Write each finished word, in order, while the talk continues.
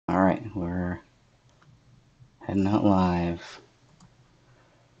we're heading out live.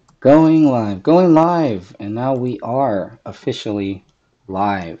 Going live, and now we are officially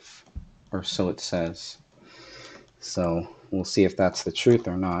live, or so it says. So we'll see if that's the truth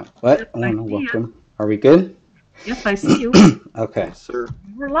or not. But Yep, I I want to see you. welcome. Are we good? Yes, I see you. Okay. Yes, sir.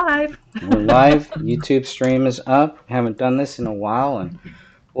 We're live. We're live. YouTube stream is up. Haven't done this in a while, and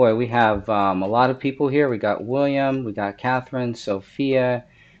boy, we have a lot of people here. We got William, we got Catherine, Sophia,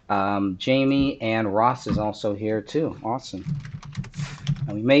 Jamie, and Ross is also here too. Awesome.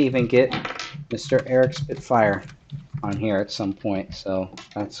 And we may even get Mr. Eric Spitfire on here at some point, so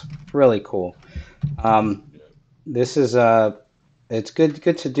that's really cool. This is it's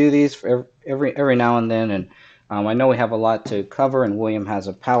good to do these for every now and then, and I know we have a lot to cover, and William has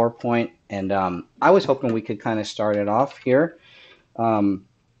a PowerPoint, and I was hoping we could kind of start it off here.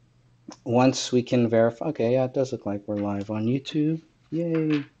 Once we can verify, okay, yeah, it does look like we're live on YouTube.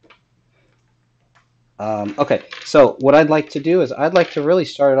 Yay! Okay, so what I'd like to do is I'd like to really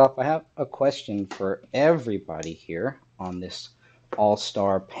start it off. I have a question for everybody here on this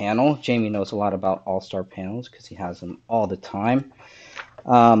All-Star panel. Jamie knows a lot about All-Star panels because he has them all the time.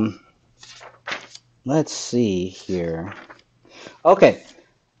 Let's see here. Okay,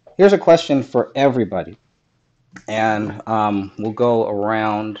 here's a question for everybody. And we'll go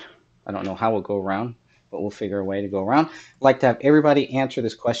around. I don't know how we'll go around, but we'll figure a way to go around. I'd like to have everybody answer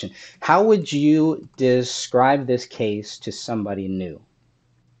this question. How would you describe this case to somebody new?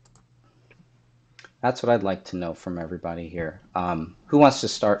 That's what I'd like to know from everybody here. Who wants to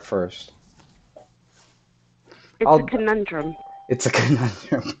start first? It's a conundrum. It's a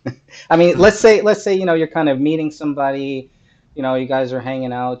conundrum. I mean, let's say you're kind of meeting somebody, you guys are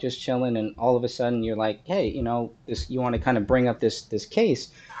hanging out, just chilling, and all of a sudden you're like, hey, you want to kind of bring up this case.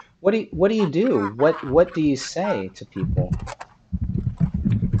 What do you do? What do you say to people?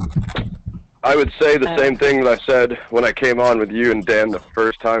 I would say the same thing that I said when I came on with you and Dan the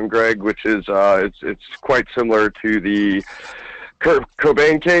first time, Greg, which is it's quite similar to the Kurt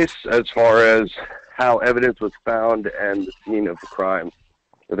Cobain case as far as how evidence was found and the scene of the crime,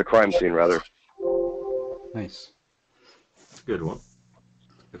 or the crime scene rather. Nice. Good one.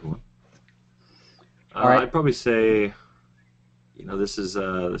 Good one. All right. I'd probably say,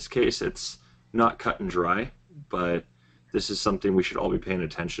 this case, it's not cut and dry, but this is something we should all be paying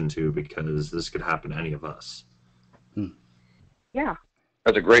attention to because this could happen to any of us. Yeah.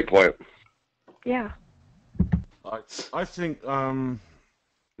 That's a great point. Yeah. I think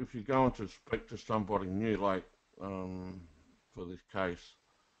if you're going to speak to somebody new, like for this case,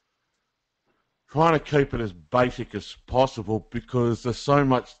 trying to keep it as basic as possible because there's so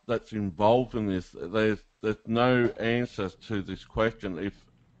much that's involved in this. There's no answer to this question.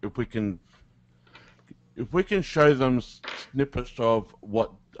 If we can show them snippets of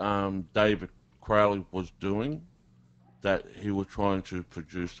what David Crowley was doing, that he was trying to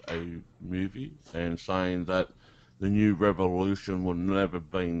produce a movie and saying that the new revolution will never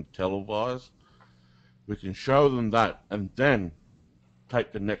be televised, we can show them that and then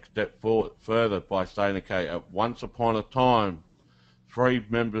take the next step forward further by saying, okay, at once upon a time, 3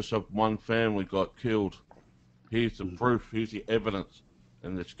 members of one family got killed. Here's the proof, here's the evidence,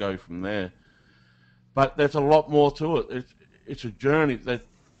 and let's go from there. But there's a lot more to it. It's a journey.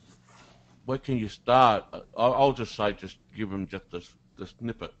 Where can you start? I'll just say, just give them just the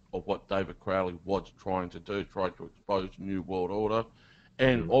snippet of what David Crowley was trying to do, try to expose the New World Order,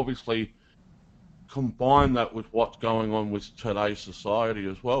 and obviously combine that with what's going on with today's society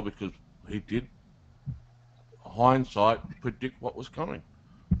as well, because he did, hindsight, predict what was coming.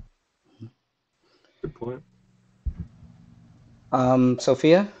 Good point.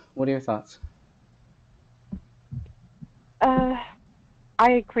 Sophia, what are your thoughts? I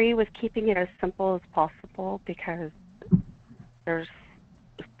agree with keeping it as simple as possible because there's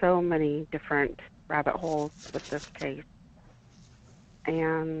so many different rabbit holes with this case.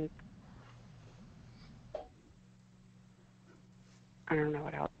 And I don't know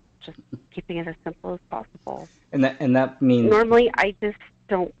what else. Just keeping it as simple as possible. And that means normally I just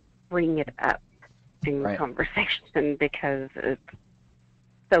don't bring it up in right. conversation because it's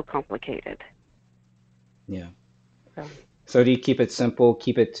so complicated. Yeah. So do you keep it simple?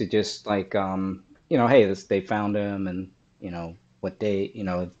 Keep it to just like hey, they found him, and what they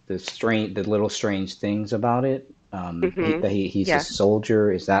the little strange things about it. He's a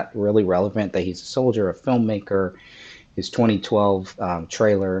soldier. Is that really relevant? That he's a soldier, a filmmaker, his 2012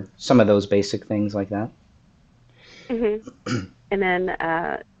 trailer, some of those basic things like that. And then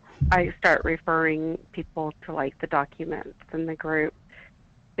I start referring people to like the documents in the group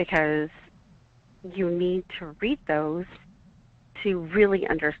because you need to read those to really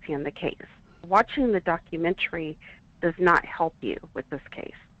understand the case. Watching the documentary does not help you with this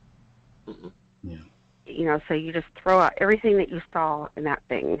case. Mm-hmm. Yeah. You know, so you just throw out everything that you saw in that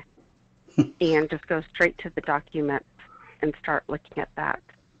thing and just go straight to the document and start looking at that.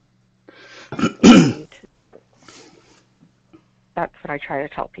 And that's what I try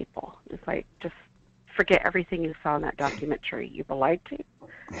to tell people. It's like, just forget everything you saw in that documentary you were lied to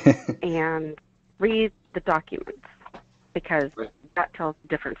and read the documents, because that tells a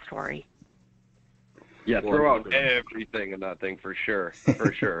different story. Yeah, throw out everything in that thing for sure.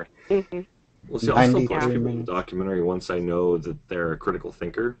 For sure. Mm-hmm. Well, see, I'll still watch 93 people in the minutes. documentary once I know that they're a critical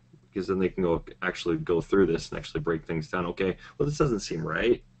thinker, because then they can actually go through this and actually break things down. Okay, well, this doesn't seem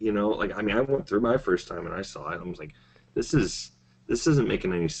right. You know, like, I mean, I went through my first time and I saw it. I was like, this isn't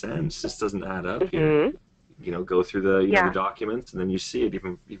making any sense. This doesn't add up here. You know, go through the the documents, and then you see it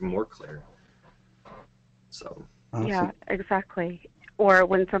even more clear. So. Awesome. Yeah, exactly. Or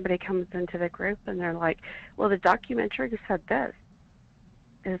when somebody comes into the group and they're like, well, the documentary said this.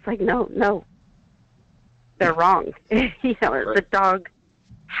 And it's like, no. They're wrong. You know, Right. The dog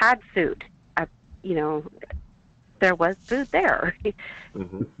had food. You know, there was food there.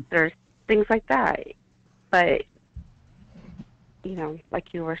 Mm-hmm. There's things like that. But, you know,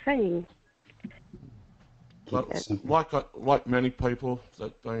 like you were saying. But like many people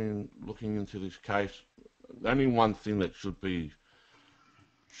that've been looking into this case, only one thing that should be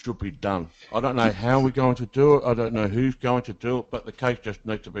done. I don't know how we're going to do it. I don't know who's going to do it, but the case just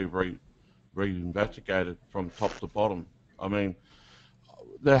needs to be reinvestigated from top to bottom. I mean,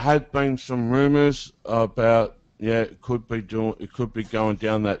 there had been some rumours about it could be going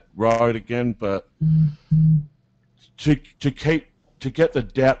down that road again, but to get the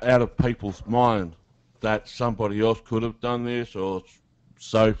doubt out of people's mind that somebody else could have done this or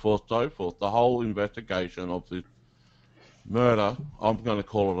so forth. The whole investigation of this murder, I'm going to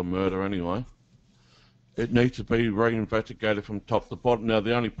call it a murder anyway, it needs to be reinvestigated from top to bottom. Now,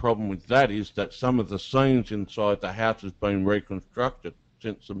 the only problem with that is that some of the scenes inside the house has been reconstructed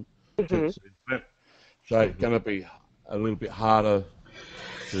since the event. So it's going to be a little bit harder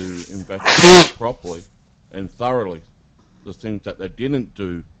to investigate properly and thoroughly the things that they didn't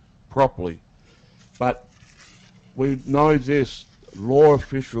do properly. But we know this, law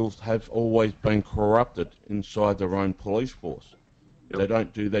officials have always been corrupted inside their own police force. Yep. They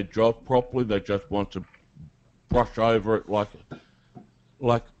don't do their job properly. They just want to brush over it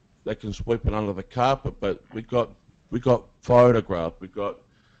like they can sweep it under the carpet. But we got photographs. We got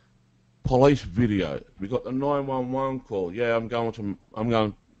police video. We got the 911 call. Yeah, I'm going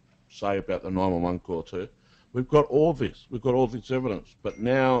to say about the 911 call too. We've got all this. We've got all this evidence. But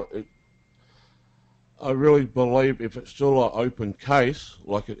now I really believe if it's still an open case,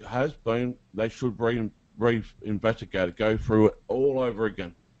 like it has been, they should re-investigate it, go through it all over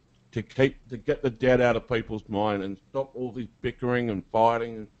again, to get the doubt out of people's mind and stop all this bickering and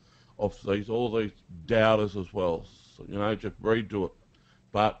fighting of all these doubters as well. So, you know, just redo it.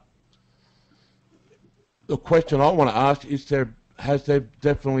 But the question I want to ask is: has there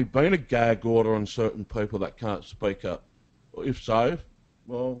definitely been a gag order on certain people that can't speak up? If so,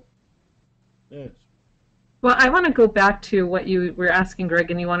 well, yes. Well, I want to go back to what you were asking, Greg,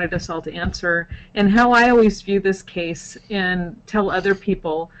 and you wanted us all to answer, and how I always view this case and tell other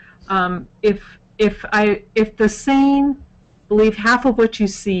people, if the sane believe half of what you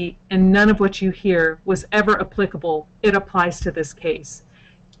see and none of what you hear was ever applicable, it applies to this case.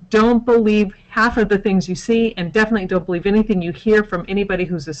 Don't believe half of the things you see, and definitely don't believe anything you hear from anybody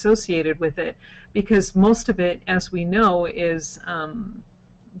who's associated with it, because most of it, as we know, is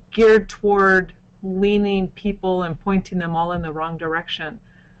geared toward leaning people and pointing them all in the wrong direction.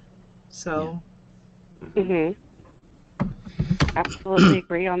 So. Absolutely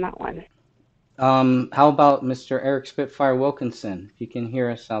agree on that one. How about Mr. Eric Spitfire Wilkinson? If you can hear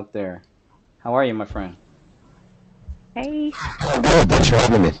us out there. How are you, my friend? Hey. Oh, good. Thanks for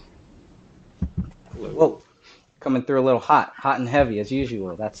having me. Whoa. Coming through a little hot and heavy as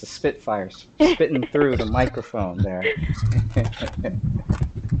usual. That's the Spitfire spitting through the microphone there.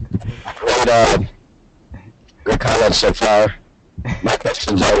 Great comments so far. My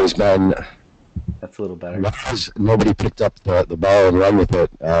question's always been, That's a little better. why has nobody picked up the ball and run with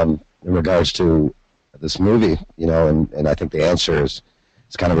it in regards to this movie? You know, and I think the answer is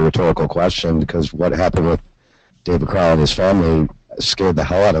it's kind of a rhetorical question, because what happened with David Crowley and his family scared the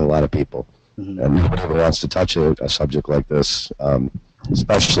hell out of a lot of people. Mm-hmm. And nobody ever wants to touch a subject like this,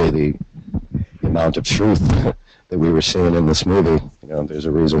 especially the amount of truth that we were seeing in this movie. You know, there's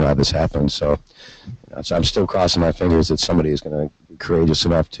a reason why this happened. So I'm still crossing my fingers that somebody is going to be courageous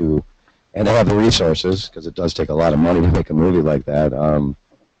enough to and they have the resources, because it does take a lot of money to make a movie like that,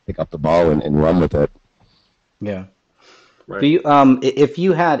 pick up the ball and run with it. Yeah. Right. Do you if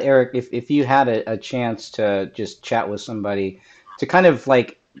you had Eric, if you had a chance to just chat with somebody to kind of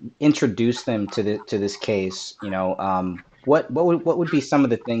like introduce them to this case, what would be some of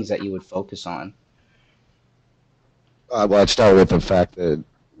the things that you would focus on? Well, I'd start with the fact that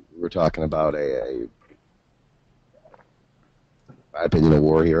we're talking about in my opinion, a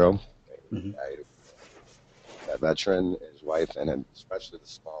war hero, Mhm. a veteran, his wife, and especially the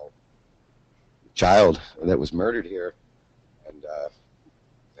small child that was murdered here.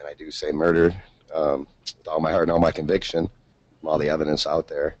 And I do say murdered with all my heart and all my conviction, from all the evidence out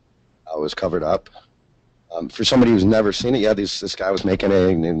there. Was covered up. For somebody who's never seen it, yeah, this guy was making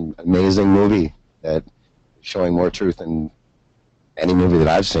an amazing movie that showing more truth than any movie that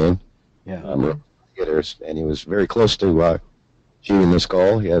I've seen. Yeah. Theaters, and he was very close to achieving this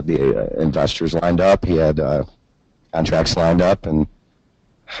goal. He had the investors lined up. He had contracts lined up, and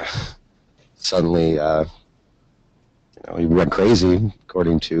suddenly, he went crazy,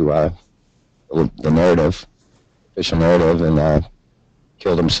 according to the narrative, official narrative, and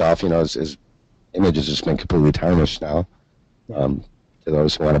killed himself. His image has just been completely tarnished now. To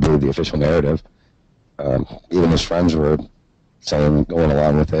those who want to believe the official narrative, even his friends were saying, going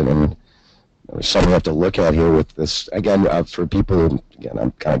along with it, and there's something we have to look at here with this. Again, for people, again,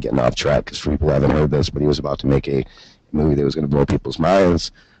 I'm kind of getting off track because for people who haven't heard this, but he was about to make a movie that was going to blow people's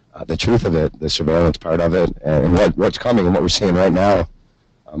minds. The truth of it, the surveillance part of it, and what's coming and what we're seeing right now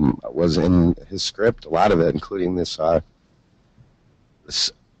was in his script, a lot of it, including this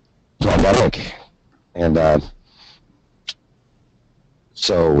pandemic. And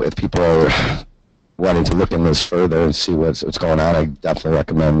so if people are wanting to look in this further and see what's going on, I definitely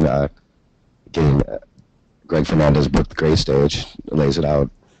recommend getting Greg Fernandez's book, The Gray Stage. It lays it out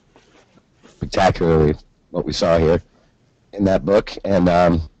spectacularly, what we saw here in that book. And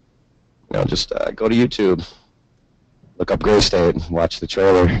just go to YouTube, look up Gray State, watch the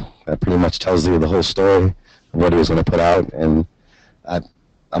trailer. That pretty much tells you the whole story of what he was going to put out. And I'm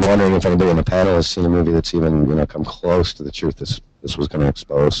wondering if anybody on the panel has seen a movie that's even come close to the truth this was going to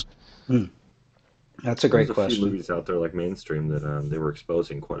expose. That's a great There's question. a few movies out there like mainstream that they were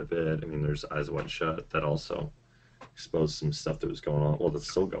exposing quite a bit. I mean, there's Eyes Wide Shut that also exposed some stuff that was going on. Well, that's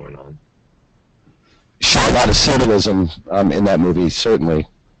still going on. A lot of symbolism in that movie, certainly.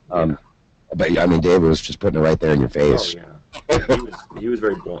 But I mean, David was just putting it right there in your face. Oh yeah, he was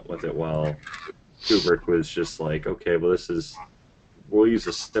very blunt with it. While Kubrick was just like, okay, well, we'll use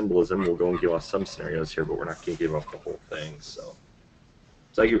the symbolism. We'll go and give off some scenarios here, but we're not going to give off the whole thing. So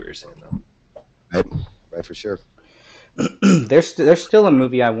I get what you're saying, though. Right, for sure. There's still a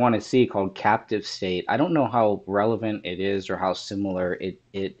movie I want to see called Captive State. I don't know how relevant it is or how similar it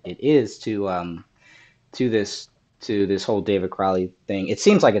is to this whole David Crowley thing. It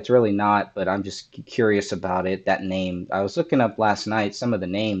seems like it's really not, but I'm just curious about it. That name, I was looking up last night some of the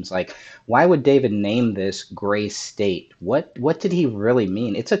names. Like, why would David name this Gray State? What did he really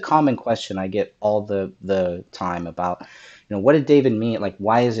mean? It's a common question I get all the time about, what did David mean? Like,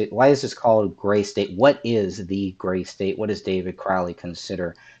 why is this called Gray State? What is the Gray State? What does David Crowley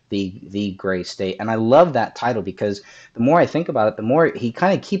consider the Gray State? And I love that title because the more I think about it, the more he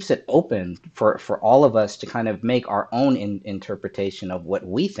kind of keeps it open for all of us to kind of make our own interpretation of what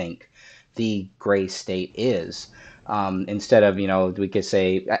we think the Gray State is. Instead of, we could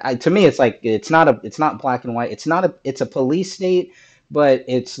say, to me, it's like it's not black and white. It's a police state, but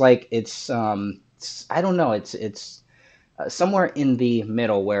it's like I don't know. It's somewhere in the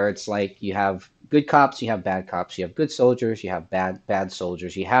middle where it's like you have good cops, you have bad cops, you have good soldiers, you have bad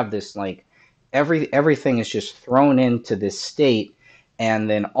soldiers. You have this like everything is just thrown into this state, and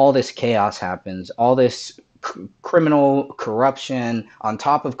then all this chaos happens, all this criminal corruption on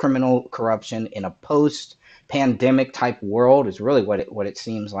top of criminal corruption in a post-pandemic type world is really what it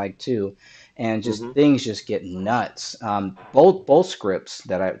seems like too. And just things just get nuts. Both scripts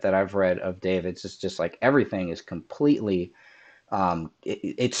that I've read of David's, it's just like everything is completely.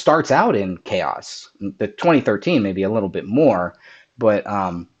 It starts out in chaos. The 2013 maybe a little bit more, but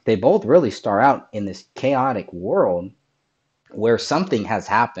they both really start out in this chaotic world where something has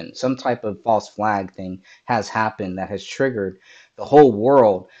happened, some type of false flag thing has happened that has triggered the whole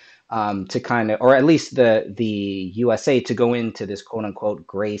world to kind of, or at least the USA to go into this quote unquote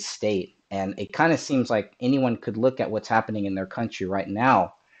gray state. And it kind of seems like anyone could look at what's happening in their country right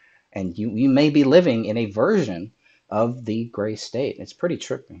now, and you may be living in a version of the gray state. It's pretty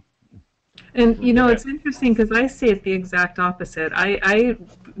trippy. And it's interesting because I see it the exact opposite. I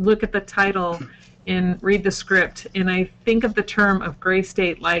look at the title and read the script, and I think of the term of gray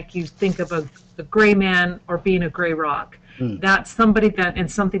state like you think of a gray man or being a gray rock. That's somebody that,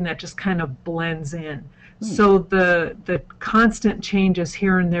 and something that just kind of blends in. So the constant changes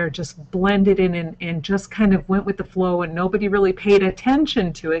here and there just blended in and just kind of went with the flow, and nobody really paid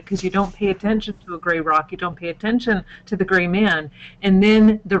attention to it, because you don't pay attention to a gray rock, you don't pay attention to the gray man. And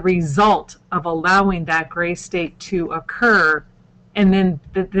then the result of allowing that gray state to occur, and then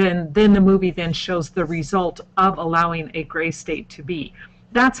the movie then shows the result of allowing a gray state to be.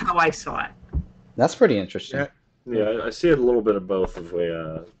 That's how I saw it. That's pretty interesting. Yeah, I see it a little bit of both of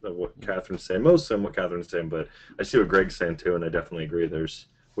what Catherine's saying, most of what Catherine's saying, but I see what Greg's saying too, and I definitely agree. There's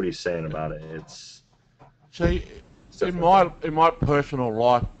what he's saying about it. See, in my personal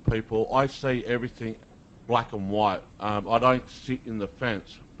life, people, I see everything black and white. I don't sit in the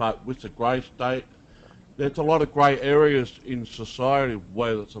fence, but with the grey state, there's a lot of grey areas in society,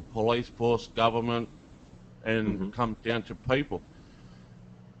 whether it's a police force, government, and comes down to people.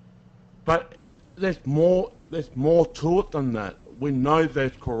 But there's more to it than that. We know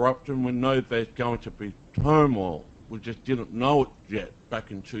there's corruption. We know there's going to be turmoil. We just didn't know it yet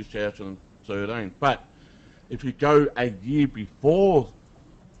back in 2013. But if you go a year before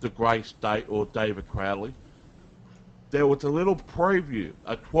the Grey State or David Crowley, there was a little preview,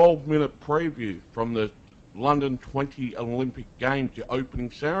 a 12-minute preview from the London 20 Olympic Games, the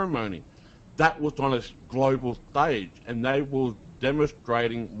opening ceremony. That was on a global stage, and they were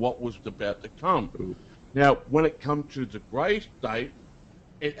demonstrating what was about to come. Now, when it comes to the Grey State,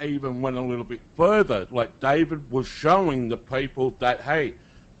 it even went a little bit further. Like David was showing the people that, hey,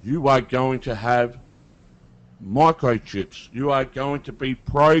 you are going to have microchips. You are going to be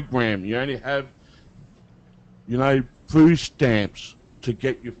programmed. You only have, food stamps to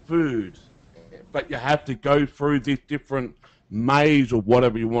get your food. But you have to go through this different maze or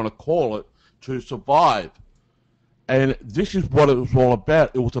whatever you want to call it to survive. And this is what it was all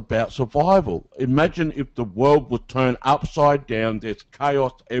about. It was about survival. Imagine if the world would turn upside down. There's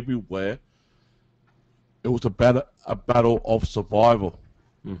chaos everywhere. It was about a battle of survival.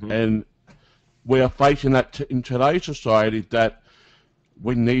 And we are facing that in today's society, that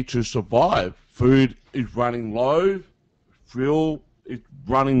we need to survive. Food is running low. Fuel is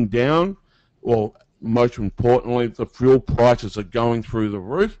running down. Well, most importantly, the fuel prices are going through the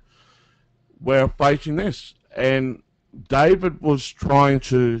roof. We're facing this. And David was trying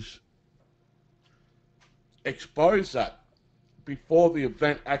to expose that before the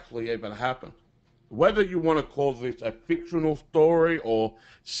event actually even happened. Whether you want to call this a fictional story or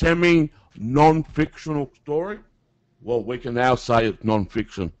semi-non-fictional story, well, we can now say it's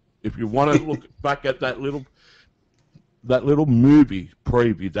non-fiction. If you want to look back at that little movie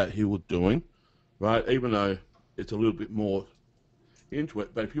preview that he was doing, right, even though it's a little bit more into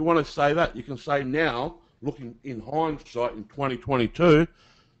it, but if you want to say that, you can say now, looking in hindsight in 2022,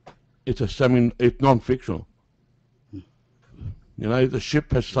 it's non-fictional. The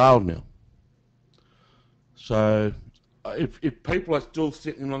ship has sailed now. So if people are still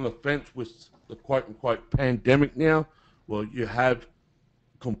sitting on the fence with the quote-unquote pandemic now, well, you have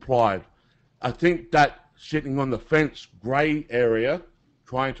complied. I think that sitting on the fence grey area,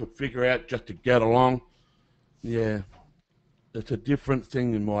 trying to figure out just to get along, yeah, it's a different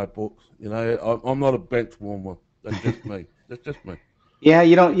thing in my book. I'm not a bench warmer. That's just me. That's just me. Yeah,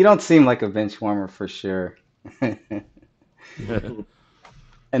 you don't seem like a bench warmer for sure.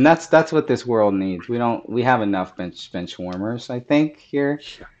 And that's what this world needs. We have enough bench warmers, I think, here.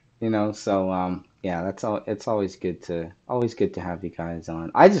 So yeah, it's always good to have you guys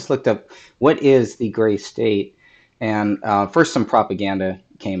on. I just looked up what is the Grey State, and first some propaganda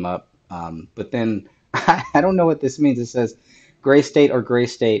came up, but then I don't know what this means. It says Grey State or Grey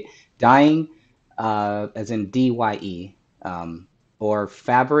State, dying, as in DYE, or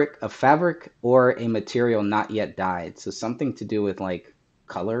fabric or a material not yet dyed. So something to do with like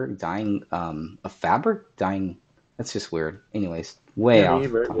color, dyeing, a fabric, dyeing. That's just weird. Anyways, way off. You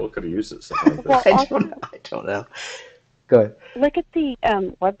very well could have used it something like I don't know. Go ahead. Look at the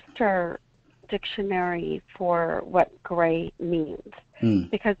Webster dictionary for what gray means,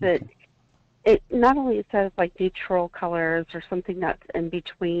 because it not only says like neutral colors or something that's in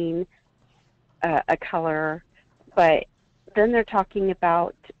between a color, but then they're talking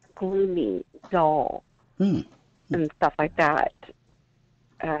about gloomy, dull, and stuff like that.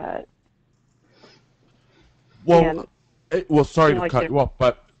 Sorry to cut you off,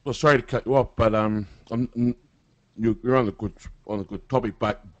 but you're on a good topic.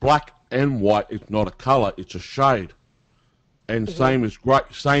 But black and white is not a color; it's a shade. And same as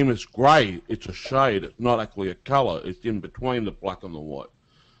grey, it's a shade. It's not actually a color. It's in between the black and the white.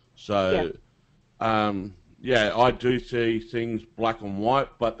 So yeah, I do see things black and white,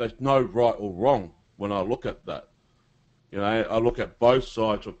 but there's no right or wrong when I look at that. You know, I look at both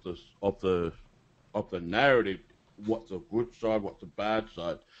sides of the narrative. What's the good side? What's the bad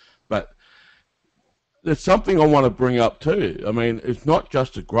side? But there's something I want to bring up too. I mean, it's not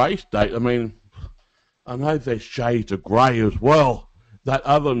just a grey state. I mean, I know there's shades of grey as well. That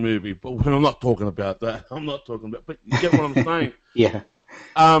other movie, but I'm not talking about that. I'm not talking about. But you get what I'm saying? Yeah.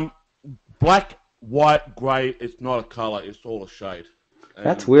 Black, white, grey. It's not a color. It's all a shade.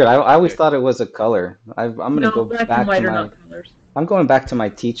 That's weird. I always thought it was a color. I'm gonna No, go black back and white to are my. not colors. I'm going back to my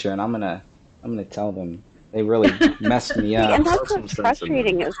teacher, and I'm gonna tell them they really messed me See, and up. that's what's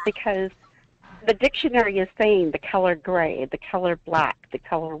frustrating is because the dictionary is saying the color gray, the color black, the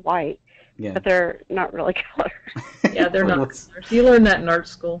color white, Yeah. but they're not really colors. Yeah, they're not What's- colors. You learn that in art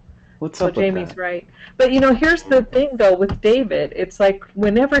school. What's So up with Jamie's that? right. But here's the thing though with David, it's like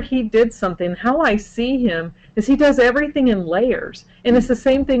whenever he did something, how I see him is he does everything in layers. And it's the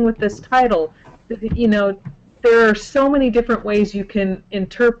same thing with this title. There are so many different ways you can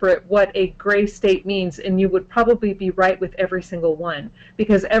interpret what a gray state means, and you would probably be right with every single one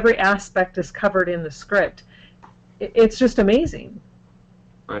because every aspect is covered in the script. It's just amazing.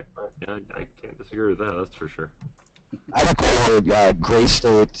 Right. Yeah, I can't disagree with that. That's for sure. I equate gray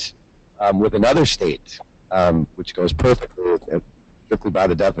state with another state, which goes perfectly by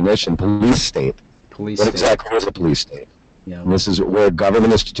the definition, police state. Police What state. exactly is a police state? Yeah. And this is where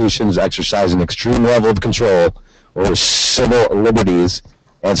government institutions exercise an extreme level of control over civil liberties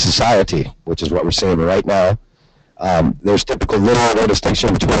and society, which is what we're seeing right now. There's typical little or no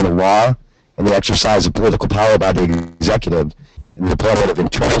distinction between the law and the exercise of political power by the executive, and the deployment of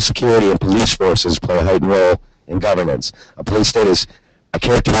internal security and police forces play a heightened role in governance. A police state is a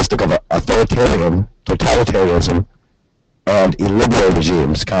characteristic of authoritarian, totalitarianism, and illiberal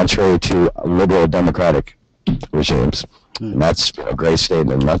regimes, contrary to liberal democratic regimes. And that's a gray state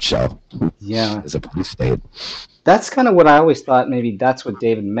in a nutshell. Yeah. Is a police state. That's kind of what I always thought. Maybe that's what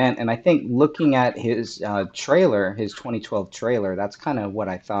David meant. And I think looking at his trailer, his 2012 trailer, that's kind of what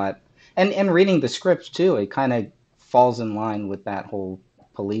I thought. And reading the script too, it kind of falls in line with that whole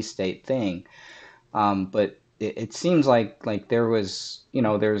police state thing. But it seems like there was,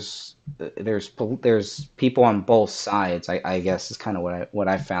 there's people on both sides. I guess is kind of what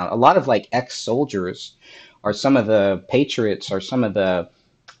I found. A lot of like ex-soldiers are some of the patriots, are some of the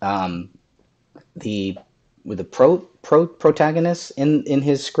the with the protagonists in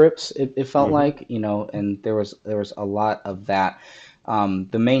his scripts. It felt like, and there was a lot of that.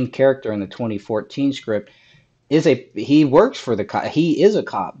 The main character in the 2014 script he works for the cop. He is a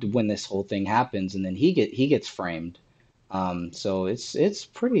cop when this whole thing happens, and then he gets framed. So it's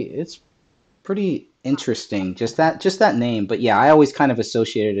pretty interesting. Just that name. But yeah, I always kind of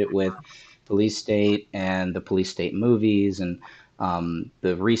associated it with police state and the police state movies, and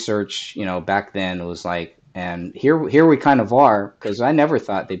the research. Back then it was like, and here we kind of are, because I never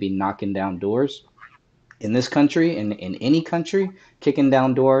thought they'd be knocking down doors in this country, in any country, kicking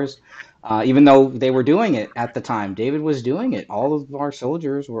down doors. Even though they were doing it at the time, David was doing it. All of our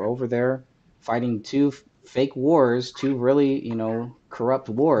soldiers were over there fighting two fake wars, two really, corrupt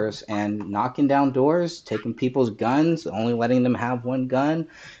wars, and knocking down doors, taking people's guns, only letting them have one gun,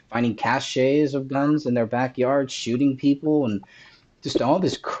 finding caches of guns in their backyard, shooting people, and just all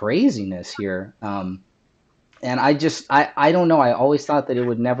this craziness here. And I don't know. I always thought that it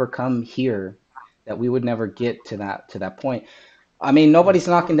would never come here, that we would never get to that point. I mean, nobody's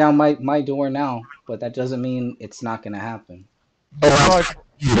knocking down my door now, but that doesn't mean it's not going to happen.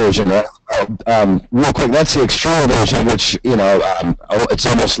 Version, right? Real quick, that's the extreme version, which it's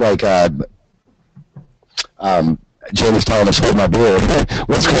almost like Jamie's telling us hold my beer.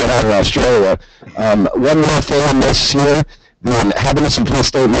 What's going on in Australia? One more thing on this here: having some police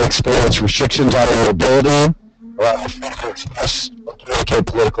state may experience restrictions on their ability or freedom to express or communicate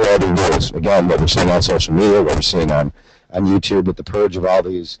political ideas. Again, what we're seeing on social media, what we're seeing on YouTube with the purge of all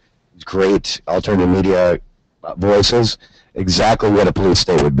these great alternative media voices, exactly what a police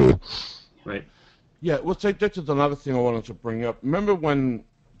state would be. Right. Yeah, well, see, this is another thing I wanted to bring up. Remember when,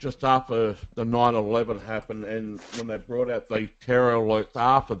 just after the 9/11 happened, and when they brought out the terror alerts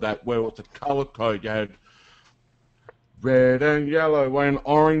after that, where it was the color code, you had red and yellow and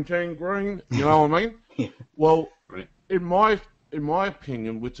orange and green, you know what I mean? Yeah. Well, Right. in my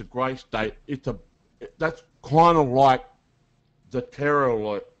opinion, with the grey state, that's kind of like the terror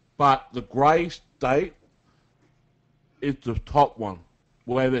alert, but the grey state is the top one,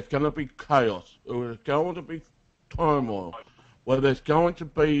 where there's going to be chaos, where there's going to be turmoil, where there's going to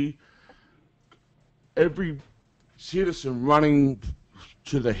be every citizen running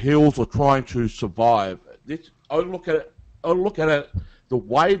to the hills or trying to survive. I look at it the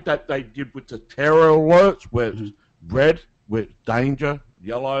way that they did with the terror alerts, where it's red with danger,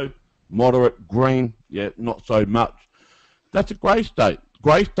 yellow, moderate, green, not so much. That's a grey state.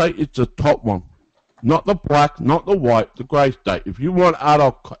 Grey state is the top one, not the black, not the white, the grey state. If you want out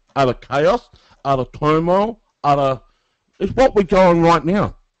of chaos, out of turmoil, it's what we're going right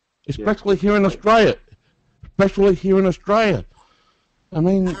now, especially here in Australia. I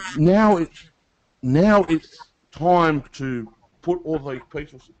mean, now it's time to put all these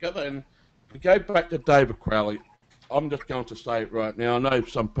pieces together. And to go back to David Crowley, I'm just going to say it right now. I know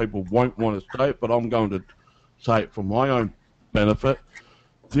some people won't want to say it, but I'm going to say it for my own benefit.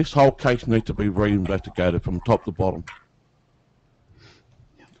 This whole case needs to be reinvestigated from top to bottom.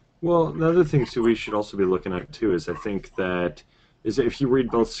 Well, the other thing too we should also be looking at too is I think that if you read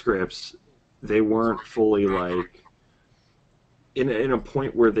both scripts, they weren't fully like in a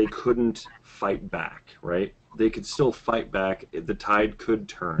point where they couldn't fight back, right? They could still fight back. The tide could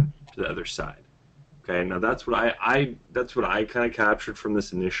turn to the other side. Okay, now that's what I kind of captured from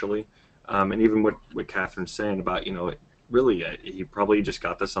this initially, and even what Catherine's saying about really he probably just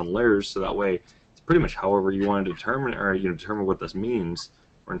got this on layers so that way it's pretty much however you want to determine determine what this means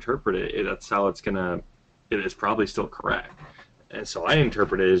or interpret it. That's how it is probably still correct. And so I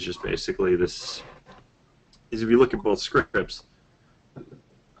interpret it as just basically this is if you look at both scripts,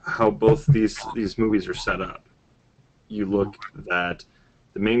 how both these movies are set up. You look that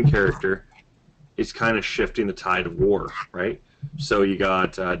the main character is kind of shifting the tide of war, right? So you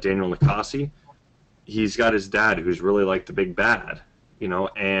got Daniel Nicasi. He's got his dad, who's really like the big bad,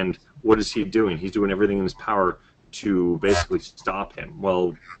 and what is he doing? He's doing everything in his power to basically stop him.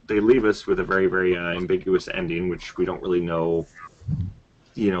 Well, they leave us with a very, very ambiguous ending, which we don't really know,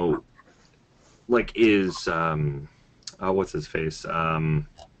 like is, what's his face?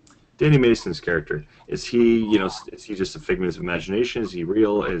 Danny Mason's character. Is he just a figment of imagination? Is he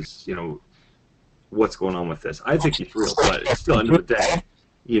real? What's going on with this? I think he's real, but still, end of the day,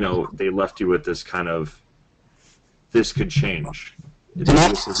 they left you with this kind of, this could change. This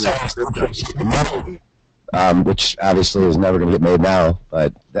is next script, which obviously is never going to get made now,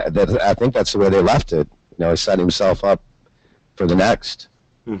 but I think that's the way they left it. Set himself up for the next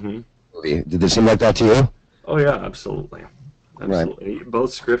movie. Did it seem like that to you? Oh yeah, absolutely. Right.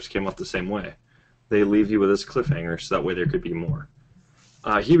 Both scripts came out the same way. They leave you with this cliffhanger, so that way there could be more.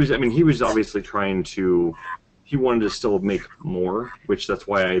 He was obviously he wanted to still make more, which that's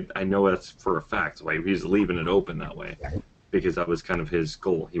why I know that's for a fact. That's why he's leaving it open that way, because that was kind of his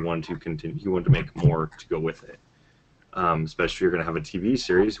goal. He wanted to continue. He wanted to make more to go with it. Especially if you're going to have a TV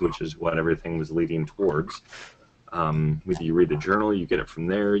series, which is what everything was leading towards. Whether you read the journal, you get it from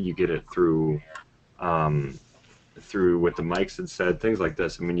there. You get it through what the mics had said, things like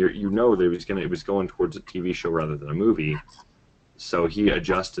this. I mean, that it was going towards a TV show rather than a movie. So he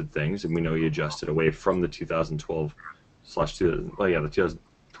adjusted things, and we know he adjusted away from the 2012 the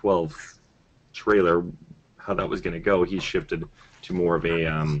 2012 trailer, how that was going to go. He shifted to more of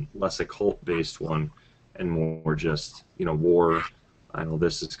a less occult-based one, and more just war. I know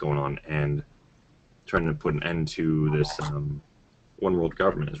this is going on, and trying to put an end to this one world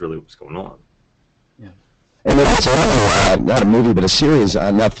government is really what's going on. Yeah. And there's also not a movie, but a series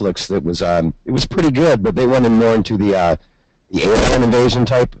on Netflix that was it was pretty good, but they went in more into the alien invasion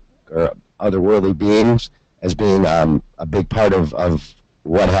type or otherworldly beings as being a big part of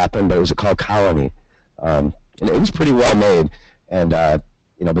what happened. But it was called Colony, and it was pretty well made. And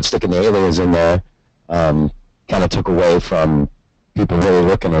but sticking the aliens in there kind of took away from people really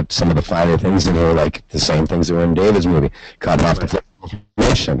looking at some of the finer things in here, like the same things that were in David's movie, cutting off the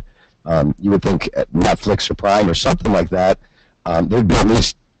information. You would think at Netflix or Prime or something like that, there'd be at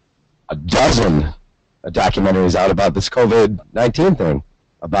least a dozen documentaries out about this COVID-19 thing,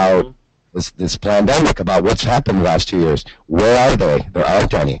 about this pandemic, about what's happened the last 2 years. Where are they? There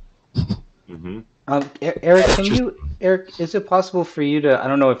aren't any. Eric, is it possible for you to, I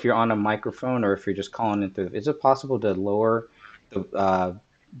don't know if you're on a microphone or if you're just calling it through, is it possible to lower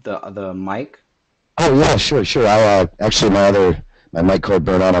the mic? Oh yeah, sure. I'll actually my mic cord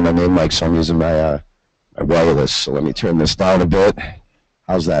burned out on my main mic, so I'm using my wireless. So let me turn this down a bit.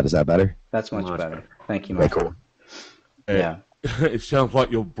 How's that? Is that better? That's much better. Thank you, Michael. Michael. Yeah. It sounds like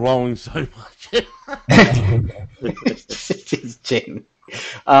you're blowing so much. It's Jamie.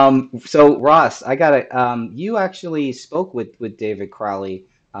 So Ross, I gotta. You actually spoke with David Crowley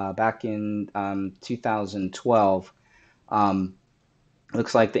back in 2012.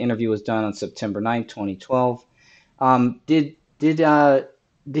 Looks like the interview was done on September 9th, 2012. Did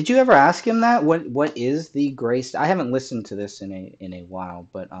Did you ever ask him that? What is the gray state? I haven't listened to this in a while,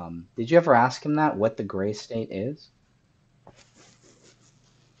 but did you ever ask him that? What the gray state is?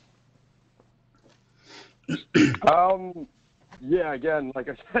 Yeah, again, like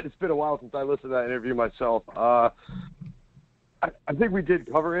I said, it's been a while since I listened to that interview myself. I think we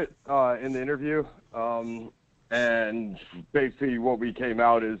did cover it in the interview, and basically what we came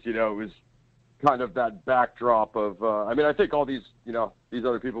out is, it was kind of that backdrop of. I mean, I think all these, these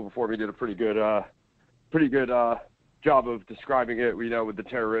other people before me did a pretty good job of describing it. With the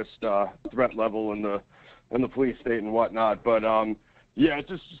terrorist threat level and the police state and whatnot. But yeah, it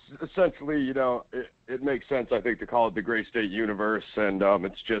just essentially, it makes sense, I think, to call it the gray state universe, and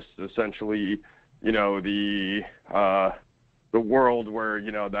it's just essentially, the world where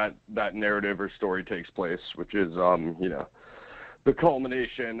that narrative or story takes place, which is the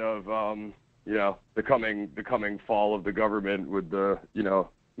culmination of the coming fall of the government with the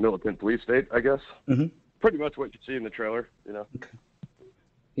militant police state, I guess. Mm-hmm. Pretty much what you see in the trailer. Okay.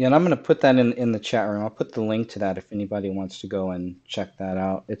 Yeah, and I'm going to put that in the chat room. I'll put the link to that if anybody wants to go and check that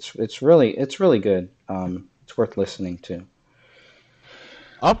out. It's really good. It's worth listening to.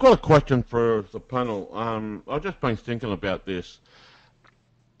 I've got a question for the panel. I've just been thinking about this.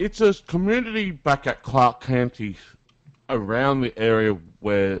 It's a community back at Clark County, around the area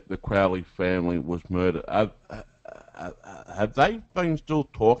where the Crowley family was murdered. Have they been still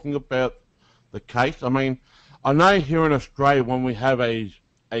talking about the case? I mean, I know here in Australia when we have a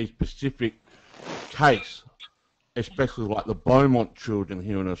specific case, especially like the Beaumont children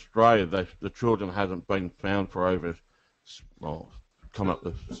here in Australia, the children hasn't been found for over, well, come up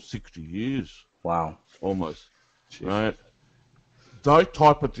to 60 years. Wow. Almost. Jeez. Right? Those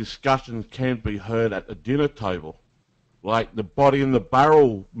type of discussions can be heard at the dinner table. Like the body in the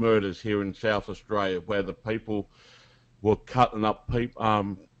barrel murders here in South Australia, where the people were cutting up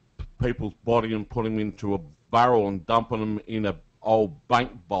people's body and putting them into a barrel and dumping them in an old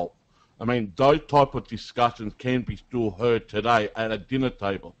bank vault. I mean, those type of discussions can be still heard today at a dinner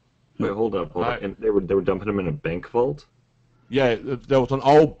table. Wait, hold up. And they were dumping them in a bank vault? Yeah, there was an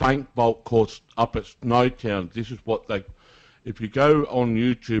old bank vault called up at Snowtown. This is what if you go on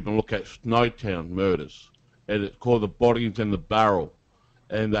YouTube and look at Snowtown murders, and it's called the bodies in the barrel,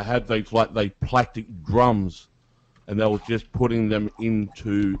 and they had these plastic drums, and they were just putting them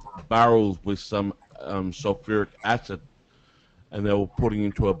into barrels with some sulfuric acid, and they were putting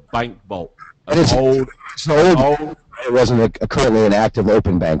into a bank vault. It's old. It wasn't currently an active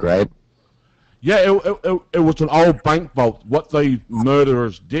open bank, right? Yeah, it was an old bank vault. What the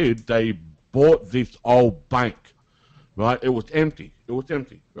murderers did, they bought this old bank, right? It was empty,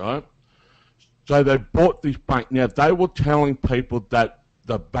 right? So they bought this bank. Now, they were telling people that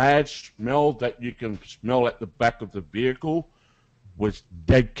the bad smell that you can smell at the back of the vehicle was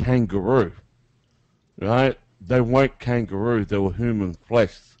dead kangaroo, right? They weren't kangaroo, they were human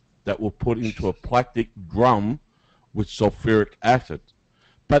flesh that were put into a plastic drum with sulfuric acid.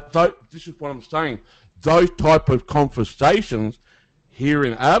 But this is what I'm saying. Those type of conversations here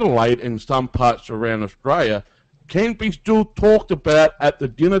in Adelaide and some parts around Australia can be still talked about at the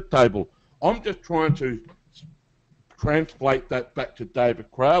dinner table. I'm just trying to translate that back to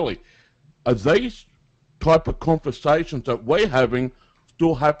David Crowley. Are these type of conversations that we're having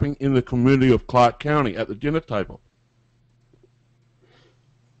still happening in the community of Clark County at the dinner table?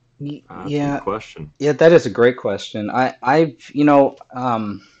 That's a good question. Yeah, that is a great question. I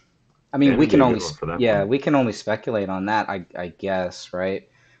mean, we can only speculate on that, I guess, right?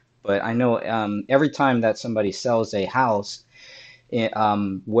 But I know every time that somebody sells a house,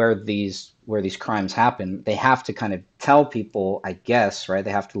 where these crimes happen, they have to kind of tell people, I guess, right?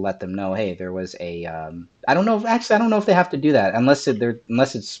 They have to let them know, hey, there was a. I don't know. Actually, I don't know if they have to do that unless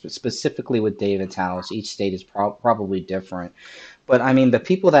it's specifically with David's house. Each state is probably different. But I mean, the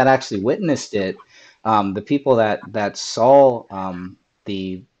people that actually witnessed it, the people that saw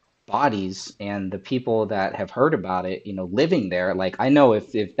the bodies, and the people that have heard about it, living there. Like, I know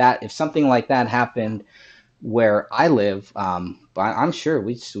if something like that happened where I live, I'm sure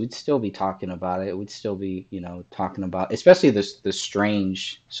we'd still be talking about it. We'd still be, talking about, especially the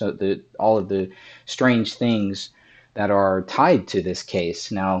strange, all of the strange things that are tied to this case.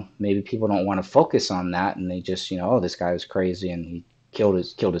 Now, maybe people don't want to focus on that, and they just, oh, this guy was crazy and he killed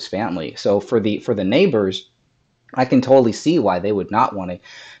his family. So for the neighbors, I can totally see why they would not want to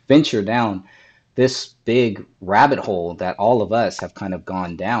venture down this big rabbit hole that all of us have kind of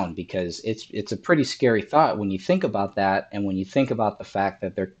gone down, because it's a pretty scary thought when you think about that, and when you think about the fact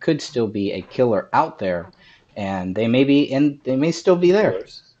that there could still be a killer out there, and they may still be there,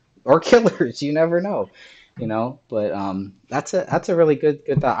 or killers, you never know. you know. But that's a really good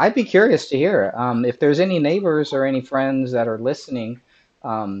thought. I'd be curious to hear if there's any neighbors or any friends that are listening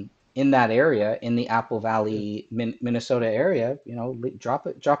in that area, in the Apple Valley, Minnesota area. You know, drop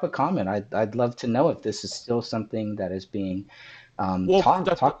a comment. I'd love to know if this is still something that is being Well, talked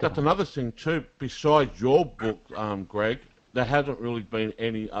that's about. another thing too. Besides your book, Greg, there hasn't really been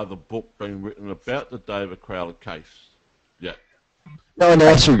any other book being written about the David Crowley case yet. No, and to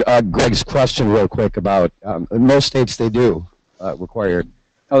answer Greg's question real quick about in most states they do require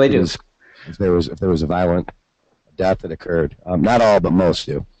Oh, they do. if there was a violent death that occurred. Not all, but most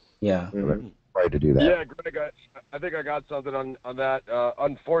do. Yeah. Required to do that. Yeah, Greg, I think I got something on that.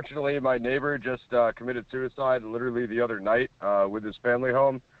 Unfortunately, my neighbor just committed suicide literally the other night with his family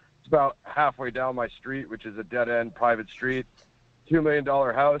home. It's about halfway down my street, which is a dead-end private street. $2 million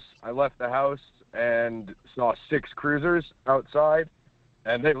house. I left the house and saw 6 cruisers outside,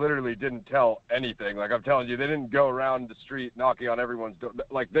 and they literally didn't tell anything. Like, I'm telling you, they didn't go around the street knocking on everyone's door.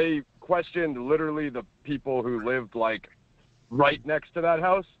 Like, they questioned literally the people who lived, like, right next to that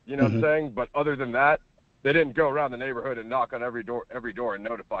house, you know what I'm saying? But other than that, they didn't go around the neighborhood and knock on every door and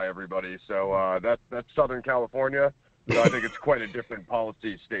notify everybody. So that's Southern California. So I think it's quite a different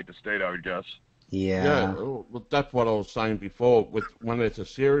policy state to state, I would guess. Yeah. Well, that's what I was saying before. When there's a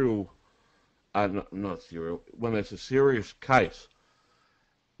when there's a serious case,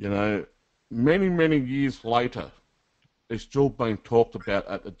 you know, many years later, it's still being talked about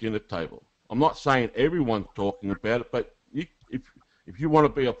at the dinner table. I'm not saying everyone's talking about it, but if you want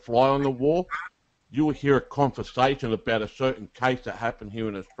to be a fly on the wall, you will hear a conversation about a certain case that happened here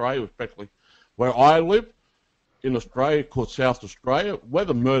in Australia, especially where I live in Australia, called South Australia. We're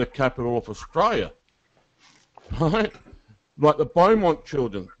the murder capital of Australia, right? Like the Beaumont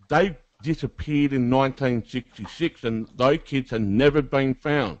children, they disappeared in 1966, and those kids had never been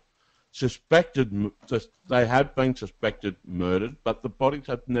found. They had been suspected murdered, but the bodies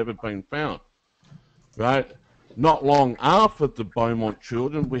had never been found, right? Not long after the Beaumont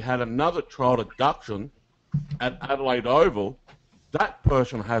children, we had another child abduction at Adelaide Oval. That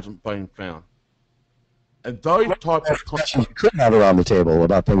person hasn't been found. And those types of questions you could have around the table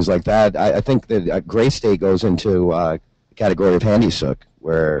about things like that. I think that Gray State goes into the category of handy sook,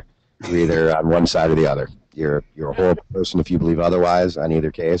 where you're either on one side or the other. You're a horrible person if you believe otherwise on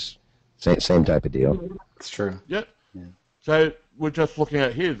either case. Same type of deal. It's true. Yeah. So we're just looking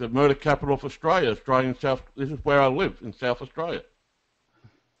at here, the murder capital of Australia, Australian South. This is where I live, in South Australia.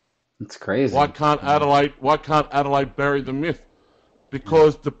 It's crazy. Why can't Adelaide bury the myth?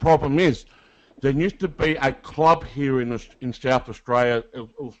 Because the problem is, there used to be a club here in South Australia. It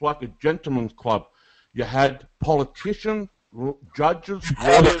was like a gentleman's club. You had politicians, judges,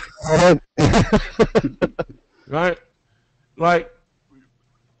 lawyers, right? Like,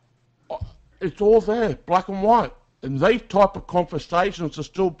 it's all there, black and white. And these type of conversations are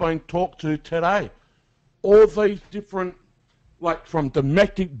still being talked to today. All these different, like from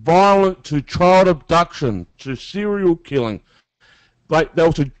domestic violence to child abduction to serial killing. Like there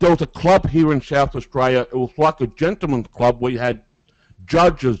was a club here in South Australia. It was like a gentleman's club. We had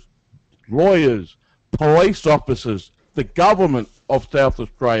judges, lawyers, police officers, the government of South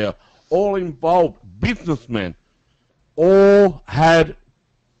Australia, all involved, businessmen, all had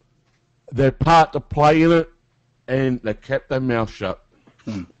their part to play in it, and they kept their mouth shut.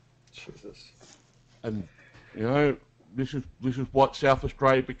 Jesus. And you know, this is what South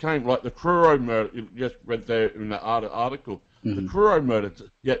Australia became. Like the Truro murder, you just read there in that article. The Truro murders,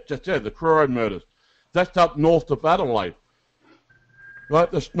 the Truro murders. That's up north of Adelaide. Like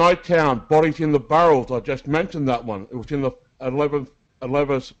the Snowtown, bodies in the barrels, I just mentioned that one. It was in the 11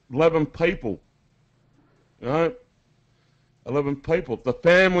 people. You know, 11 people. The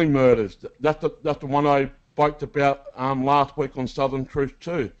family murders, that's the one I spoke about last week on Southern Truth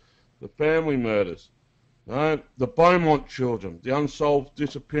too. The family murders. Right? The Beaumont children, the unsolved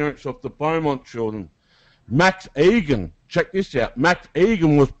disappearance of the Beaumont children. Max Egan, check this out. Max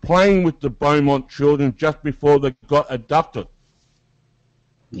Egan was playing with the Beaumont children just before they got abducted.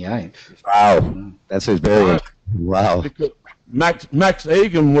 Yikes. Wow. That's his very wow. Because Max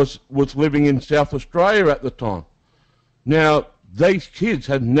Egan was living in South Australia at the time. Now, these kids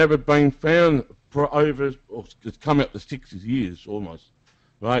had never been found for over, it's come up to 60 years almost,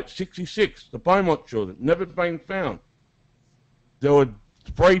 right? 66, the Beaumont children, never been found. There were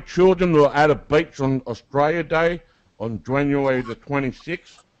 3 children who were at a beach on Australia Day on January the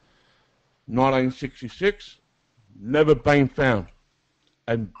 26th, 1966, never been found.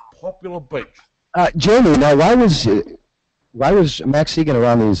 And popular beach. Jamie, now why was Max Egan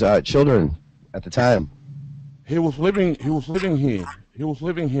around these children at the time? He was living here. He was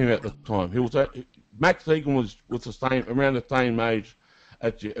living here at the time. Max Egan was the same, around the same age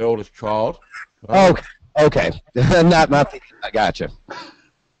as your eldest child. Okay. not I gotcha.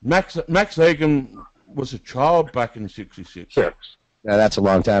 Max Egan was a child back in '66. Sure. Yeah, that's a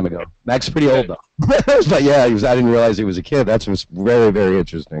long time ago. Max is pretty old though. But yeah, I didn't realize he was a kid. That's just very, very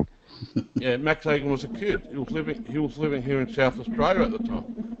interesting. Yeah, Max Egan was a kid. He was living here in South Australia at the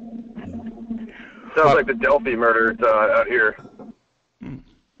time. Sounds like the Delphi murders out here.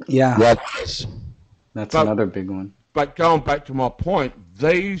 Yeah. Yes. That's another big one. But going back to my point,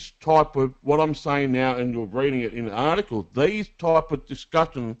 these type of, what I'm saying now, and you're reading it in the article, these type of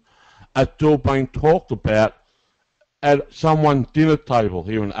discussions are still being talked about at someone's dinner table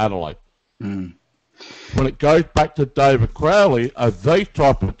here in Adelaide. Mm. When it goes back to David Crowley, are these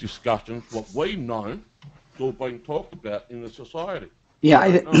type of discussions, what we know, still being talked about in the society? Yeah,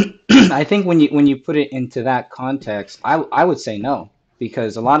 I think when you put it into that context, I would say no,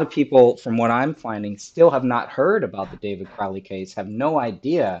 because a lot of people, from what I'm finding, still have not heard about the David Crowley case, have no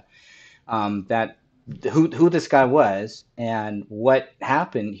idea that who this guy was and what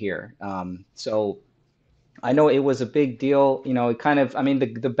happened here. So I know it was a big deal. You know, it kind of, I mean,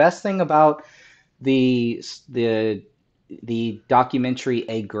 the best thing about the documentary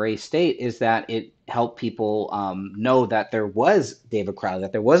A Gray State is that it helped people know that there was David Crowley,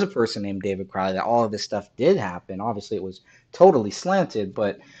 that there was a person named David Crowley, that all of this stuff did happen. Obviously, it was totally slanted,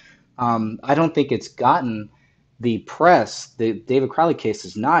 but I don't think it's gotten the press. The David Crowley case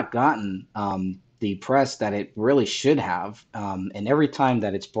has not gotten the press that it really should have. And every time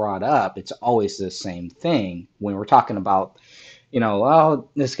that it's brought up, it's always the same thing. When we're talking about, you know, oh,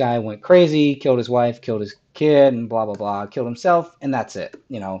 this guy went crazy, killed his wife, killed his kid, and blah blah blah, killed himself, and that's it.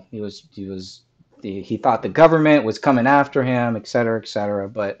 You know, he thought the government was coming after him, et cetera, et cetera.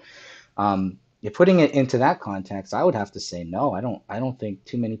 But you're putting it into that context, I would have to say no. I don't think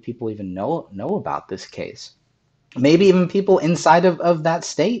too many people even know about this case. Maybe even people inside of that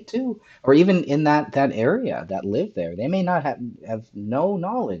state too, or even in that area that live there. They may not have no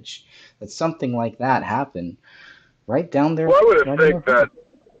knowledge that something like that happened right down there. Well, I would have think that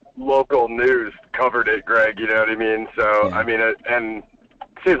local news covered it, Greg, you know what I mean? So, yeah. I mean, and it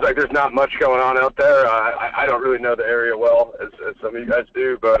seems like there's not much going on out there. I don't really know the area well, as some of you guys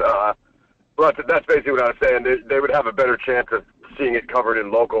do, but that's basically what I was saying. They would have a better chance of seeing it covered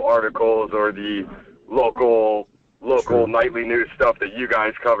in local articles or the local nightly news stuff that you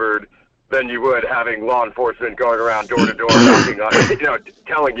guys covered than you would having law enforcement going around door to door knocking on, you know,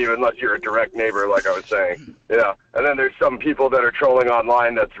 telling you, unless you're a direct neighbor, like I was saying. Yeah. And then there's some people that are trolling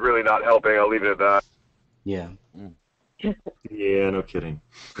online that's really not helping. I'll leave it at that. Yeah. Yeah, no kidding.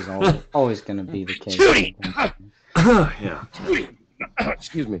 It's always going to be the case. Judy! Yeah. Judy!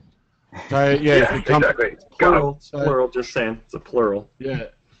 Excuse me. So, yeah, exactly. Plural, just saying. It's a plural. Yeah.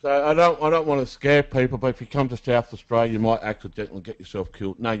 So I don't want to scare people, but if you come to South Australia, you might accidentally get yourself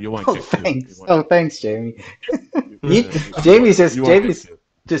killed. No, you won't get killed. Thanks, Jamie. Jamie's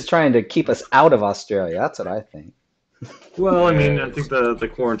just trying to keep us out of Australia. That's what I think. Well, I mean, I think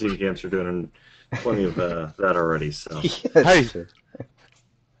the quarantine camps are doing plenty of that already. So Yes, hey,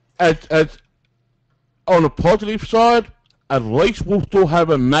 as on the positive side, at least we'll still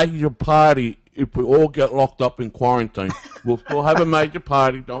have a major party. If we all get locked up in quarantine, we'll still have a major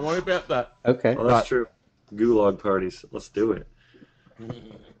party. Don't worry about that. Okay. Well, that's true. Gulag parties. Let's do it.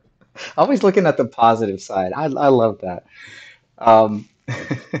 Always looking at the positive side. I love that.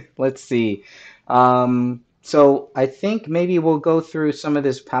 Let's see. So I think maybe we'll go through some of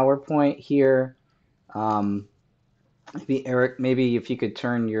this PowerPoint here. Maybe Eric, maybe if you could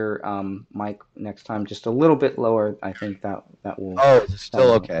turn your mic next time just a little bit lower, I think that will. Oh, it's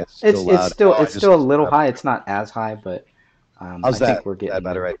still okay. It's still a little high. It's not as high, but I think we're getting that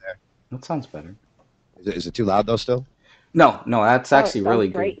better right there. That sounds better. Is it too loud though? Still? No, that's actually really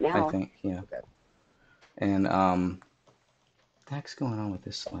great good. now. I think, yeah. Okay. And what the heck's going on with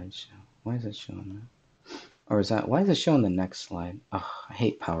this slideshow? Why is it showing that? Or why is it showing the next slide? Oh, I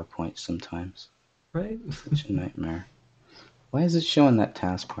hate PowerPoint sometimes. Right? Such a nightmare. Why is it showing that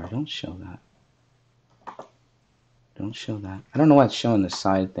taskbar? Don't show that. Don't show that. I don't know why it's showing the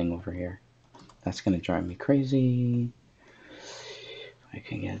side thing over here. That's going to drive me crazy. I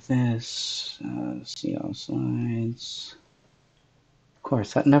can get this. See all slides. Of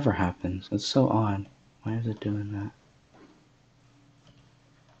course, that never happens. It's so odd. Why is it doing that?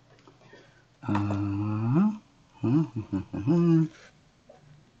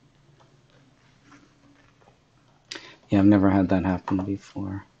 Yeah, I've never had that happen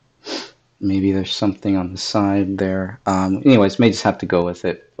before. Maybe there's something on the side there. Anyways, may just have to go with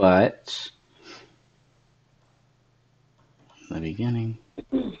it, but the beginning.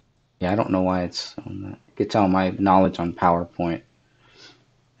 Yeah, I don't know why it's on that. You could tell my knowledge on PowerPoint,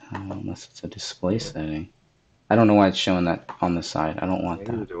 unless it's a display Yeah. setting. I don't know why it's showing that on the side. I don't want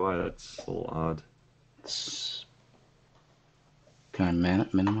Neither that. do I. That's a little odd. It's, can I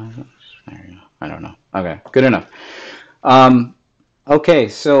minimize it? There you go. I don't know. Okay, good enough. Um, okay,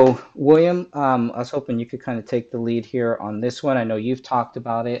 so William, I was hoping you could kind of take the lead here on this one. I know you've talked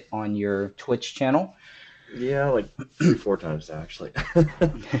about it on your Twitch channel. Yeah, like 3, 4 times actually.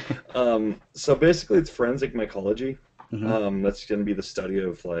 So basically, it's forensic mycology. Hmm. That's going to be the study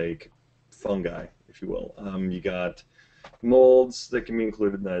of like fungi, if you will. You got molds that can be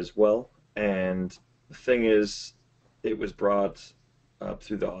included in that as well. And the thing is, it was brought up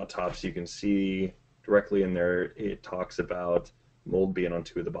through the autopsy. You can see directly in there, it talks about mold being on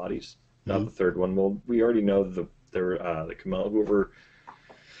 2 of the bodies, not Hmm. the third one. Mold. We already know the Kamal, whoever,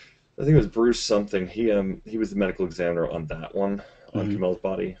 I think it was Bruce something. He was the medical examiner on that one, on Hmm. Kamel's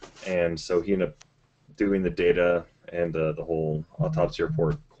body, and so he ended up doing the data and the whole autopsy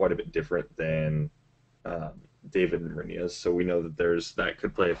report quite a bit different than um, David and Renia's. So we know that that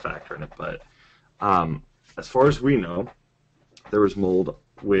could play a factor in it. But um, as far as we know, there was mold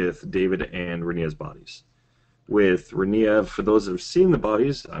with David and Renia's bodies. With Renia, for those that have seen the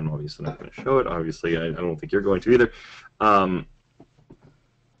bodies, I'm obviously not going to show it. Obviously, I don't think you're going to either. Um,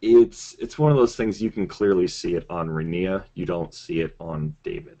 it's one of those things you can clearly see it on Renia. You don't see it on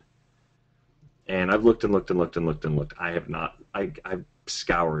David. And I've looked and looked and looked and looked and looked. I have not. I've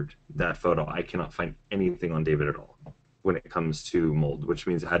scoured that photo. I cannot find anything on David at all when it comes to mold, which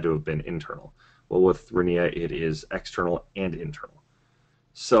means it had to have been internal. Well, with Renia, it is external and internal.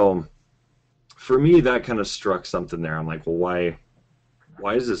 So for me, that kind of struck something there. I'm like, well,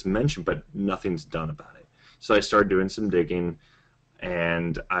 why is this mentioned, but nothing's done about it? So I started doing some digging,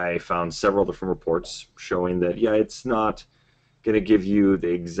 and I found several different reports showing that, yeah, it's not going to give you the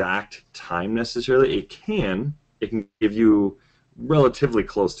exact time necessarily. It can give you relatively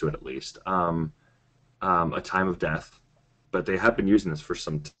close to it at least, a time of death. But they have been using this for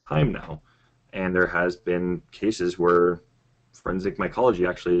some time now, and there has been cases where forensic mycology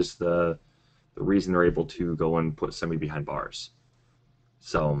actually is the reason they're able to go and put somebody behind bars.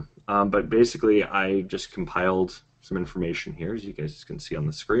 So, but basically, I just compiled some information here, as you guys can see on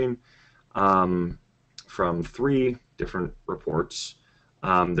the screen, um, from 3 different reports.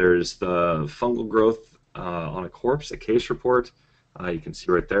 There's the fungal growth on a corpse, a case report. You can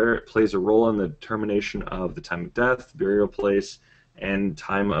see right there. It plays a role in the determination of the time of death, burial place, and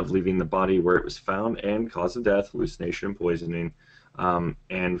time of leaving the body where it was found, and cause of death, hallucination, and poisoning.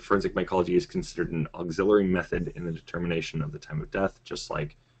 And forensic mycology is considered an auxiliary method in the determination of the time of death, just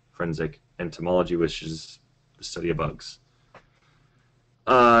like forensic entomology, which is the study of bugs.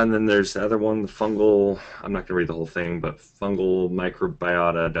 And then there's the other one, the fungal, I'm not going to read the whole thing, but fungal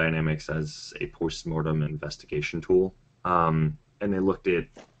microbiota dynamics as a post-mortem investigation tool. And they looked at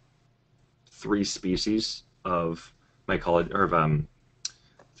 3 species of mycology, or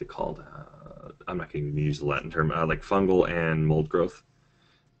what's it called? I'm not going to use the Latin term, like fungal and mold growth.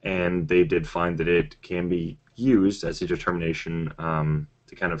 And they did find that it can be used as a determination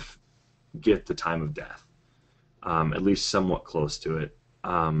to kind of get the time of death, at least somewhat close to it.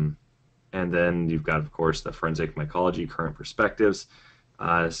 And then you've got, of course, the forensic mycology current perspectives.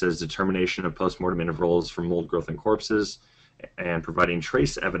 It says determination of postmortem intervals for mold growth in corpses and providing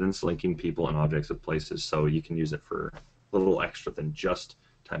trace evidence linking people and objects with places. So you can use it for a little extra than just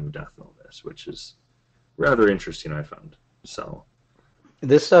time of death and all this, which is rather interesting, I found. So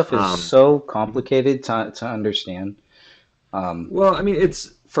This stuff is um, so complicated to understand. well, I mean,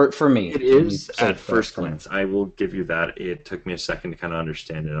 For me, it let me is say at first for me. glance. I will give you that. It took me a second to kind of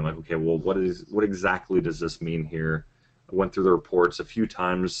understand it. I'm like, okay, well, what exactly does this mean here? I went through the reports a few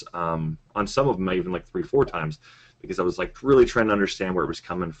times. On some of them, even like 3, 4 times, because I was like really trying to understand where it was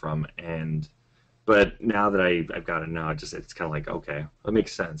coming from. But now that I've got it now, it's kind of like, okay, that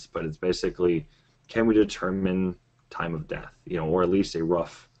makes sense. But it's basically, can we determine time of death? Or at least a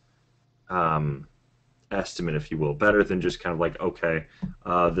rough um, estimate, if you will, better than just kind of like, okay,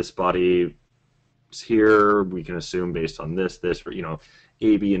 this body is here. We can assume based on this, or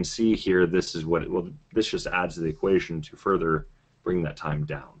A, B, and C here. This is what this just adds to the equation to further bring that time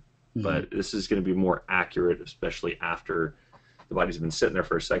down. Hmm. But this is going to be more accurate, especially after the body's been sitting there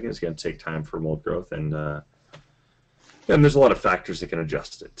for a second. It's going to take time for mold growth, and there's a lot of factors that can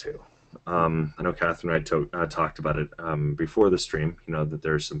adjust it too. I know Catherine and I talked about it before the stream, that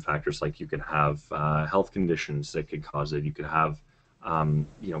there's some factors like you could have health conditions that could cause it. You could have,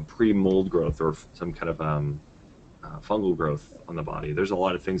 pre-mold growth or some kind of fungal growth on the body. There's a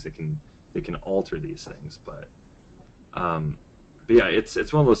lot of things that can alter these things, but But yeah,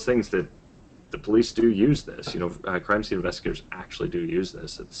 it's one of those things that the police do use this. Crime scene investigators actually do use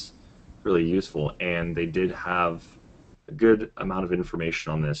this. It's really useful, and they did have a good amount of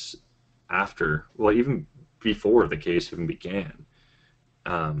information on this after, well, even before the case even began,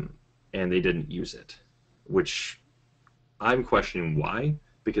 and they didn't use it, which I'm questioning why,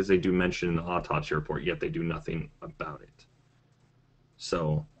 because they do mention in the autopsy report, yet they do nothing about it.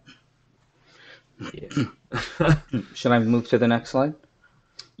 So, yeah. Should I move to the next slide?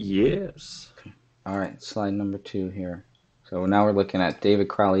 Yes. Okay. All right, slide number 2 here. So now we're looking at David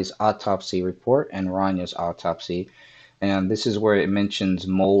Crowley's autopsy report and Ranya's autopsy. And this is where it mentions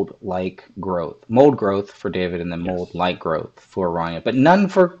mold-like growth. Mold growth for David and then Yes. mold-like growth for Ranya, but none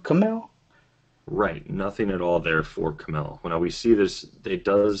for Camille? Right, nothing at all there for Camille. When we see this, it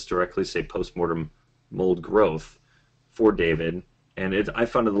does directly say postmortem mold growth for David, and I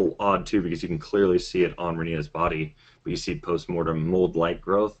found it a little odd too because you can clearly see it on Renea's body, but you see postmortem mold-like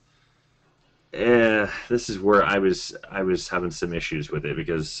growth. This is where I was having some issues with it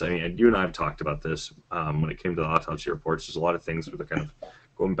because, I mean, you and I have talked about this when it came to the autopsy reports. There's a lot of things where they're kind of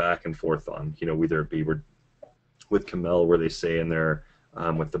going back and forth on, whether it be with Camille where they say in there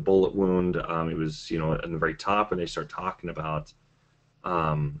with the bullet wound, it was, in the very top when they start talking about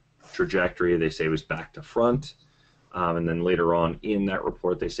trajectory, they say it was back to front. And then later on in that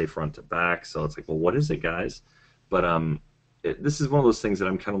report, they say front to back. So it's like, well, what is it, guys? But this is one of those things that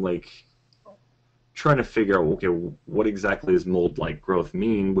I'm kind of like trying to figure out, okay, what exactly does mold-like growth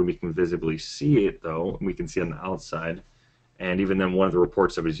mean when we can visibly see it, though, and we can see it on the outside. And even then, one of the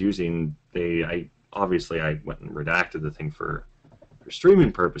reports I was using, I went and redacted the thing for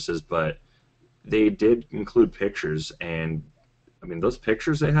streaming purposes, but they did include pictures, and I mean, those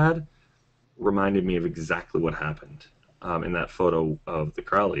pictures they had reminded me of exactly what happened in that photo of the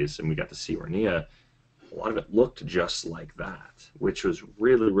Crowleys, and we got to see Renia. A lot of it looked just like that, which was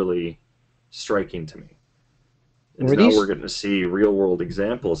really, really striking to me. And now we're getting to see real-world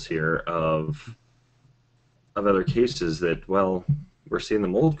examples here of other cases that, well, we're seeing the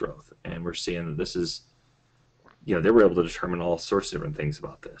mold growth, and we're seeing that this is, they were able to determine all sorts of different things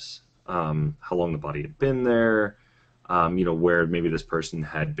about this. How long the body had been there, where maybe this person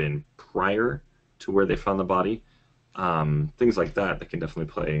had been prior to where they found the body. Things like that can definitely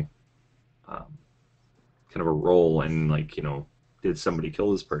play kind of a role in, like, did somebody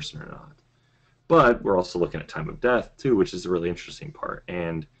kill this person or not? But we're also looking at time of death, too, which is the really interesting part.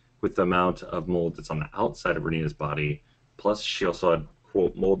 And with the amount of mold that's on the outside of Renea's body, plus she also had,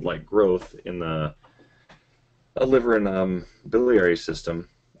 quote, mold-like growth in the liver and biliary system,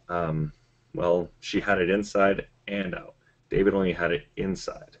 well, she had it inside and out. David only had it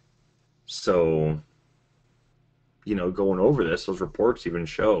inside. So, going over this, those reports even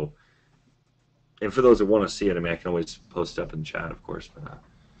show, and for those that want to see it, I mean, I can always post up in chat, of course, but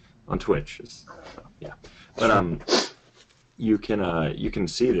on Twitch, yeah. But you can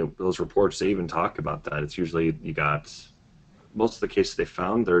see those reports. They even talk about that. It's usually you got most of the cases they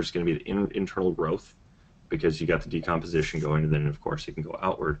found. There's going to be the internal growth because you got the decomposition going, and then of course it can go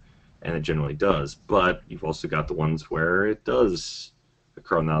outward, and it generally does. But you've also got the ones where it does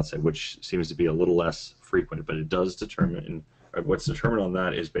occur on the outside, which seems to be a little less frequent. But it does determine. What's determined on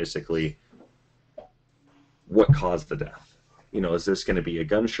that is basically what caused the death. Is this going to be a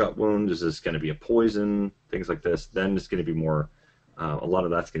gunshot wound? Is this going to be a poison? Things like this. Then it's going to be more, a lot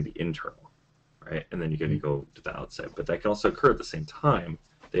of that's going to be internal, right? And then you're going to go to the outside. But that can also occur at the same time,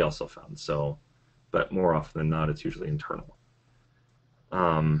 they also found. So, but more often than not, it's usually internal.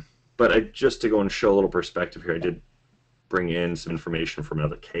 But just to go and show a little perspective here, I did bring in some information from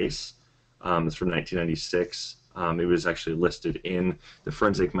another case. It's from 1996. It was actually listed in the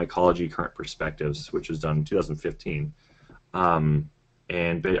Forensic Mycology Current Perspectives, which was done in 2015.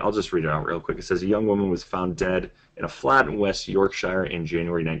 But I'll just read it out real quick. It says, a young woman was found dead in a flat in West Yorkshire in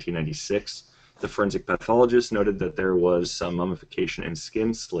January 1996. The forensic pathologist noted that there was some mummification and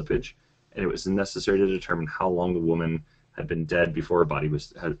skin slippage, and it was necessary to determine how long the woman had been dead before her body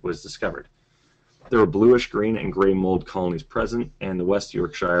was discovered. There were bluish green and gray mold colonies present, and the West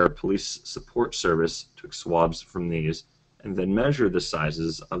Yorkshire Police Support Service took swabs from these and then measured the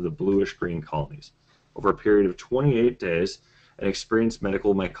sizes of the bluish green colonies. Over a period of 28 days, an experienced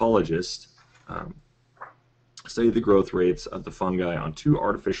medical mycologist studied the growth rates of the fungi on 2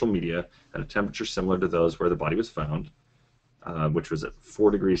 artificial media at a temperature similar to those where the body was found, which was at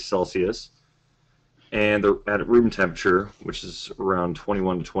 4 degrees Celsius, and at room temperature, which is around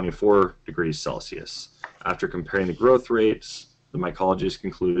 21 to 24 degrees Celsius. After comparing the growth rates, the mycologist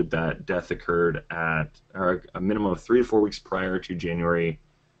concluded that death occurred at a minimum of 3 to 4 weeks prior to January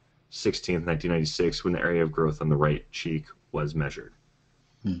 16th, 1996, when the area of growth on the right cheek was measured.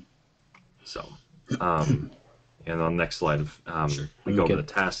 Hmm. So, and on the next slide, we go over the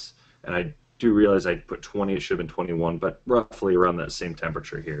tests, and I do realize I put 20, it should have been 21, but roughly around that same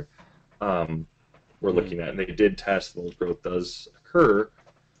temperature here. We're looking at, and they did test, mold growth does occur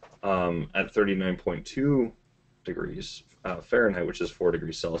at 39.2 degrees Fahrenheit, which is 4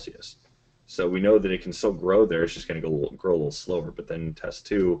 degrees Celsius. So we know that it can still grow there. It's just going to grow a little slower. But then test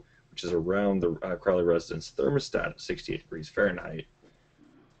 2, which is around the Crowley residence thermostat at 68 degrees Fahrenheit,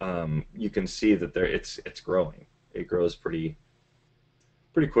 you can see that there it's growing. It grows pretty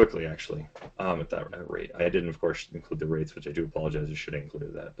quickly, actually, at that rate. I didn't, of course, include the rates, which I do apologize. I should have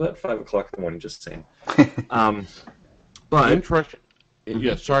included that. But 5 o'clock in the morning, just saying. But interesting.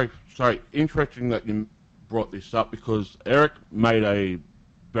 Yeah, sorry. Interesting that you brought this up, because Eric made a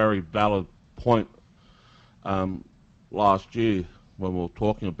very valid point last year when we were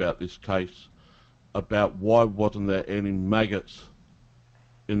talking about this case, about why wasn't there any maggots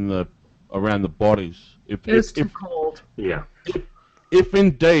around the bodies. It was too cold. Yeah. If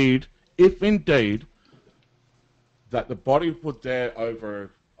indeed that the bodies were there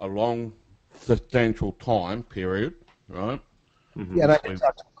over a long, substantial time period, right? Mm-hmm. Yeah, and I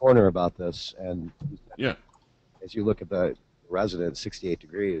talked to the coroner about this, and yeah, as you look at the residence, 68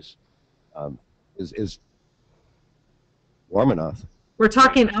 degrees is warm enough. We're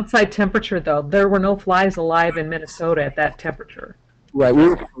talking outside temperature, though. There were no flies alive in Minnesota at that temperature. Right, we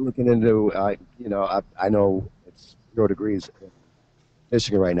were looking into, I know it's 0 degrees in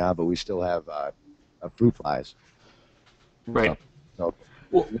Michigan right now, but we still have fruit flies. Right. So,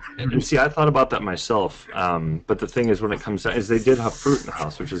 well, and see, I thought about that myself, but the thing is, when it comes down, is they did have fruit in the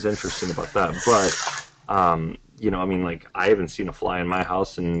house, which is interesting about that. But, I mean, like, I haven't seen a fly in my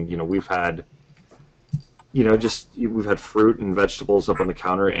house, and, we've had, we've had fruit and vegetables up on the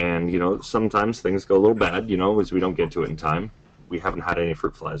counter, and, sometimes things go a little bad, as we don't get to it in time. We haven't had any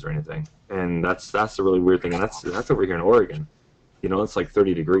fruit flies or anything, and that's the really weird thing, and that's over here in Oregon. It's like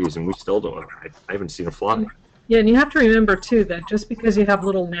 30 degrees, and we still don't. I haven't seen a fly. Yeah, and you have to remember, too, that just because you have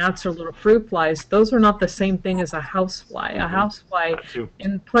little gnats or little fruit flies, those are not the same thing as a housefly. A housefly,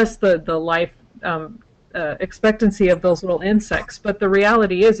 and plus the life expectancy of those little insects. But the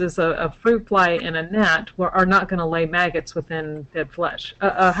reality is a fruit fly and a gnat are not going to lay maggots within dead flesh.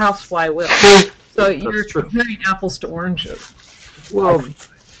 A housefly will. So you're comparing apples to oranges. Well,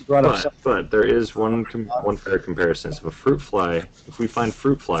 but there is one fair comparison. So if we find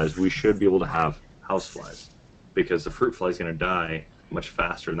fruit flies, we should be able to have house flies, because the fruit fly is going to die much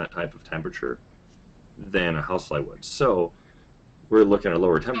faster in that type of temperature than a housefly would. So we're looking at a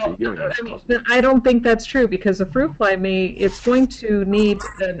lower temperature. I don't think that's true, because a fruit fly it's going to need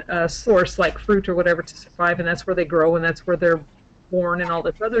a source like fruit or whatever to survive, and that's where they grow and that's where they're born and all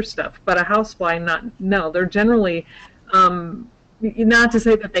this other stuff. But a housefly, they're generally, not to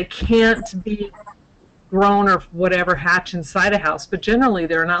say that they can't be grown or whatever, hatch inside a house, but generally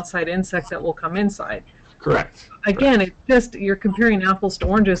they're an outside insect that will come inside. Correct. Again, it's just, you're comparing apples to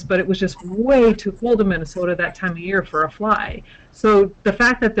oranges, but it was just way too cold in Minnesota that time of year for a fly. So the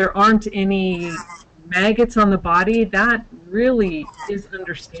fact that there aren't any maggots on the body, that really is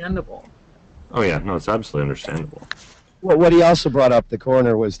understandable. Oh yeah, no, it's absolutely understandable. Well, what he also brought up, the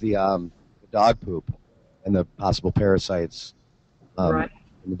coroner, was the dog poop and the possible parasites right.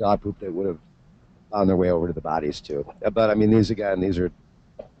 in the dog poop that would have found their way over to the bodies too. But I mean, these are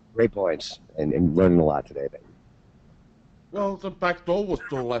great points, and learning a lot today. Well, the back door was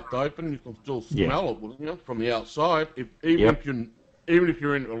still left open. You can still smell it, wouldn't you, from the outside? Even if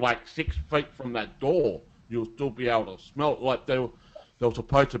you're in like 6 feet from that door, you'll still be able to smell it. Like there were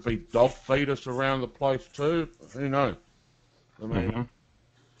supposed to be dog feeders around the place too. Who knows? I mean,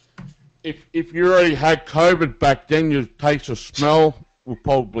 if you already had COVID back then, your taste of smell would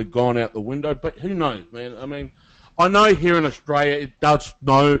probably gone out the window. But who knows, man? I mean, I know here in Australia it does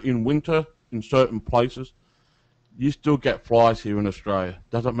snow in winter in certain places. You still get flies here in Australia.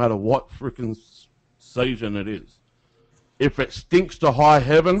 Doesn't matter what freaking season it is. If it stinks to high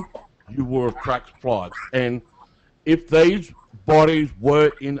heaven, you will attract flies. And if these bodies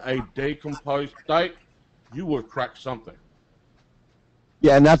were in a decomposed state, you will attract something.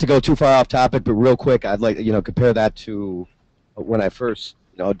 Yeah, not to go too far off topic, but real quick, I'd like compare that to when I first,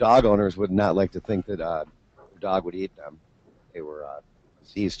 dog owners would not like to think that a dog would eat them. They were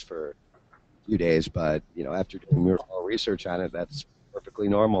deceased for a few days, but after doing more research on it, that's perfectly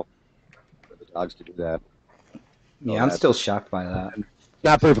normal for the dogs to do that. Yeah, I'm still shocked by that.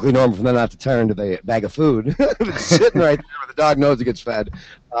 Not perfectly normal for them not to turn to the bag of food that's sitting right there where the dog knows it gets fed,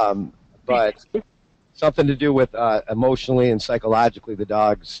 but something to do with emotionally and psychologically, the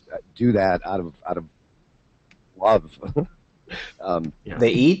dogs do that out of love. Yeah.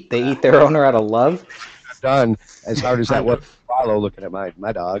 They eat their owner out of love. Done as hard as that Kind was of. to follow, looking at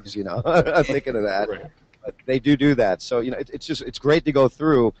my dogs, I'm thinking of that. Right. But they do that. So it's great to go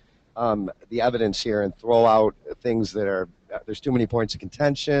through the evidence here and throw out things that are there's too many points of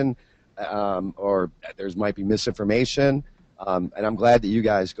contention, or there's might be misinformation. And I'm glad that you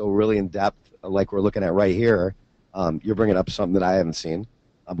guys go really in depth, like we're looking at right here. You're bringing up something that I haven't seen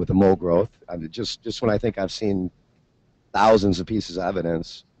with the mole growth. Just when I think I've seen thousands of pieces of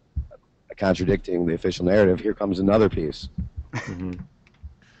evidence contradicting the official narrative, here comes another piece. Mm-hmm.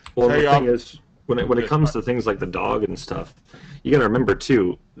 Well, the thing is, when it comes to things like the dog and stuff, you got to remember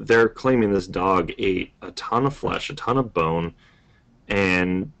too, they're claiming this dog ate a ton of flesh, a ton of bone,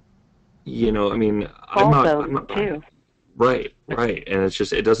 and I mean, I'm not too. Right, and it's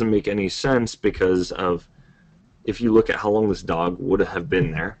just it doesn't make any sense because of if you look at how long this dog would have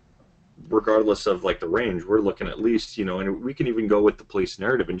been there, regardless of like the range, we're looking at least, and we can even go with the police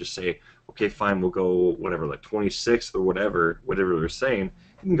narrative and just say, okay, fine, we'll go whatever, like 26th or whatever they're saying.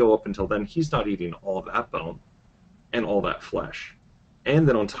 You can go up until then. He's not eating all that bone and all that flesh, and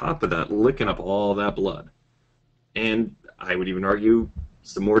then on top of that, licking up all that blood, and I would even argue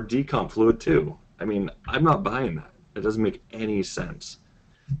some more decomp fluid too. I mean, I'm not buying that. It doesn't make any sense.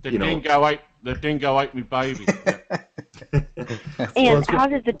 The dingo ate me baby. And how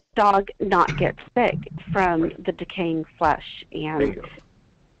did the dog not get sick from the decaying flesh and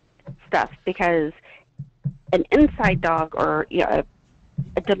stuff? Because an inside dog or a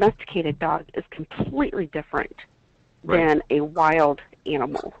domesticated dog is completely different than a wild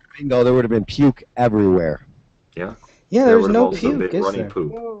animal. Bingo, there would have been puke everywhere. Yeah. Yeah, there's no puke, is running there?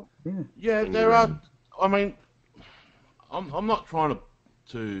 poop. Yeah, there are. I mean, I'm not trying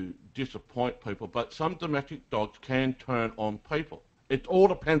to disappoint people, but some domestic dogs can turn on people. It all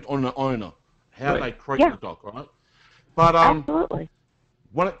depends on the owner, how they treat the dog, right? But Absolutely.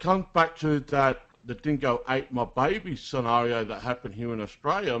 when it comes back to that, the dingo ate my baby scenario that happened here in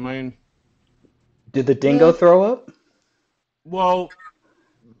Australia, I mean... Did the dingo throw up? Well,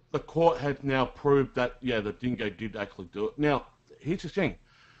 the court has now proved that, the dingo did actually do it. Now, here's the thing.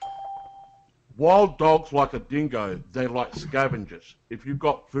 Wild dogs like a dingo, they're like scavengers. If you've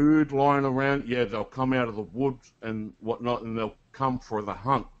got food lying around, they'll come out of the woods and whatnot, and they'll come for the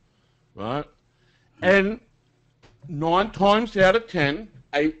hunt, right? And 9 times out of 10,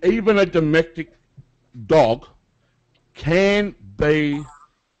 even a domestic dog can be,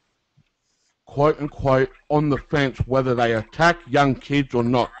 quote unquote, on the fence whether they attack young kids or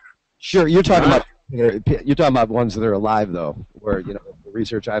not. Sure, you're talking about ones that are alive though, where the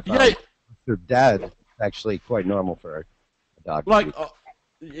research I found. Yeah. They're dead. It's actually quite normal for a dog. Like,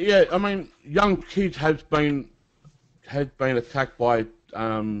 I mean, young kids has been attacked by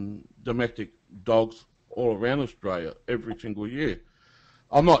domestic dogs all around Australia every single year.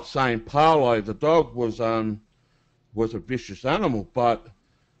 I'm not saying Parley, the dog, was a vicious animal, but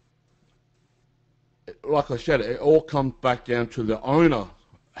like I said, it all comes back down to the owner,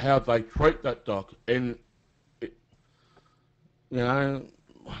 how they treat that dog, and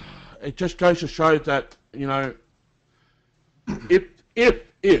it just goes to show that,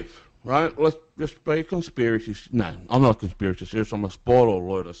 if, right, let's just be a conspiracy. No, I'm not a conspiracy theorist, I'm a spoiler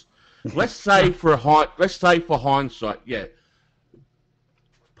alertist. Let's say for hindsight,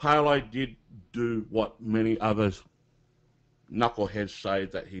 Pele did do what many others knuckleheads say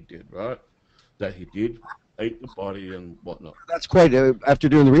that he did, right? That he did eat the body and whatnot. That's quite, after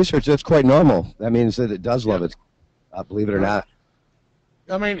doing the research, that's quite normal. That means that it does love it, believe it or not.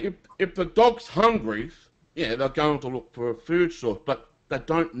 I mean, if the dog's hungry, they're going to look for a food source, but they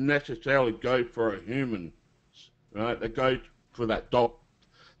don't necessarily go for a human, right? They go for that dog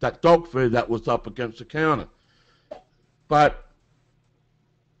food that was up against the counter. But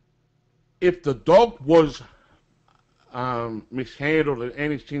if the dog was mishandled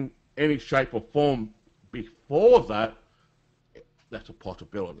in any shape or form before that, that's a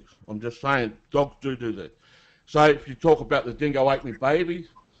possibility. I'm just saying, dogs do that. So if you talk about the dingo ate me babies,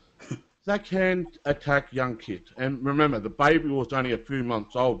 they can attack young kids. And remember, the baby was only a few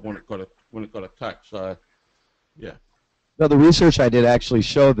months old when it got attacked. So, yeah. No, the research I did actually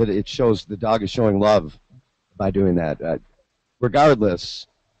showed that it shows the dog is showing love by doing that. Regardless,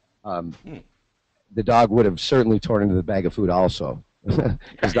 the dog would have certainly torn into the bag of food also. Dog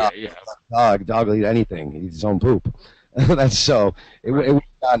will eat anything. He eats his own poop. That's so. It would have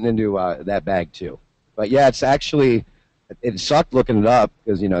gotten into that bag too. But yeah, it's actually, it sucked looking it up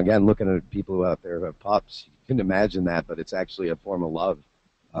because, again, looking at people who out there who have pups, you couldn't imagine that, but it's actually a form of love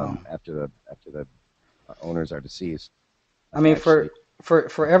after the owners are deceased. I mean, for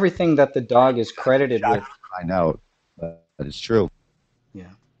everything that the dog is credited with. Find out, but That is true. Yeah.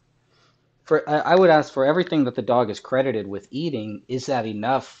 I would ask for everything that the dog is credited with eating. Is that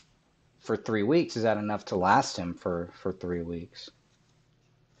enough for 3 weeks? Is that enough to last him for 3 weeks?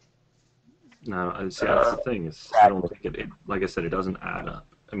 No, see, that's the thing is I don't think it. Like I said, it doesn't add up.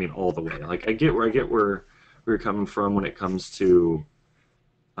 I mean, all the way. Like I get where you're coming from when it comes to,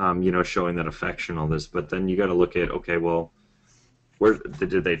 showing that affection, all this. But then you got to look at, okay, well, where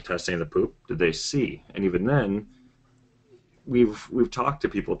did they test any of the poop? Did they see? And even then, we've talked to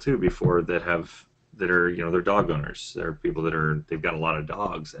people too before that are they're dog owners. There are people they've got a lot of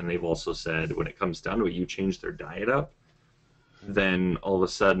dogs, and they've also said when it comes down to it, you change their diet up, then all of a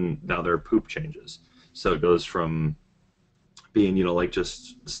sudden now their poop changes. So it goes from being like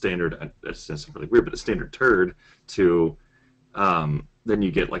just standard. That's really weird, but the standard turd to then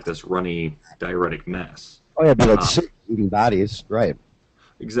you get like this runny diuretic mess. Oh yeah, but it's eating bodies, right?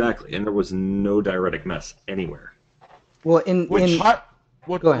 Exactly, and there was no diuretic mess anywhere. Well,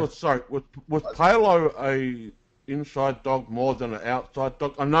 was Palo a inside dog more than an outside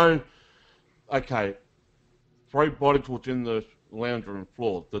dog? I know. Okay, 3 bodies was in the lounge room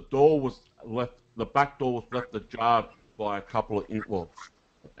floor. The door was left. The back door was left ajar by a couple of He was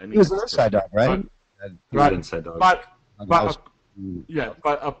an inside dog, right? Right. Inside dog. But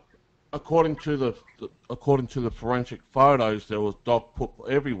according to the forensic photos, there was dog poop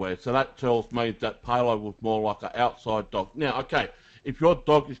everywhere. So that tells me that Palo was more like an outside dog. Now, okay, if your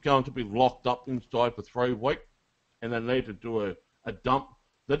dog is going to be locked up inside for 3 weeks and they need to do a dump,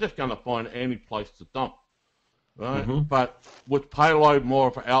 they're just going to find any place to dump, right? Mm-hmm. But was Palo more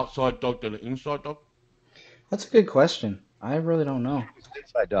of an outside dog than an inside dog? That's a good question. I really don't know.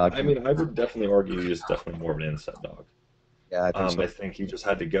 Inside dog. I mean, I would definitely argue he's definitely more of an inside dog. Yeah, I think so. I think he just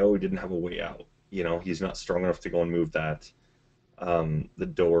had to go. He didn't have a way out. He's not strong enough to go and move that the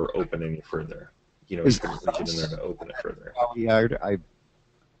door open any further. He couldn't reach in there to open it further. I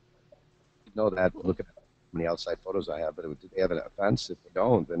know that looking at how many outside photos I have, but do they have a fence? If they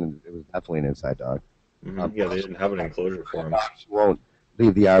don't, then it was definitely an inside dog. Mm-hmm. Yeah, they didn't have an enclosure for him. You won't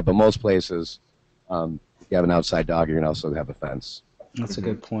leave the yard, but most places, if you have an outside dog, you're going to also have a fence. That's a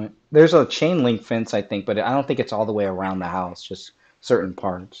good point. There's a chain link fence, I think, but I don't think it's all the way around the house, just certain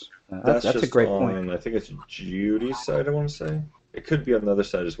parts. That's just a great point. I think it's Judy's side, I want to say. It could be on the other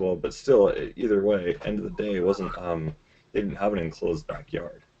side as well, but still, either way, end of the day, it wasn't. They didn't have an enclosed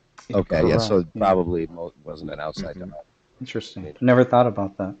backyard. Okay, yeah, so it probably wasn't an outside dog. Interesting. Never thought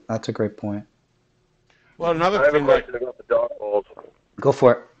about that. That's a great point. Well, I have a question about the dog holes. Go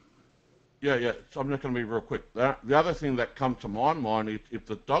for it. Yeah. So I'm just going to be real quick. The other thing that comes to my mind is if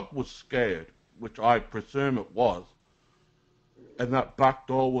the dog was scared, which I presume it was, and that back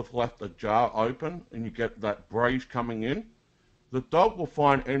door was left ajar open, and you get that breeze coming in, the dog will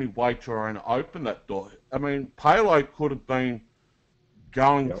find any way to try and open that door. I mean, Palo could have been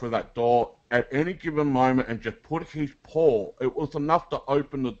going for that door at any given moment and just put his paw. It was enough to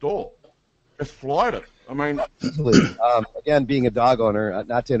open the door. Just slide it. I mean, again, being a dog owner,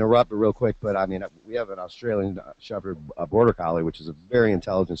 not to interrupt, but real quick, but I mean, we have an Australian Shepherd Border Collie, which is a very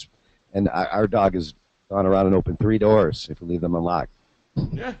intelligent, and our dog has gone around and opened 3 doors if we leave them unlocked.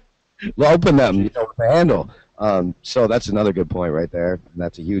 Yeah. We'll open them, with the handle. So that's another good point right there, and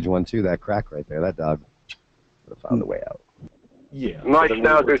that's a huge one too. That crack right there, that dog would have found a way out. Yeah. My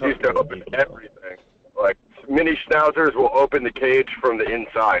schnauzers used to open everything. Like mini schnauzers will open the cage from the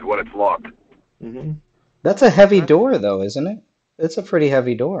inside when it's locked. Mm-hmm. That's a heavy door, though, isn't it? It's a pretty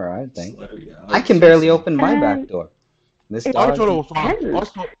heavy door, I think. Yeah, I can barely open my back door. This I dog. thought it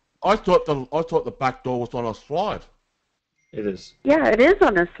was on. I thought the back door was on a slide. It is. Yeah, it is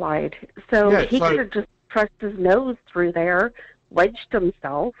on a slide. So Yeah, he so- could have just pressed his nose through there, wedged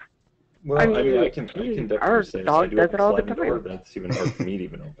himself. Well, I can definitely our say dog I do does have it a all the sliding door, time. that's even hard for me to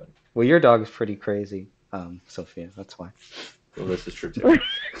even open. Well, your dog is pretty crazy, Sophia. That's why. Well, this is true too.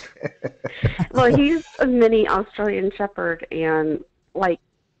 Well, he's a mini Australian Shepherd, and like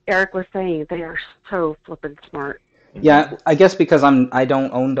Eric was saying, they are so flippin' smart. Yeah, I guess because I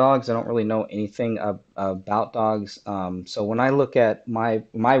don't own dogs, I don't really know anything about dogs. So when I look at my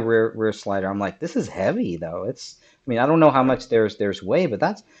rear slider, I'm like, this is heavy though. I mean, I don't know how much there's weight,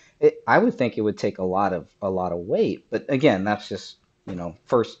 but I would think it would take a lot of weight. But again, that's just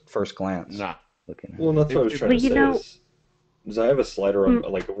first glance. Nah. Looking at Well, that's what I was trying to Well, say is I have a slider on,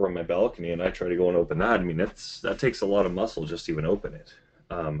 like over on my balcony, and I try to go and open that. I mean, that takes a lot of muscle just to even open it.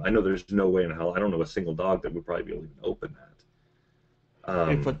 I know there's no way in hell. I don't know a single dog that would probably be able to even open that.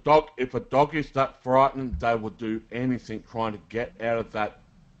 If a dog is that frightened, they will do anything trying to get out of that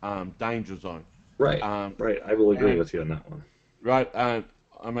danger zone. Right. Right. I will agree and- with you on that one. Right. I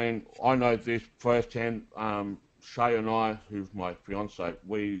mean, I know this firsthand. Shay and I, who's my fiance,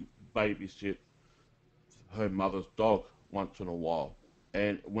 we babysit her mother's dog once in a while.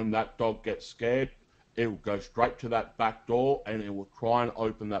 And when that dog gets scared, it will go straight to that back door and it will try and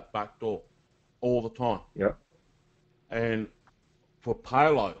open that back door all the time. Yep. And for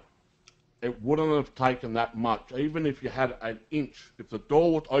Palo, it wouldn't have taken that much. Even if you had an inch, if the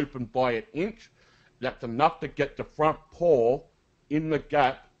door was open by an inch, that's enough to get the front paw in the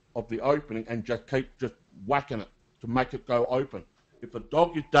gap of the opening and just keep just whacking it to make it go open. If the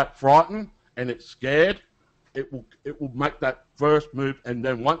dog is that frightened and it's scared, it will make that first move, and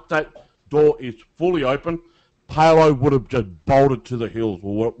then once that door is fully open, Palo would have just bolted to the hills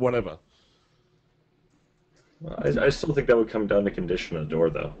or whatever. Well, I still think that would come down to condition of the door,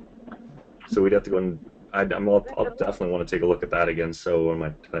 though. So we'd have to go and I'll definitely want to take a look at that again. So on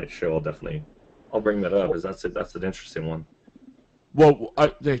my tonight show, I'll bring that up, because that's an interesting one. Well,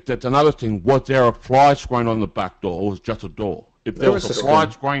 that's another thing. Was there a fly screen on the back door, or was it just a door? If there was a fly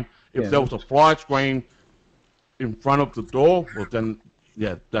screen, there was a fly screen in front of the door, well then,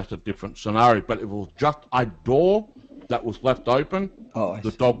 yeah, that's a different scenario. But if it was just a door that was left open,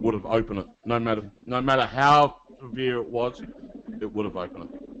 the dog would have opened it. No matter how severe it was, it would have opened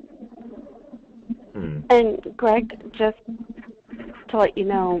it. And Greg, just to let you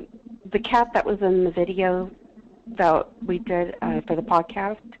know, the cat that was in the video that we did for the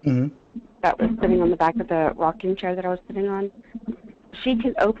podcast, that was sitting on the back of the rocking chair that I was sitting on, she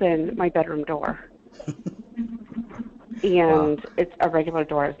can open my bedroom door. And it's a regular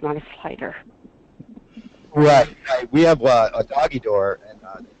door, it's not a slider. Right. We have a doggy door, and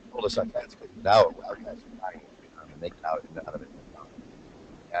they told us our cats couldn't get out. Our cats were dying, and they get out of it.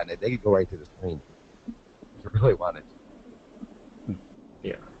 And they could go right through the screen if you really wanted to.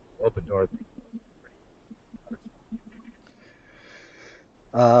 Yeah. Open door.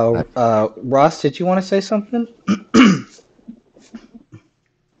 Ross, did you want to say something?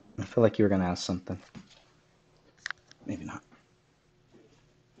 I feel like you were going to ask something. Maybe not.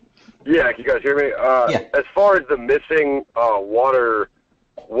 Yeah, can you guys hear me? Yeah. As far as the missing water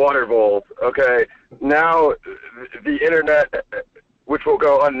bowls, okay, now the internet, which will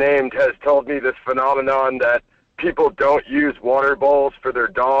go unnamed, has told me this phenomenon that people don't use water bowls for their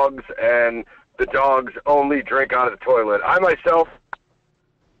dogs, and the dogs only drink out of the toilet. I myself...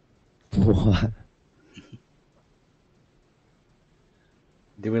 What?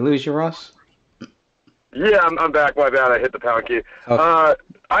 Did we lose you, Ross? Yeah, I'm back. My bad. I hit the pound key. Okay.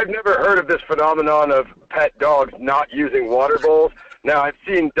 I've never heard of this phenomenon of pet dogs not using water bowls. Now, I've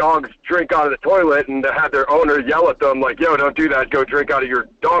seen dogs drink out of the toilet and had their owner yell at them like, yo, don't do that, go drink out of your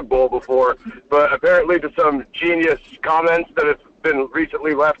dog bowl before. But apparently to some genius comments that have been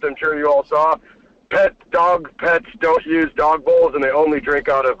recently left, I'm sure you all saw, pets don't use dog bowls, and they only drink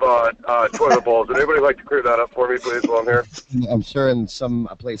out of toilet bowls. Would anybody like to clear that up for me, please, while I'm here? I'm sure in some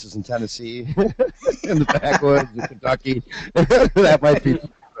places in Tennessee, in the backwoods, in Kentucky, that might be.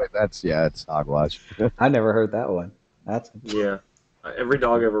 It's hogwash. I never heard that one. Yeah. Every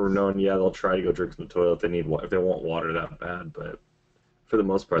dog I've ever known, they'll try to go drink from the toilet if they want water that bad, but for the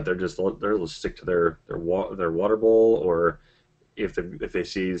most part, they'll stick to their water bowl, or if they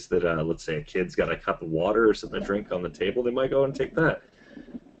see that let's say a kid's got a cup of water or something to drink on the table, they might go and take that.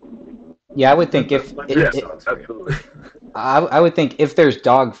 Yeah, I would think absolutely. I would think if there's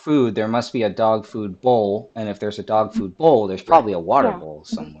dog food, there must be a dog food bowl, and if there's a dog food bowl, there's probably a water bowl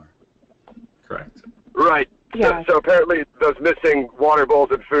somewhere. Correct. Right. Yeah. So apparently those missing water bowls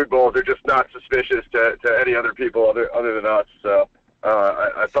and food bowls are just not suspicious to any other people other than us. So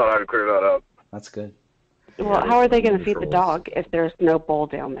I thought I would clear that up. That's good. Well, how are they going to feed the dog if there's no bowl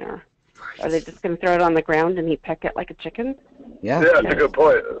down there? Are they just going to throw it on the ground and he peck it like a chicken? Yeah. Yeah, that's a good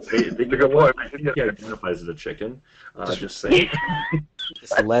point. That's a good point. I think he identifies as a chicken. Just saying.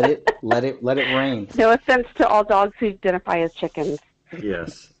 Just let it rain. No offense to all dogs who identify as chickens.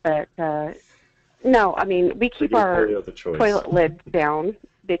 Yes. But no, I mean, we keep our toilet lid down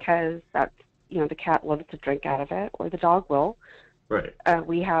because that's, the cat loves to drink out of it, or the dog will. Right.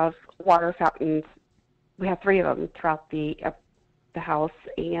 We have water fountains. We have 3 of them throughout the house,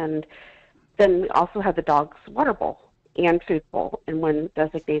 and then we also have the dog's water bowl and food bowl in one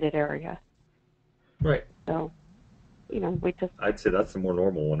designated area. Right. So, we just... I'd say that's the more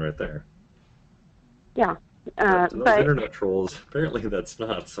normal one right there. Yeah. Those but internet trolls, apparently that's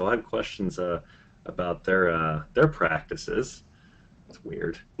not. So I have questions about their practices. It's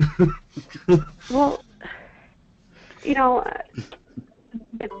weird. Well,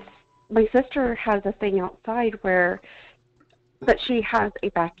 my sister has a thing outside but she has a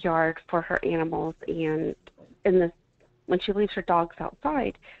backyard for her animals, and when she leaves her dogs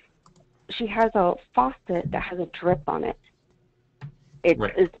outside, she has a faucet that has a drip on it. It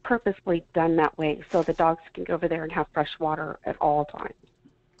Right. is purposely done that way so the dogs can go over there and have fresh water at all times.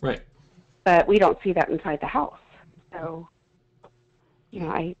 Right. But we don't see that inside the house. So, you know,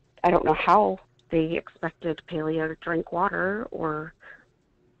 I don't know how they expected Paleo to drink water or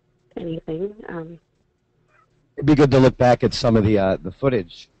anything. It'd be good to look back at some of the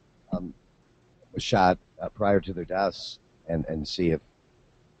footage that was shot prior to their deaths and see if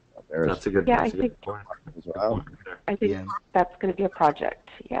there's. That's a good. Yeah, that's I a good think- point. as well. Good point there. I think Yeah. that's going to be a project.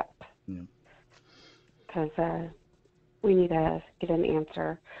 Yep. Yeah. Because we need to get an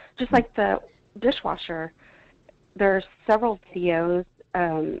answer. Just like the dishwasher, there's several videos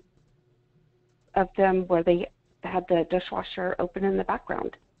of them where they had the dishwasher open in the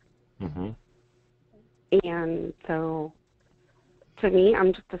background. Mm-hmm. And so, to me,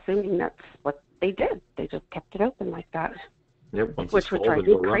 I'm just assuming that's what they did. They just kept it open like that, Yep. Once which it's would full, drive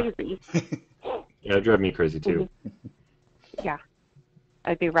then me go run it. crazy. Yeah, it'd drive me crazy too. Yeah.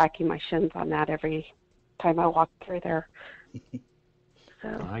 I'd be racking my shins on that every time I walk through there.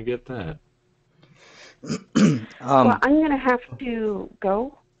 So, I get that. well, I'm going to have to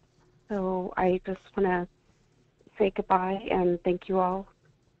go. So I just want to say goodbye and thank you all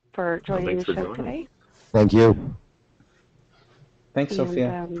for joining thanks the for show joining. today. Thank you. Thanks, And,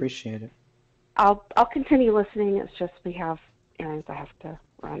 Sophia. Appreciate it. I'll continue listening. It's just we have errands I have to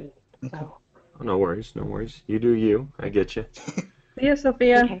run. So, Oh, no worries, no worries. You do you. I get you. See you,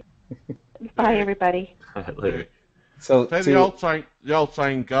 Sophia. okay. Bye, everybody. Later. So Say to- the old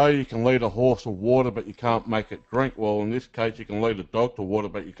saying go, you can lead a horse to water, but you can't make it drink. Well, in this case, you can lead a dog to water,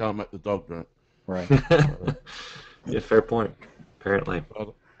 but you can't make the dog drink. right. Yeah, fair point. Apparently.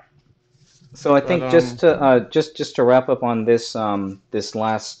 So I think But, just to wrap up on this this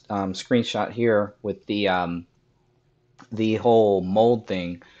last screenshot here with the whole mold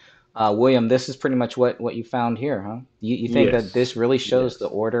thing, William, this is pretty much what you found here, huh? You think Yes. that this really shows Yes. the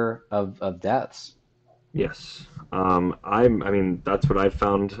order of deaths? Yes. I mean, that's what I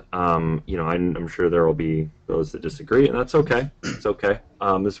found. You know, I'm sure there will be those that disagree, and that's okay. It's okay.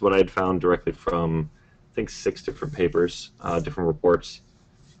 This is what I had found directly from, I think, 6 different papers, different reports,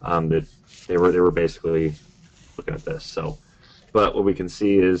 that they were basically looking at this. So, but what we can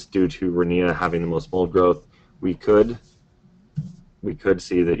see is due to Rania having the most mold growth, we could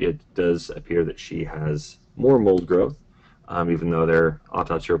see that it does appear that she has more mold growth. Even though their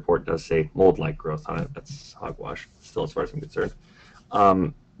autopsy report does say mold-like growth on it. That's hogwash, still, as far as I'm concerned.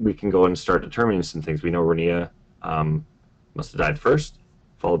 We can go and start determining some things. We know Rania must have died first,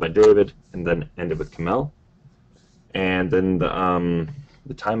 followed by David, and then ended with Kamel. And then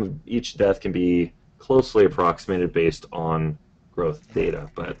the time of each death can be closely approximated based on growth data,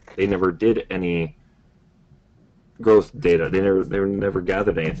 but they never did any growth data. They never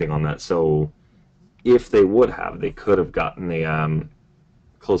gathered anything on that, so if they would have, they could have gotten a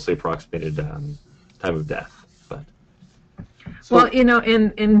closely approximated time of death. But Well, you know,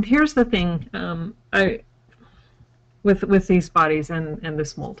 and here's the thing, with these bodies and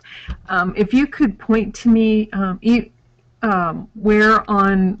this mold, if you could point to me where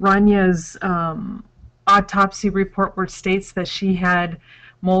on Ranya's autopsy report where it states that she had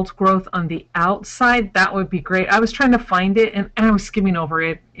mold growth on the outside, that would be great. I was trying to find it and I was skimming over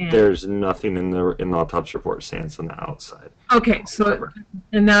it. And there's nothing in the autopsy report saying it's on the outside. okay, so,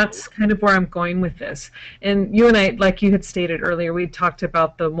 and that's kind of where I'm going with this. And you and I, like you had stated earlier, we talked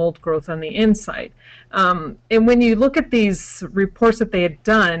about the mold growth on the inside. And when you look at these reports that they had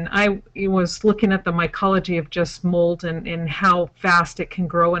done, I was looking at the mycology of just mold and how fast it can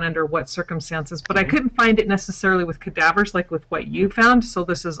grow and under what circumstances. But I couldn't find it necessarily with cadavers like with what you found, so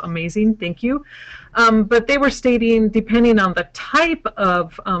this is amazing. Thank you. But they were stating, depending on the type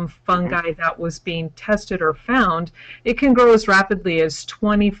of fungi that was being tested or found, it can grow as rapidly as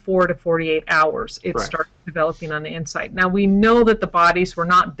 24 to 48 hours. It Right. starts developing on the inside. Now, we know that the bodies were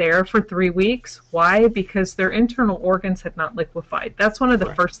not there for 3 weeks. Why? Because their internal organs had not liquefied. That's one of the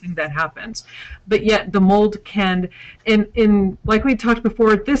Right. first things that happens. But yet the mold can, in like we talked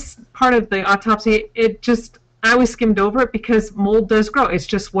before, this part of the autopsy, it just, I always skimmed over it because mold does grow. It's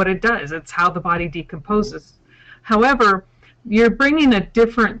just what it does. It's how the body decomposes. However, you're bringing a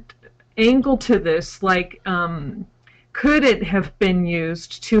different angle to this, like, could it have been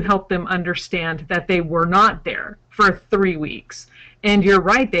used to help them understand that they were not there for 3 weeks? And you're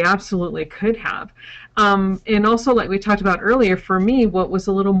right, they absolutely could have. And also, like we talked about earlier, for me, what was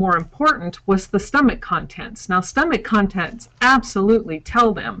a little more important was the stomach contents. Now, stomach contents absolutely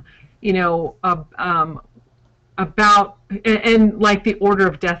tell them, you know, about, and like the order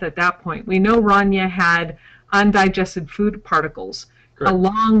of death at that point. We know Rania had undigested food particles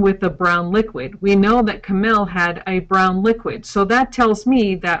along with the brown liquid. We know that Kamel had a brown liquid. So that tells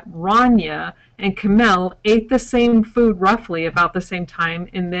me that Rania and Kamel ate the same food roughly about the same time,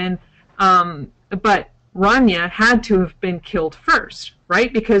 and then, but Rania had to have been killed first,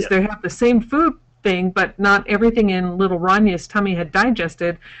 right? Because they have the same food thing, but not everything in little Rania's tummy had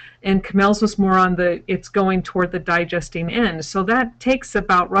digested, and Kamel's was more on it's going toward the digesting end. So that takes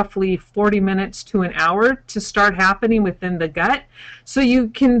about roughly 40 minutes to an hour to start happening within the gut. So you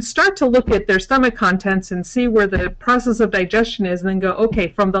can start to look at their stomach contents and see where the process of digestion is, and then go, okay,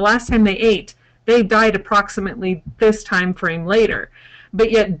 from the last time they ate, they died approximately this time frame later.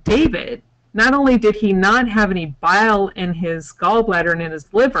 But yet David, not only did he not have any bile in his gallbladder and in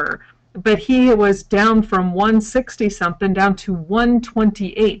his liver, but he was down from 160 something down to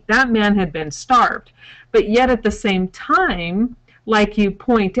 128. That man had been starved. But yet at the same time, like you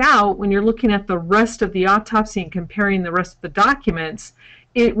point out, when you're looking at the rest of the autopsy and comparing the rest of the documents,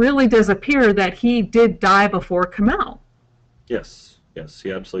 it really does appear that he did die before Kamel. Yes,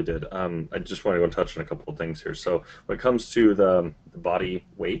 he absolutely did. I just want to go touch on a couple of things here. So when it comes to the body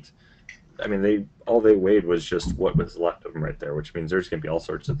weight, I mean, all they weighed was just what was left of them right there, which means there's going to be all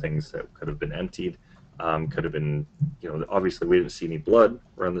sorts of things that could have been emptied, could have been, obviously we didn't see any blood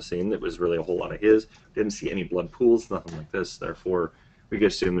around the scene. That was really a whole lot of his. Didn't see any blood pools, nothing like this. Therefore, we can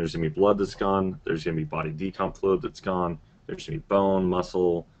assume there's going to be blood that's gone, there's going to be body decomp fluid that's gone, there's going to be bone,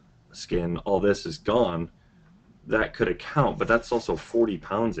 muscle, skin, all this is gone. That could account, but that's also 40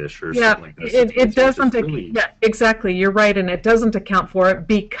 pounds-ish or something like this. It doesn't, yeah, exactly, you're right, and it doesn't account for it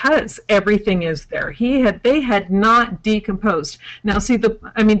because everything is there. They had not decomposed. Now, see,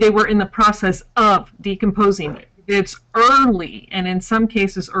 they were in the process of decomposing. Right. It's early, and in some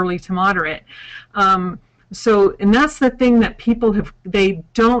cases, early to moderate. And that's the thing that people they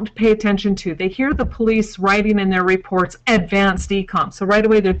don't pay attention to. They hear the police writing in their reports advanced decomp. So right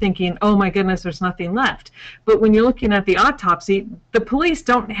away they're thinking, oh my goodness, there's nothing left. But when you're looking at the autopsy, the police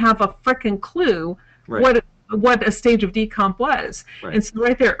don't have a frickin' clue what a stage of decomp was. Right. And so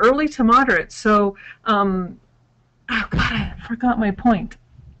right there, early to moderate. So, oh God, I forgot my point.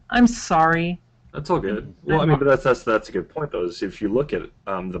 I'm sorry. That's all good. Well, I mean, but that's a good point, though, is if you look at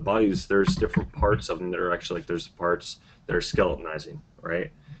the bodies, there's different parts of them that are actually, like, there's parts that are skeletonizing,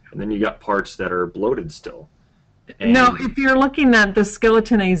 right? And then you got parts that are bloated still. And no, if you're looking at the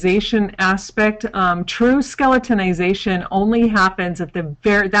skeletonization aspect, true skeletonization only happens at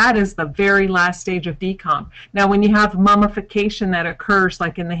that is the very last stage of decomp. Now, when you have mummification that occurs,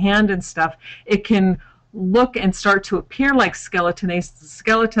 like in the hand and stuff, it can look and start to appear like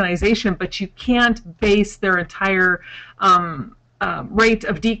skeletonization, but you can't base their entire rate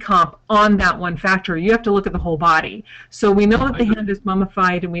of decomp on that one factor. You have to look at the whole body. So we know that the hand is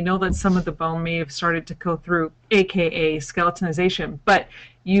mummified, and we know that some of the bone may have started to go through, aka skeletonization, but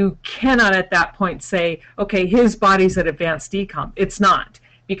you cannot at that point say, okay, his body's at advanced decomp. It's not,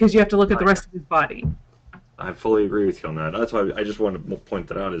 because you have to look at the rest of his body. I fully agree with you on that. That's why I just wanted to point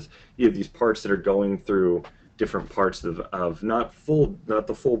that out, is you have these parts that are going through different parts of not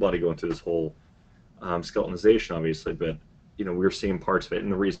the full body going through this whole skeletonization, obviously, but we're seeing parts of it,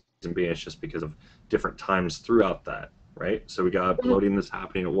 and the reason being is just because of different times throughout that, right? So we got bloating that's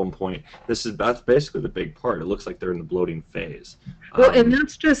happening at one point. That's basically the big part. It looks like they're in the bloating phase. Well, and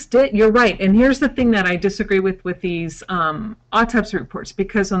that's just it. You're right. And here's the thing that I disagree with these autopsy reports,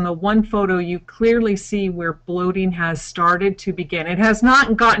 because on the one photo you clearly see where bloating has started to begin. It has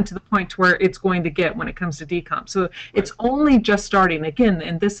not gotten to the point to where it's going to get when it comes to decomp. So it's only just starting again,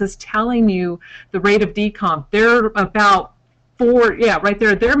 and this is telling you the rate of decomp. They're about right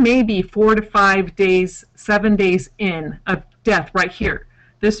there. There may be 4 to 5 days, 7 days in of death right here.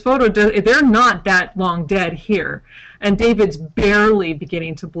 This photo, they're not that long dead here. And David's barely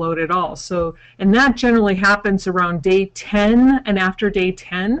beginning to bloat at all. So, and that generally happens around day 10 and after day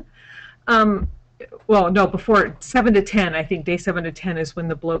 10. Well, no, before 7 to 10. I think day 7 to 10 is when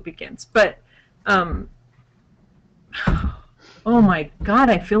the bloat begins. But, oh my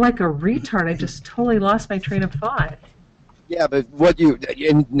God, I feel like a retard. I just totally lost my train of thought. Yeah, but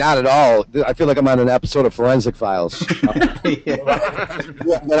not at all. I feel like I'm on an episode of Forensic Files.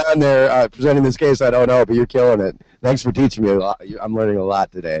 When I'm there presenting this case, I don't know, but you're killing it. Thanks for teaching me a lot. I'm learning a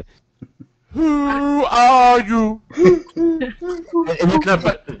lot today. Who are you? And you can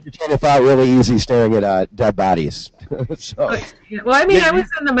train of thought really easy staring at dead bodies. Well, I mean, I was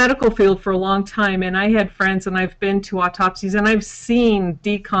in the medical field for a long time, and I had friends, and I've been to autopsies, and I've seen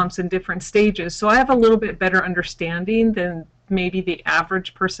decomps in different stages, so I have a little bit better understanding than maybe the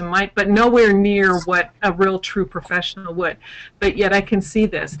average person might, but nowhere near what a real true professional would. But yet I can see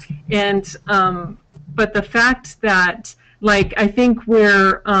this. And but the fact that Like, I think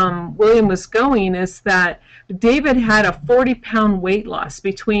where William was going is that David had a 40-pound weight loss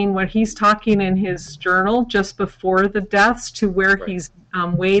between where he's talking in his journal just before the deaths to where he's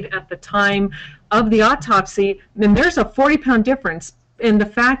weighed at the time of the autopsy. And there's a 40-pound difference. And the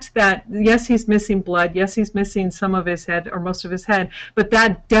fact that, yes, he's missing blood, yes, he's missing some of his head or most of his head, but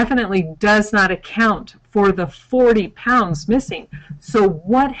that definitely does not account for the 40 pounds missing. So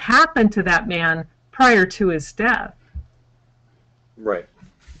what happened to that man prior to his death? Right.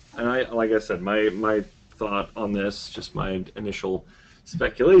 And like I said, my thought on this, just my initial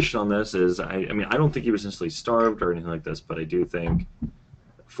speculation on this is, I mean, I don't think he was necessarily starved or anything like this, but I do think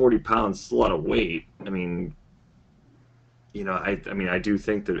 40 pounds is a lot of weight. I mean, you know, I mean, I do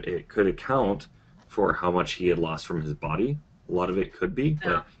think that it could account for how much he had lost from his body. A lot of it could be,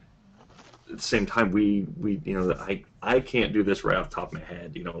 but at the same time, we you know, I can't do this right off the top of my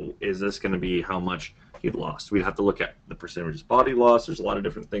head. You know, is this going to be how much he'd lost? We'd have to look at the percentage of his body loss. There's a lot of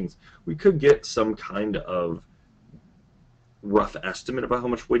different things. We could get some kind of rough estimate about how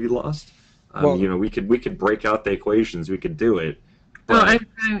much weight he lost. Well, you know, we could break out the equations. We could do it. Well, But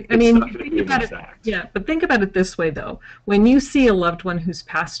I mean, it's not gonna think be about it. exact. Yeah, but think about it this way, though. When you see a loved one who's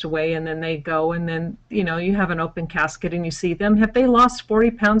passed away, and then they go, and then you know you have an open casket, and you see them. Have they lost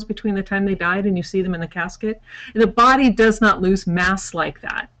 40 pounds between the time they died and you see them in the casket? The body does not lose mass like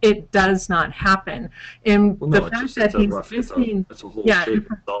that. It does not happen. And Well, the no, fact it's that he's it's missing. a whole Yeah, shape.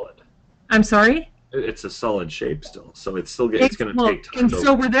 It's solid. I'm sorry. It's a solid shape still, so it's still it's going to Well, take time. and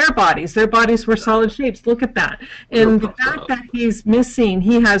so were their bodies. Their bodies were solid shapes. Look at that. And the fact that he's missing,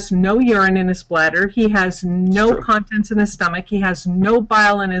 he has no urine in his bladder. He has no contents in his stomach. He has no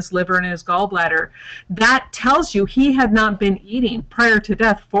bile in his liver and his gallbladder. That tells you he had not been eating prior to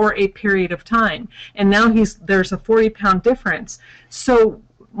death for a period of time. And now there's a 40-pound difference. So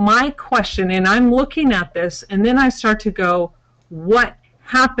my question, and I'm looking at this, and then I start to go, what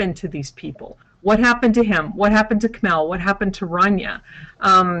happened to these people? What happened to him? What happened to Kamel? What happened to Rania?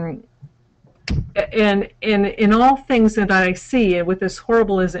 And in all things that I see, and with as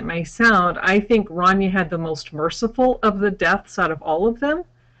horrible as it may sound, I think Rania had the most merciful of the deaths out of all of them.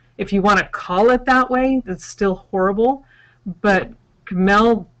 If you want to call it that way, that's still horrible. But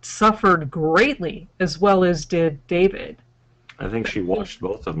Kamel suffered greatly, as well as did David. I think she watched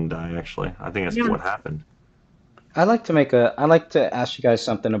both of them die, actually. I think that's what happened. I'd like to ask you guys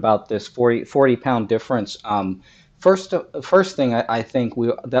something about this 40-pound difference. First thing I think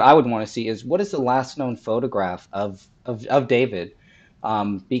that I would want to see is, what is the last known photograph of David?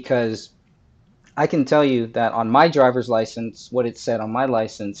 Because I can tell you that on my driver's license, what it said on my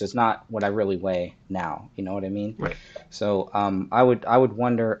license is not what I really weigh now. You know what I mean? Right. So I would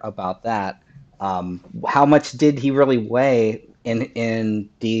wonder about that. How much did he really weigh in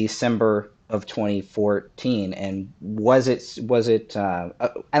December of 2014, and was it I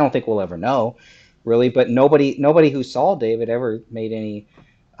don't think we'll ever know, really, but nobody who saw David ever made any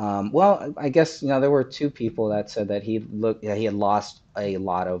well, I guess, you know, there were two people that said that he had lost a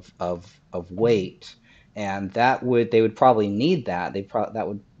lot of weight, and they would probably need that.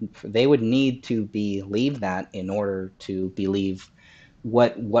 They would need to believe that in order to believe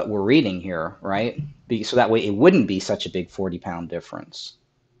what we're reading here, right? So that way it wouldn't be such a big 40-pound difference.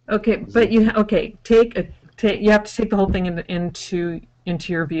 Okay, but you have to take the whole thing into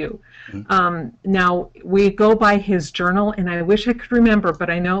your view. Now we go by his journal, and I wish I could remember, but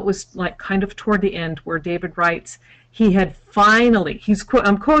I know it was like kind of toward the end where David writes he had finally,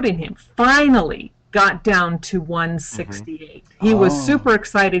 I'm quoting him, finally got down to 168. He was super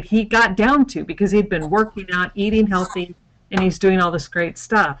excited. He got down to, because he'd been working out, eating healthy, and he's doing all this great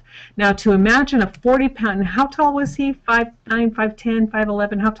stuff. Now, to imagine a 40-pound, how tall was he? 5'9", 5'10",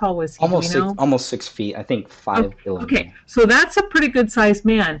 5'11"? How tall was he? Almost 6 feet. I think 5'11". Okay, so that's a pretty good-sized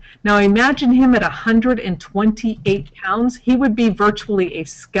man. Now, imagine him at 128 pounds. He would be virtually a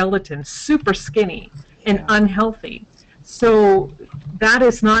skeleton, super skinny and unhealthy. So that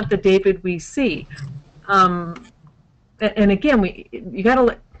is not the David we see. And again, you got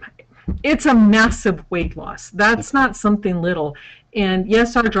to. It's a massive weight loss. That's not something little. And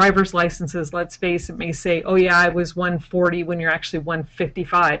yes, our driver's licenses, let's face it, may say, oh yeah, I was 140 when you're actually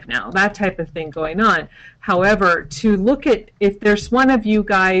 155 now. That type of thing going on. However, to look at, if there's one of you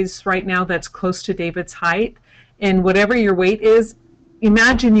guys right now that's close to David's height, and whatever your weight is,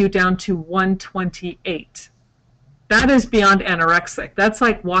 imagine you down to 128. That is beyond anorexic. That's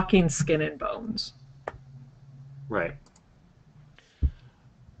like walking skin and bones. Right.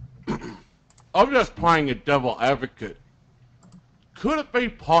 I'm just playing a devil advocate. Could it be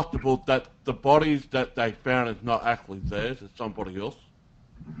possible that the bodies that they found is not actually theirs, it's somebody else?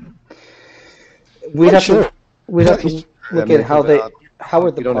 We'd have to Look at how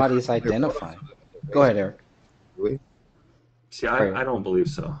are the bodies identified? Go ahead, Eric. See, I don't believe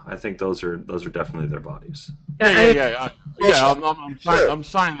so. I think those are definitely their bodies. Yeah. I'm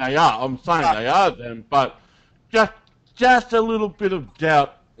saying they are. I'm saying they are them, but just a little bit of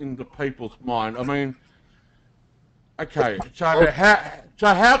doubt in the people's mind. I mean, okay, so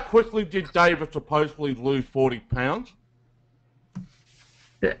how quickly did David supposedly lose 40 pounds?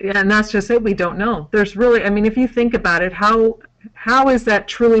 Yeah, and that's just it. We don't know. There's really, I mean, if you think about it, how is that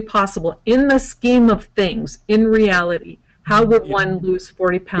truly possible in the scheme of things? In reality, how would one lose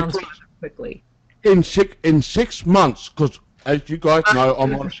 40 pounds quickly? In 6 months, because as you guys know,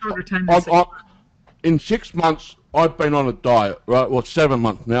 in 6 months I've been on a diet, right? Well, 7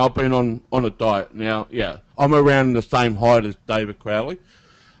 months now. I've been on a diet now. Yeah, I'm around the same height as David Crowley.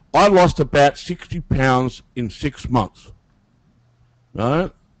 I lost about 60 pounds in 6 months.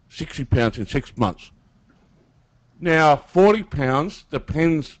 Right? 60 pounds in 6 months. Now, 40 pounds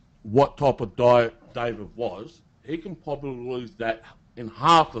depends what type of diet David was. He can probably lose that in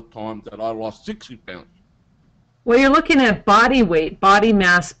half the time that I lost 60 pounds. Well, you're looking at body weight, body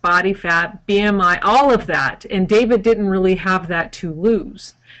mass, body fat, BMI, all of that, and David didn't really have that to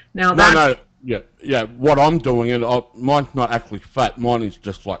lose. Now yeah. What I'm doing, and mine's not actually fat. Mine is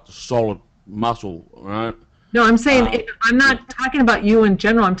just like the solid muscle, right? No, I'm saying I'm not talking about you in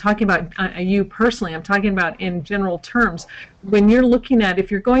general. I'm talking about you personally. I'm talking about in general terms. When you're looking at, if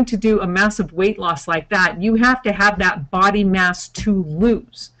you're going to do a massive weight loss like that, you have to have that body mass to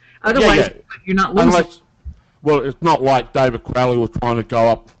lose. Otherwise, you're not losing. Well, it's not like David Crowley was trying to go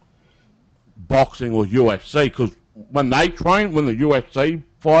up boxing or UFC, because when they train, when the UFC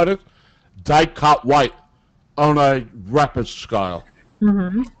fighters, they cut weight on a rapid scale.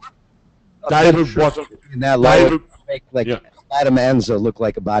 Mm-hmm. David wasn't. In that lower, like Adam Enza looked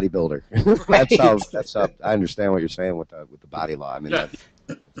like a bodybuilder. that's how I understand what you're saying with the body law. I mean,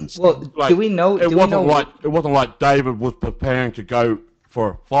 well, do we know? It wasn't like David was preparing to go for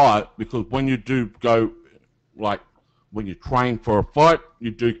a fight, because when you do go, like when you train for a fight,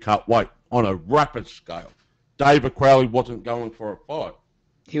 you do cut weight on a rapid scale. David Crowley wasn't going for a fight.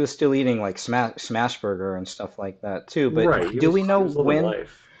 He was still eating like smash burger and stuff like that too. But right. do we know when?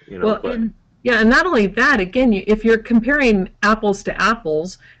 Life, and not only that, again, if you're comparing apples to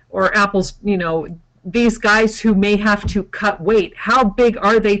apples, or apples, these guys who may have to cut weight, how big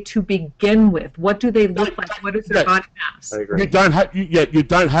are they to begin with? What do they look like? What is their body mass? I agree. You don't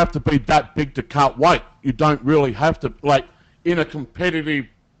have to be that big to cut weight. You don't really have to, like, in a competitive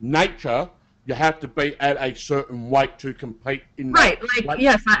nature, you have to be at a certain weight to compete in right,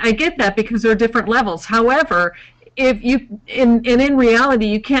 yes, I get that, because there are different levels. However, if you in reality,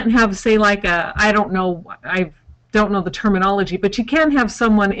 you can't have, say, like I don't know the terminology, but you can have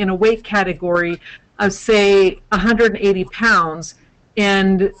someone in a weight category of, say, 180 pounds,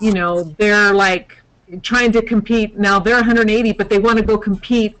 and they're like trying to compete. Now they're 180, but they want to go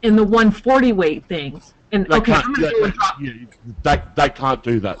compete in the 140 weight thing. And I'm going to go and drop. They can't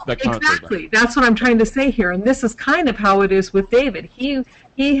do that. They can't exactly. Do that. That's what I'm trying to say here, and this is kind of how it is with David. He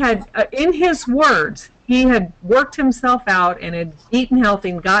had, in his words, he had worked himself out and had eaten healthy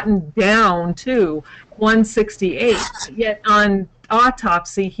and gotten down to 168. Yet on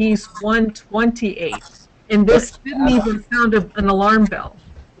autopsy, he's 128, and this didn't even sound an alarm bell.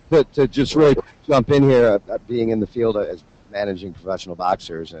 To just really jump in here, being in the field as managing professional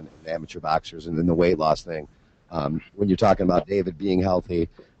boxers and amateur boxers, and then the weight loss thing. When you're talking about David being healthy,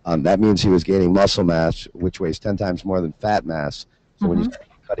 that means he was gaining muscle mass, which weighs 10 times more than fat mass. So when you're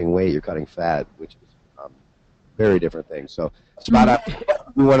cutting weight, you're cutting fat, which is very different things. So spot on.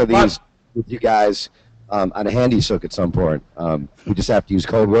 Do one of these with you guys on a handy sook at some point. We just have to use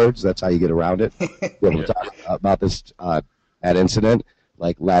code words. That's how you get around it. Be able to talk about this at incident,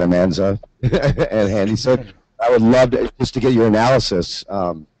 like Latamanza and handy sook. I would love to just to get your analysis,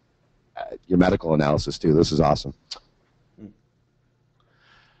 your medical analysis too. This is awesome.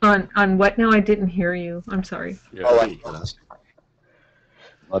 On what now? I didn't hear you. I'm sorry. Yeah,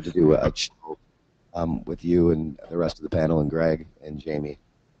 love to do a show with you and the rest of the panel, and Greg and Jamie.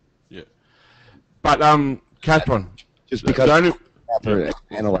 Yeah, but Catherine, just because after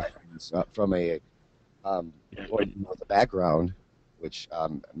analyzing this from a with a background, which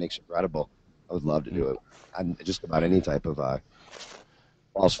makes it credible, I would love to do it. I'm just about any type of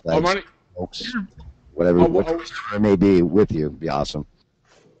false flags, hoax, whatever it may be with you. It'd be awesome.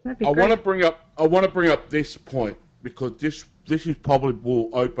 Be I want to bring up this point, because this is probably will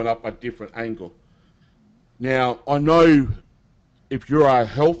open up a different angle. Now, I know if you're a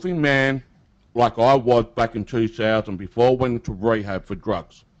healthy man, like I was back in 2000, before I went into rehab for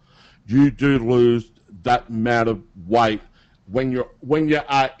drugs, you do lose that amount of weight when you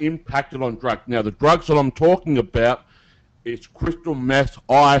are impacted on drugs. Now, the drugs that I'm talking about is crystal meth,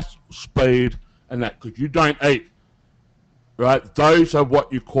 ice, speed, and that, because you don't eat, right? Those are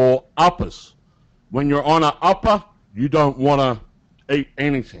what you call uppers. When you're on an upper, you don't want to eat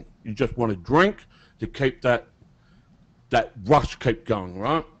anything. You just want to drink to keep that rush keep going,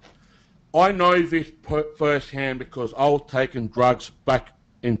 right? I know this firsthand because I was taking drugs back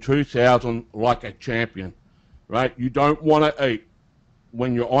in 2000 like a champion, right? You don't want to eat.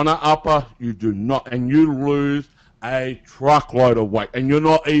 When you're on an upper, you do not, and you lose a truckload of weight. And you're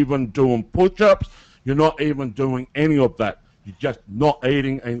not even doing push-ups. You're not even doing any of that. You're just not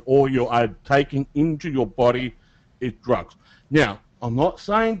eating, and all you are taking into your body is drugs. Now, I'm not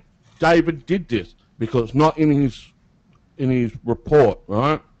saying David did this because it's not in his report,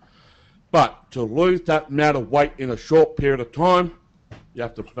 right? But to lose that amount of weight in a short period of time, you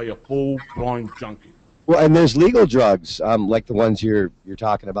have to be a full-blown junkie. Well, and there's legal drugs, like the ones you're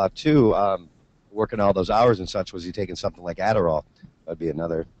talking about too. Working all those hours and such. Was he taking something like Adderall? That'd be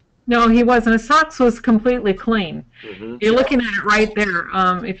another. No, he wasn't. His tox was completely clean. Mm-hmm. You're looking at it right there.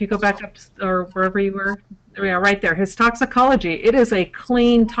 If you go back up or wherever you were, yeah, right there. His toxicology. It is a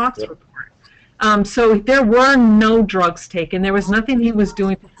clean tox report. So there were no drugs taken. There was nothing he was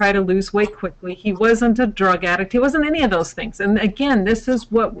doing to try to lose weight quickly. He wasn't a drug addict. He wasn't any of those things. And again, this is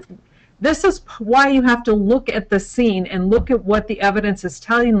why you have to look at the scene and look at what the evidence is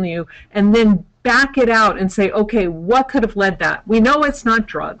telling you, and then back it out and say, okay, what could have led that? We know it's not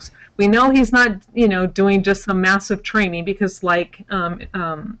drugs. We know he's not, doing just some massive training because, like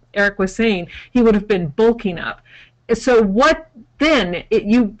Eric was saying, he would have been bulking up. So what then?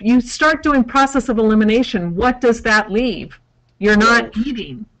 You start doing process of elimination. What does that leave? You're not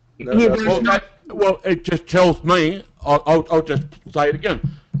eating. Well, it just tells me. I'll just say it again.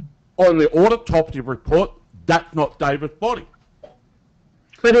 On the autopsy report, that's not David's body.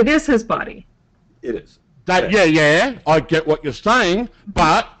 But it is his body. It is. Yeah, I get what you're saying,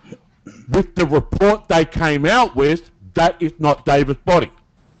 but with the report they came out with, that is not David's body.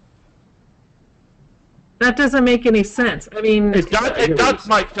 That doesn't make any sense. I mean, it does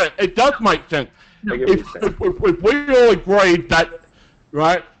make sense. It does make sense. No. If we all agreed that,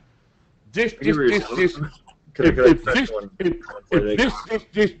 right? This and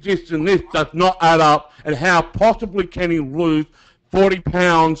this does not add up, and how possibly can he lose 40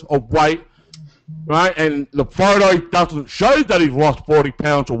 pounds of weight, right? And the photo doesn't show that he's lost 40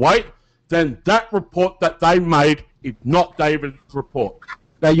 pounds of weight, then that report that they made is not David's report.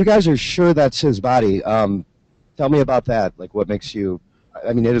 Now, you guys are sure that's his body. Tell me about that. Like, what makes you...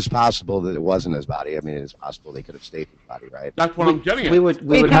 I mean, it is possible that it wasn't his body. I mean, it is possible they could have stayed his body, right? That's what I'm getting at. We would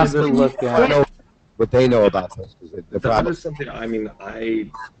have to look I at... know what they know about this. That is something, I mean,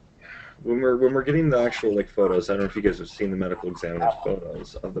 when we're getting the actual photos, I don't know if you guys have seen the medical examiner's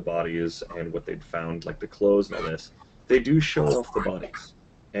photos of the bodies and what they'd found, like the clothes and all this. They do show off the bodies,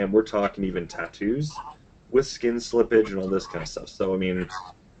 and we're talking even tattoos with skin slippage and all this kind of stuff. So I mean,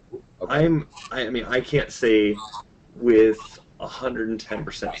 I can't say with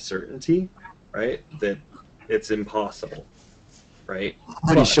 110% certainty, right, that it's impossible, right?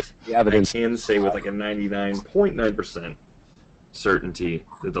 Pretty sure the evidence. I can say with like a 99.9% certainty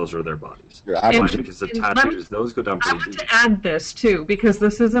that those are their bodies. Because the tattoos, those go down pretty deep. I want to add this too, because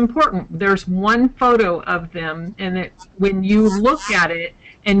this is important. There's one photo of them, and when you look at it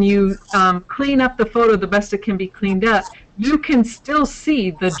and you clean up the photo the best it can be cleaned up, you can still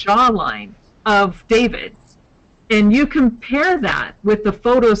see the jawline of David. And you compare that with the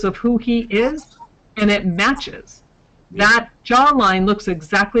photos of who he is, and it matches. That jawline looks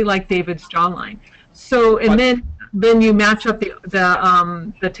exactly like David's jawline. So, and then you match up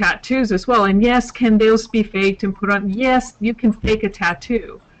the tattoos as well. And yes, can those be faked and put on? Yes, you can fake a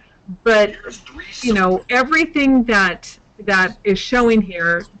tattoo, but everything that is showing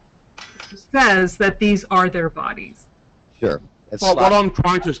here says that these are their bodies. Sure. Well, what I'm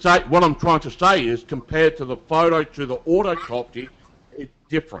trying to say is, compared to the photo to the autopsy, it's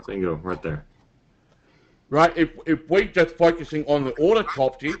different. Bingo, right there. Right? If we're just focusing on the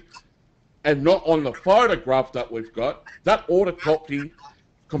autopsy and not on the photograph that we've got, that autopsy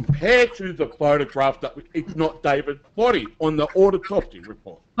compared to the photograph it's not David's body on the autopsy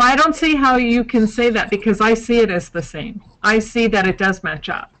report. Well, I don't see how you can say that, because I see it as the same. I see that it does match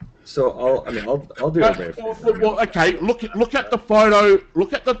up. So I'll do it. Well, okay. Look at the photo.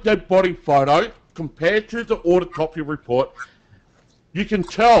 Look at the dead body photo compared to the autopsy report. You can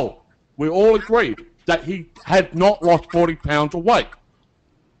tell we all agreed that he had not lost 40 pounds of weight.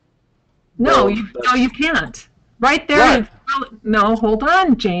 No, you can't. Right there. Right. No, hold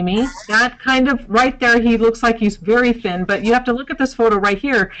on, Jamie. That kind of right there, he looks like he's very thin, but you have to look at this photo right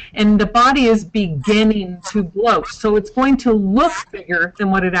here, and the body is beginning to bloat. So it's going to look bigger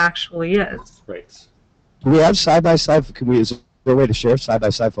than what it actually is. Right. Can we have side-by-side, is there a way to share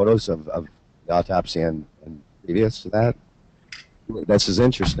side-by-side photos of the autopsy and previous to that? This is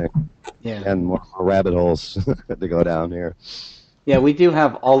interesting. Yeah. And more rabbit holes to go down here. Yeah, we do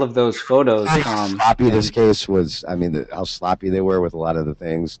have all of those photos. How sloppy this case was, I mean, how sloppy they were with a lot of the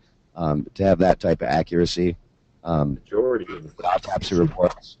things. To have that type of accuracy, Majority of the autopsy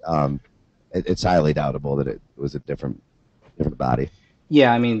reports, it's highly doubtable that it was a different body.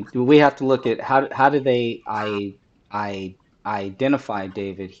 Yeah, I mean, we have to look at how did they identify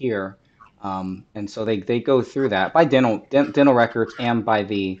David here, and so they go through that by dental records and by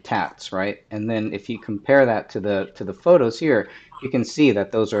the tats, right? And then if you compare that to the photos here, you can see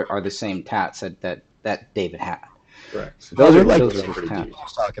that those are the same tats that David had. Correct. So those are like those are pretty his tats. deep. I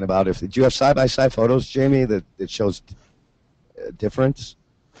was talking about, did you have side-by-side photos, Jamie, that shows a difference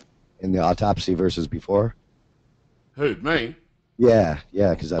in the autopsy versus before? Who, me? Yeah,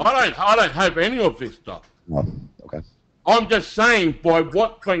 because I don't have any of this stuff. oh, okay. I'm just saying by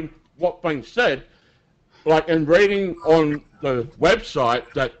what's been said, like in reading on the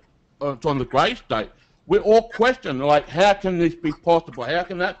website that it's on the grave state, we all question, like, how can this be possible? How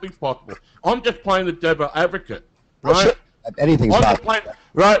can that be possible? I'm just playing the devil advocate, right? Sure. Anything's I'm just possible.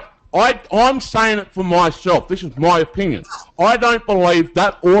 playing, right? I'm saying it for myself. This is my opinion. I don't believe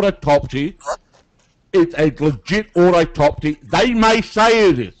that autopsy is a legit autopsy. They may say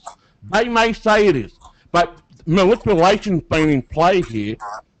it is. But manipulation's been in play here.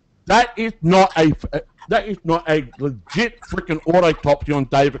 That is not a legit freaking autopsy on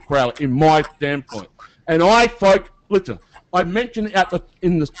David Crowley, in my standpoint. And listen, I mentioned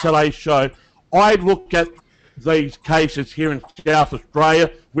in the today's show, I look at these cases here in South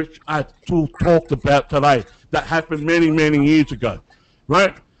Australia, which I still talked about today, that happened many, many years ago,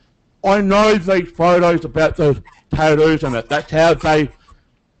 right? I know these photos about those tattoos and that's how they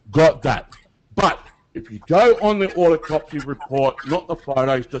got that. But if you go on the autopsy report, not the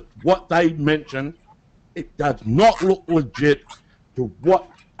photos, just what they mention, it does not look legit to what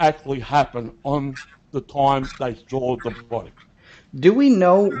actually happened on the time they saw the body. Do we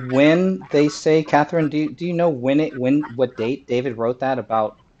know when they say, Catherine? Do you know what date David wrote that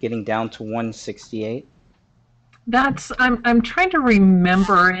about getting down to 168? I'm trying to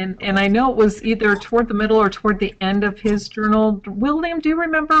remember, and I know it was either toward the middle or toward the end of his journal. William, do you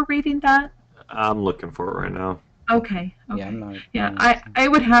remember reading that? I'm looking for it right now. Okay. Yeah, I'm not.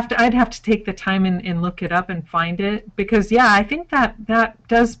 I'd have to take the time and look it up and find it, because I think that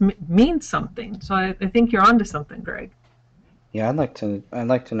does mean something. So I think you're onto something, Greg. Yeah, I'd like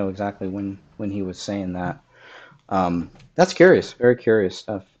to know exactly when he was saying that. That's curious, very curious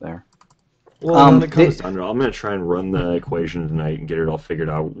stuff there. Well, when it comes down to it, I'm going to try and run the equation tonight and get it all figured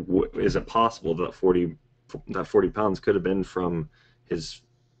out. Is it possible that 40 pounds could have been from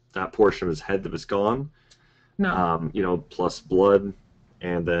that portion of his head that was gone? No. Plus blood,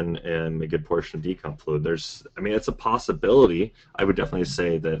 and then a good portion of decomp fluid. It's a possibility. I would definitely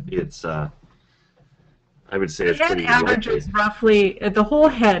say that it's. I would say it's pretty averages roughly, the whole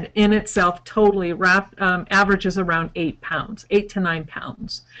head in itself totally averages around 8 pounds, 8 to 9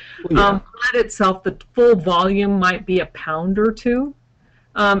 pounds. Blood itself, the full volume might be a pound or two.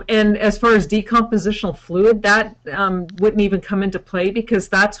 And as far as decompositional fluid, that wouldn't even come into play, because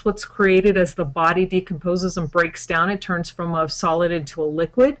that's what's created as the body decomposes and breaks down. It turns from a solid into a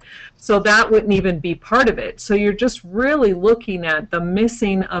liquid. So that wouldn't even be part of it. So you're just really looking at the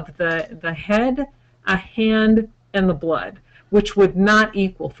missing of the head, a hand, and the blood, which would not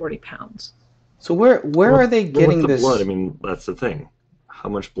equal 40 pounds. So where are they getting this? Blood? I mean, that's the thing. How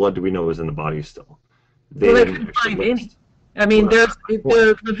much blood do we know is in the body still? They didn't find any. I mean,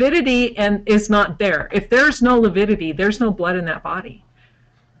 the lividity is not there. If there's no lividity, there's no blood in that body.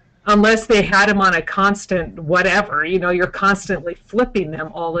 Unless they had him on a constant whatever, you're constantly flipping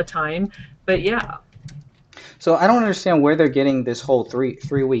them all the time. But yeah. So I don't understand where they're getting this whole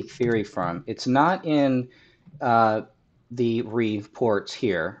three-week theory from. It's not in the reports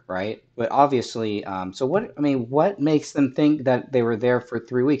here, right? But obviously, so what makes them think that they were there for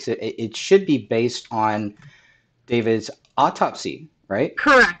 3 weeks? It should be based on David's autopsy, right?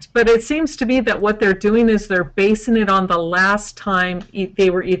 Correct, but it seems to be that what they're doing is they're basing it on the last time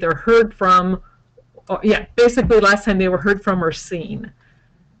they were either heard from, basically last time they were heard from or seen.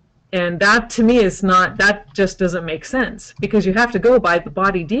 And that to me is not, that just doesn't make sense, because you have to go by the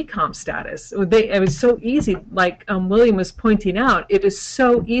body decomp status. It was so easy, like William was pointing out, it is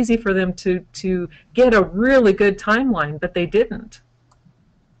so easy for them to get a really good timeline, but they didn't.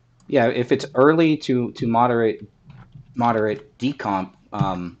 Yeah, if it's early to moderate decomp,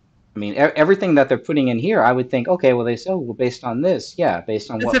 I mean, everything that they're putting in here, I would think, okay, well, they say, oh, well, based on this, yeah,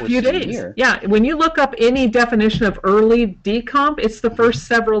 based on It's what a we're few seeing days. here. Yeah, when you look up any definition of early decomp, it's the first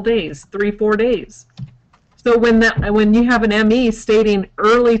several days, 3-4 days. So when you have an ME stating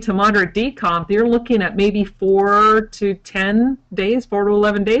early to moderate decomp, you're looking at maybe 4 to 10 days, 4 to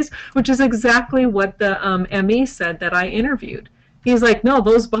 11 days, which is exactly what the ME said that I interviewed. He's like, no,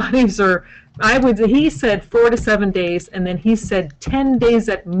 those bodies are, he said 4 to 7 days, and then he said 10 days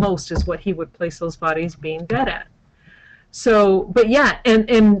at most is what he would place those bodies being dead at. So, but yeah,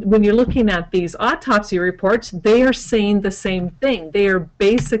 and when you're looking at these autopsy reports, they are saying the same thing. They are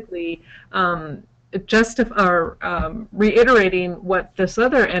basically reiterating what this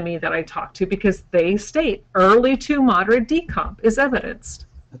other ME that I talked to, because they state early to moderate decomp is evidenced.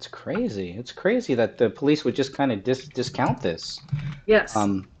 That's crazy. It's crazy that the police would just kind of discount this. Yes.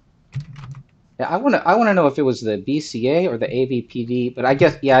 Yeah, I want to know if it was the BCA or the ABPD, but I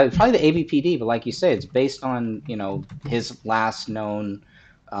guess, yeah, it's probably the ABPD. But like you say, it's based on, you know, his last known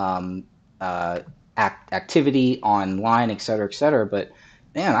activity online, et cetera, et cetera. But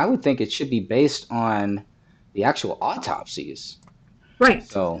man, I would think it should be based on the actual autopsies. Right.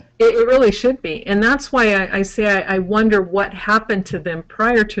 So it really should be. And that's why I say I wonder what happened to them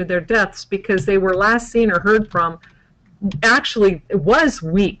prior to their deaths, because they were last seen or heard from, actually, it was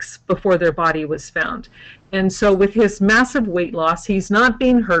weeks before their body was found. And so with his massive weight loss, he's not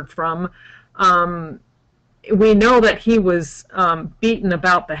being heard from. We know that he was beaten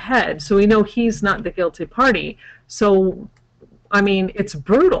about the head, so we know he's not the guilty party. So, I mean, it's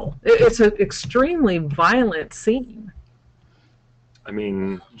brutal. It's an extremely violent scene. I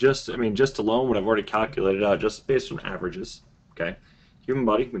mean, just alone, what I've already calculated out, just based on averages, okay? Human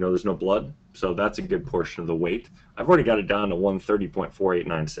body, we know there's no blood, so that's a good portion of the weight. I've already got it down to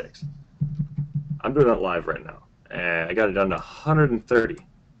 130.4896. I'm doing that live right now. And I got it down to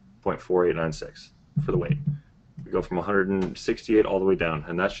 130.4896 for the weight. We go from 168 all the way down,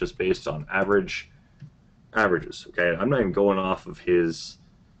 and that's just based on averages, okay? I'm not even going off of his,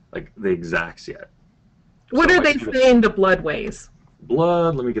 like, the exacts yet. What are they saying the blood weighs?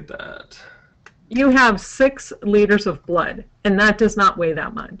 Blood, let me get that. You have 6 liters of blood, and that does not weigh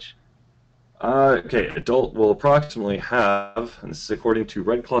that much. Okay, adult will approximately have, and this is according to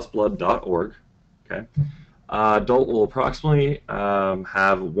redcrossblood.org, okay, adult will approximately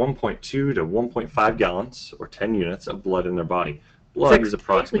have 1.2 to 1.5 gallons, or 10 units, of blood in their body. Blood is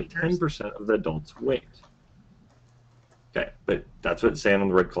approximately 10% of the adult's weight. Okay, but that's what it's saying on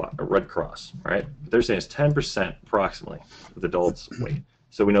the Red Cross, right? They're saying it's 10% approximately of the adult's weight.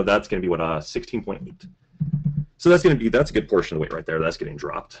 So we know that's going to be, what, 16.8. So that's going to be, that's a good portion of the weight right there. That's getting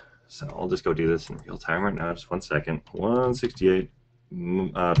dropped. So I'll just go do this in real time right now. Just 1 second. 168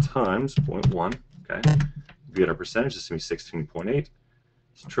 times 0.1. Okay. We get our percentage. This is going to be 16.8.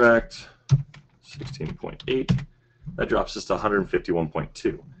 Subtract 16.8. That drops us to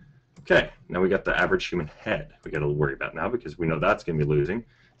 151.2. Okay. Now we got the average human head we got to worry about now, because we know that's going to be losing.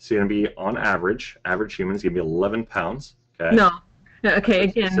 It's going to be, on average human is going to be 11 pounds. Okay. No. Okay.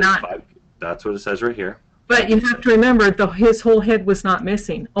 Again, not. That's what it says right here. But you have to remember, his whole head was not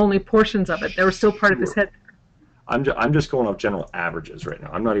missing. Only portions of it. They were still part of his head. I'm just going off general averages right now.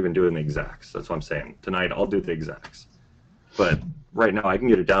 I'm not even doing the exacts. That's what I'm saying. Tonight I'll do the exacts. But right now I can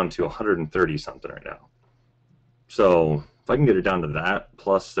get it down to 130 something right now. So if I can get it down to that,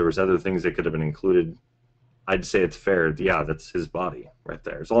 plus there was other things that could have been included, I'd say it's fair. Yeah, that's his body right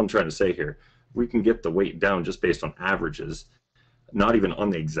there. That's all I'm trying to say here. We can get the weight down just based on averages, not even on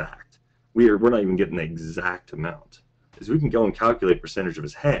the exact. We're not even getting the exact amount. Because we can go and calculate percentage of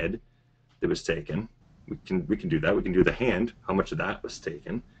his head that was taken. We can do that. We can do the hand, how much of that was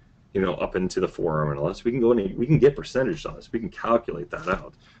taken, you know, up into the forearm and all that. So we can go and we can get percentage on this. We can calculate that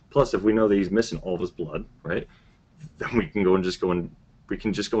out. Plus, if we know that he's missing all of his blood, right, then we can just go and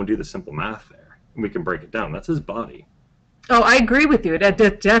do the simple math there. And we can break it down. That's his body. Oh, I agree with you.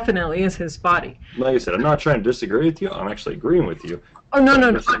 That definitely is his body. Like I said, I'm not trying to disagree with you. I'm actually agreeing with you. Oh, no.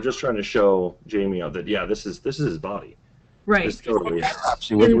 I'm just trying to show Jamie out that, yeah, this is his body. Right. This totally is.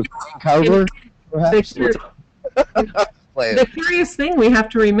 Cowboy, perhaps? The curious thing we have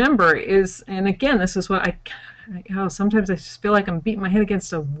to remember is, and again, this is what sometimes I just feel like I'm beating my head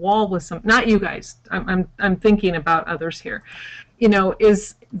against a wall with not you guys. I'm thinking about others here. You know,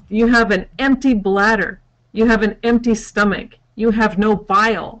 is you have an empty bladder, you have an empty stomach, you have no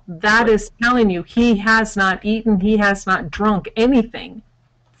bile. That is telling you he has not eaten, he has not drunk anything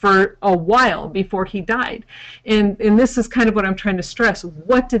for a while before he died. And this is kind of what I'm trying to stress.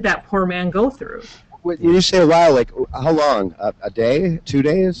 What did that poor man go through? When you say a while, like how long? A day? 2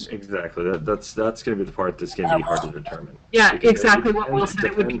 days? Exactly. That's going to be the part that's going to be hard to determine. Yeah, Because exactly what Will said.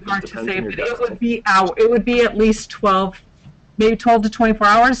 It would be hard to say, but it would be It would be at least 12, maybe 12 to 24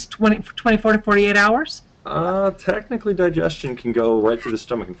 hours, 24 to 48 hours. Technically, digestion can go right through the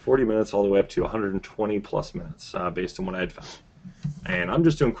stomach in 40 minutes, all the way up to 120 plus minutes, based on what I had found. And I'm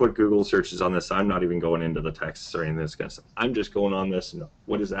just doing quick Google searches on this. I'm not even going into the texts or any of this kind of stuff. I'm just going on this. And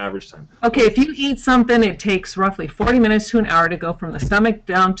what is the average time? Okay, if you eat something, it takes roughly 40 minutes to an hour to go from the stomach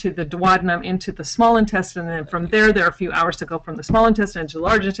down to the duodenum into the small intestine, and then from there are a few hours to go from the small intestine to the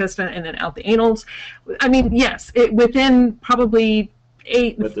large intestine, and then out the anals. I mean, yes, within probably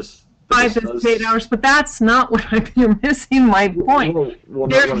 5 to 8 hours, but that's not what you're missing my point. Well,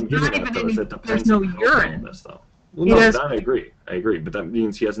 There's not even any, there's no urine. Well, no, that I agree, but that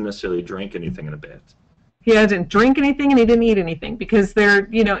means he hasn't necessarily drank anything in a bit. He didn't drink anything and he didn't eat anything because they're,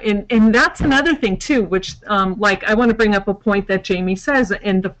 and that's another thing too, which, like, I want to bring up a point that Jamie says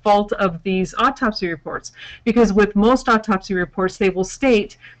in the fault of these autopsy reports, because with most autopsy reports, they will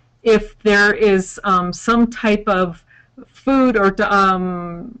state if there is some type of food or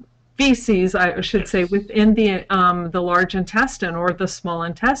feces, I should say, within the large intestine or the small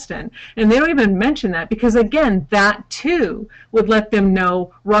intestine. And they don't even mention that because, again, that too would let them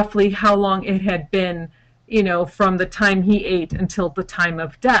know roughly how long it had been, from the time he ate until the time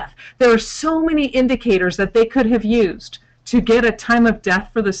of death. There are so many indicators that they could have used to get a time of death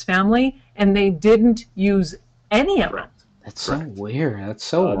for this family, and they didn't use any of it. That's so weird. That's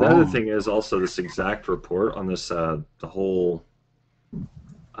so wrong. The other thing is also this exact report on this, the whole...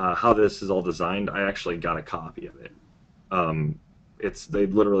 how this is all designed. I actually got a copy of it. They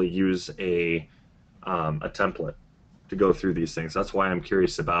literally use a template to go through these things. That's why I'm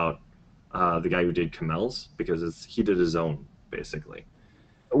curious about the guy who did Kamel's, because he did his own basically.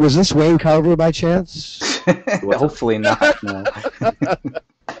 Was this Wayne Carver by chance? Hopefully not. No.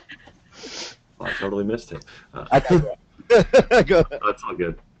 I totally missed it. I could. Go ahead. That's all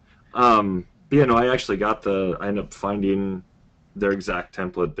good. But yeah, no, I actually got I ended up finding their exact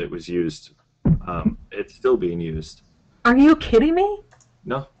template that was used. It's still being used. Are you kidding me?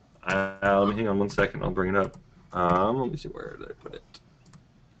 No. Let me hang on 1 second. I'll bring it up. Let me see, where did I put it?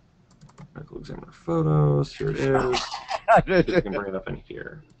 Medical examiner photos. Here it is. I can bring it up in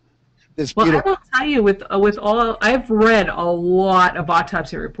here. Well, I will tell you, with all, I've read a lot of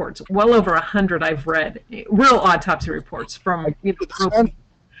autopsy reports. Well over 100 I've read real autopsy reports from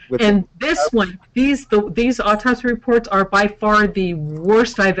and this one, these autopsy reports are by far the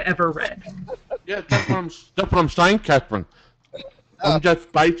worst I've ever read. Yeah, that's what I'm saying, Catherine. I'm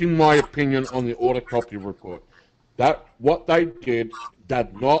just basing my opinion on the autopsy report. That what they did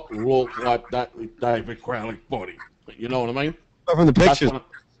not look like that with David Crowley's body. You know what I mean? From the pictures,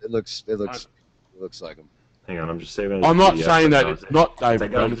 it looks like him. Hang on, I'm just saving it. I'm not saying that it's not David. I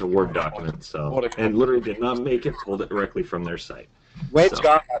got it as a Word document, so and literally did not make it. Pulled it directly from their site. Wayne's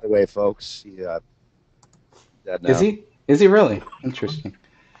gone, by the way, folks. He, dead now. Is he? Is he really? Interesting.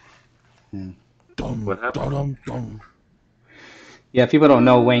 What happened? Yeah, people don't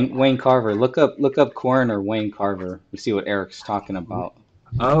know Wayne Carver. Look up coroner Wayne Carver. You see what Eric's talking about.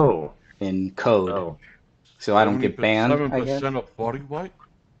 Oh. In code. Oh. So I don't get banned. 7% of body weight.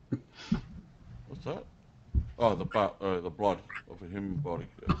 What's that? Oh, the blood of a human body.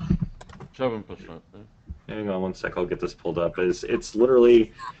 7%. Yeah. Hang on 1 sec. I'll get this pulled up. It's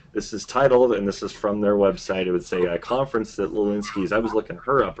literally, this is titled, and this is from their website. It would say a conference that Lewinsky's. I was looking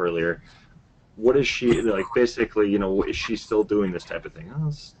her up earlier. What is she like? Basically, is she still doing this type of thing?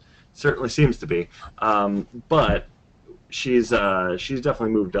 Oh, certainly seems to be. But she's definitely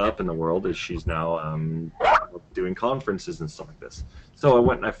moved up in the world as she's now doing conferences and stuff like this. So I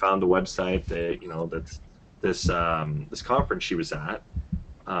went and I found the website that this conference she was at.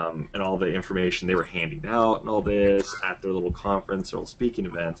 And all the information they were handing out and all this at their little conference, their little speaking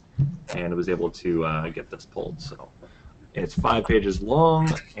event, and I was able to get this pulled. So it's 5 pages long,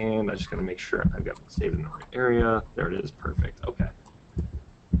 and I just got to make sure I've got it saved in the right area. There it is. Perfect. Okay.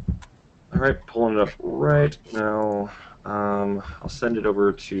 All right, pulling it up right now. I'll send it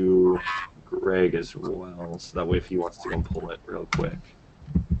over to Greg as well, so that way if he wants to go and pull it real quick.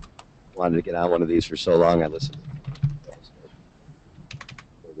 Wanted to get on one of these for so long, I listened.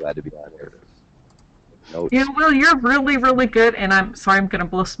 Glad to be on here. Yeah, well, you're really, really good, and I'm sorry I'm going to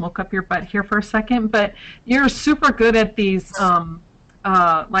blow smoke up your butt here for a second, but you're super good at these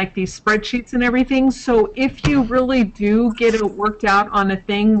like these spreadsheets and everything. So if you really do get it worked out on a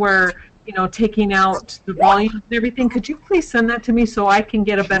thing where, taking out the volume and everything, could you please send that to me so I can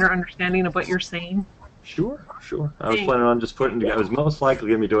get a better understanding of what you're saying? Sure. I was planning on just putting together. I was most likely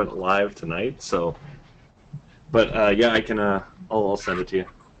going to be doing it live tonight, so. But yeah, I can. I'll send it to you.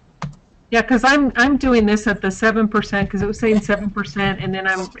 Yeah, because I'm doing this at the 7% because it was saying 7%, and then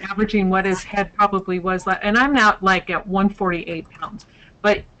I'm averaging what his head probably was, and I'm now like at 148 pounds.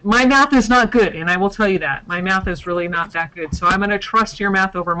 But my math is not good, and I will tell you that. My math is really not that good, so I'm going to trust your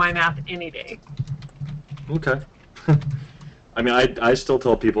math over my math any day. Okay. I mean, I still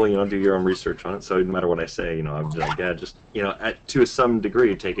tell people, do your own research on it, so no matter what I say, I'm just like, yeah, just, to some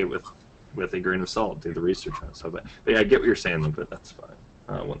degree, take it with a grain of salt, do the research on it. So, but yeah, I get what you're saying, but that's fine.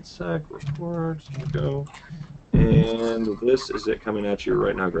 One sec, reports, here we go. And this is it coming at you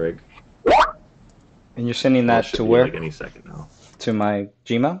right now, Greg. And you're sending that to where? Like any second now. To my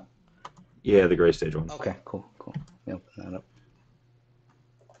Gmail? Yeah, the gray stage one. Okay, cool. Let me open that up.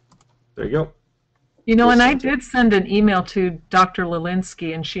 There you go. And I did send an email to Dr.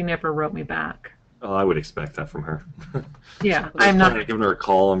 Lelinski, and she never wrote me back. Oh, I would expect that from her. Yeah, I'm not giving her a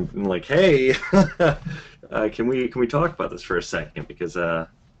call. I'm like, hey, can we talk about this for a second? Because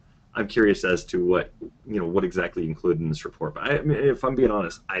I'm curious as to what exactly you included in this report. But I mean, if I'm being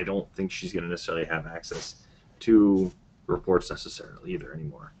honest, I don't think she's going to necessarily have access to reports necessarily either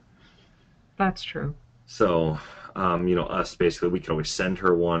anymore. That's true. So, us basically, we could always send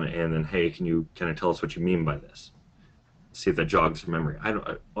her one, and then, hey, can you kind of tell us what you mean by this? See if that jogs her memory.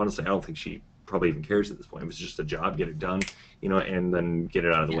 Honestly, I don't think she probably even cares at this point. It was just a job, get it done, and then get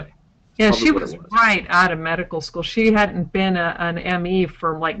it out of the way. Yeah, she was right out of medical school. She hadn't been an ME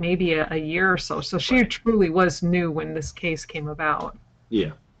for like maybe a year or so. So she truly was new when this case came about.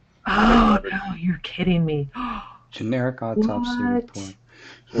 Yeah. Oh, no, you're kidding me. Generic autopsy report.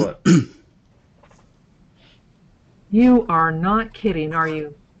 What? You are not kidding, are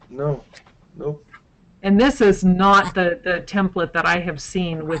you? No. Nope. And this is not the template that I have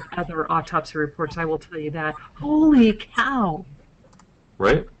seen with other autopsy reports, I will tell you that. Holy cow.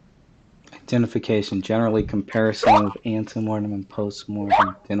 Right? Identification, generally comparison of antemortem and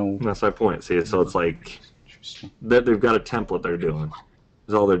postmortem dental. That's my point. See, so it's like they've got a template they're doing.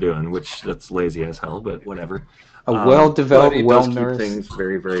 Is all they're doing, which that's lazy as hell, but whatever. A well-developed, well-nourished. Things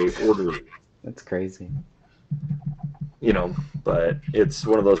very, very orderly. That's crazy. But it's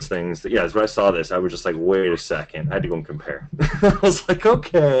one of those things that, as when I saw this, I was just like, wait a second. I had to go and compare. I was like,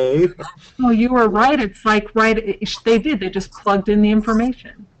 okay. Oh, you were right. It's like, they did. They just plugged in the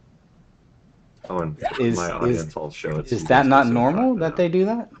information. Oh, and my audience all show it. Is that not normal that they do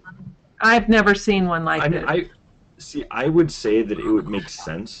that? I've never seen one like this. I would say that it would make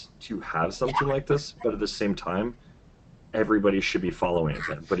sense to have something like this, but at the same time, everybody should be following it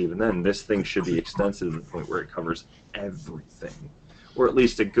then. But even then, this thing should be extensive to the point where it covers everything, or at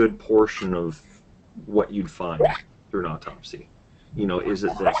least a good portion of what you'd find through an autopsy. Is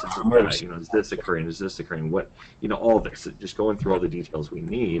it this? Is it that? Is this occurring? Is this occurring? What? All this. Just going through all the details we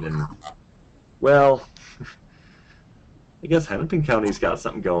need. And, well, I guess Hennepin County's got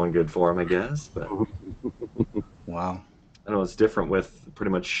something going good for them, I guess. But wow. I know it's different with pretty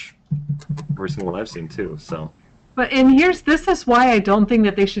much every single one I've seen, too, so. And this is why I don't think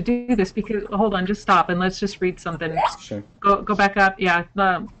that they should do this, because, hold on, just stop and let's just read something. Sure. Go back up. Yeah.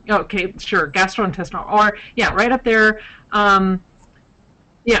 Okay, sure. Gastrointestinal. Or, right up there.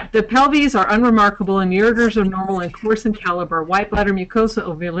 The pelvies are unremarkable and ureters are normal and coarse in caliber. White bladder mucosa,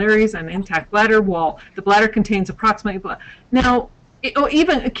 ovularies, and intact bladder wall. The bladder contains approximately blood. Now,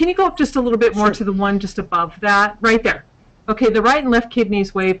 can you go up just a little bit more to the one just above that? Right there. Okay, the right and left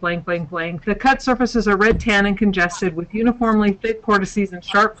kidneys weigh blank, blank, blank. The cut surfaces are red, tan, and congested with uniformly thick portices and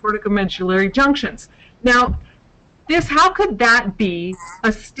sharp corticomedullary junctions. Now, how could that be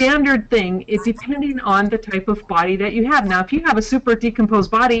a standard thing depending on the type of body that you have? Now, if you have a super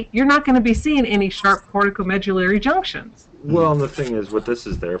decomposed body, you're not going to be seeing any sharp corticomedullary junctions. Well, the thing is, what this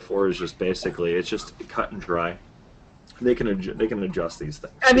is there for is just basically, it's just cut and dry. They can adjust these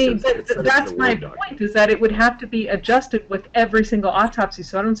things. I mean, that's my point, is that it would have to be adjusted with every single autopsy,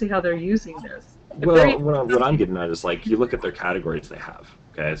 so I don't see how they're using this. Well, what I'm getting at is, like, you look at their categories they have.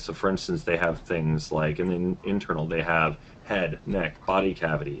 Okay, so for instance, they have things like, in the internal, they have head, neck, body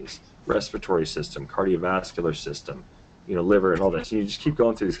cavities, respiratory system, cardiovascular system, liver, and all this. And you just keep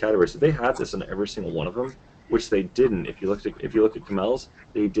going through these categories. So they had this in every single one of them, which they didn't. If you look at Kamel's,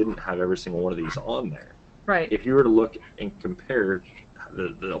 they didn't have every single one of these on there. Right. If you were to look and compare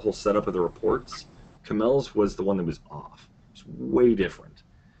the whole setup of the reports, Kamel's was the one that was off. It's way different.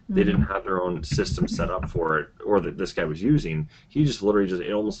 They didn't have their own system set up for it, or that this guy was using. He just literally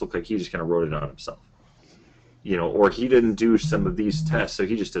it almost looked like he just kind of wrote it on himself. Or he didn't do some of these tests, so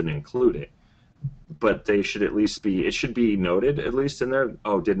he just didn't include it. But they should at least it should be noted, at least in there,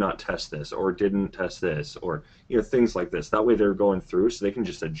 did not test this, or didn't test this, or, things like this. That way they're going through, so they can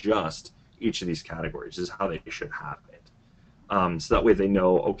just adjust each of these categories. This is how they should have it. So that way they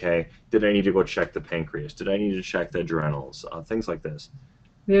know, okay, did I need to go check the pancreas? Did I need to check the adrenals? Things like this.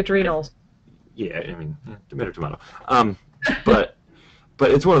 The adrenals. Yeah, I mean, tomato, tomato. But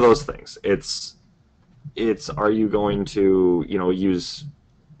it's one of those things. It's are you going to, use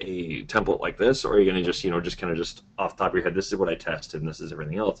a template like this, or are you going to just, just kind of just off the top of your head, this is what I tested and this is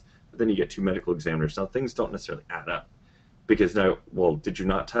everything else. But then you get two medical examiners. Now things don't necessarily add up. Because now, well, did you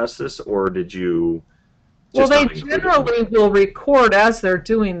not test this, or did you just they generally will record as they're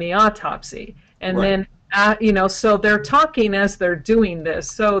doing the autopsy. And then so they're talking as they're doing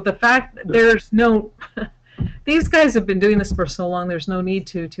this. So the fact that there's no, these guys have been doing this for so long, there's no need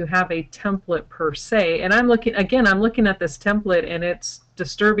to have a template per se. And I'm looking at this template, and it's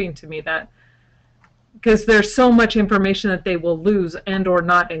disturbing to me that, because there's so much information that they will lose and or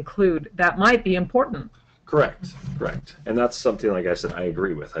not include that might be important. Correct. And that's something, like I said, I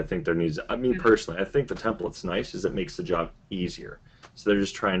agree with. I think there needs, personally, I think the template's nice, is it makes the job easier. So they're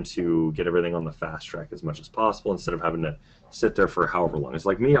just trying to get everything on the fast track as much as possible instead of having to sit there for however long. It's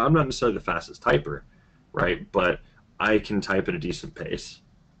like me, I'm not necessarily the fastest typer, right? But I can type at a decent pace.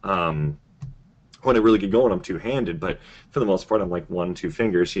 When I really get going, I'm two-handed, but for the most part, I'm like 1-2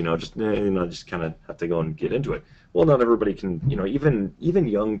 fingers, just kind of have to go and get into it. Well, not everybody can, even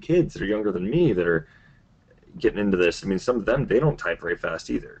young kids that are younger than me that are getting into this, some of them, they don't type very fast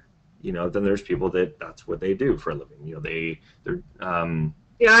either. Then there's people that's what they do for a living. They're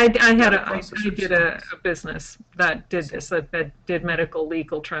I did a business that did this, that did medical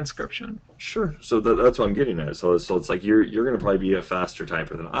legal transcription. Sure. So that's what I'm getting at. So it's like you're going to probably be a faster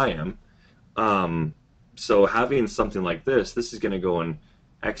typer than I am. So having something like this is going to go and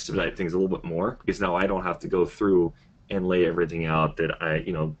expedite things a little bit more, because now I don't have to go through and lay everything out that I,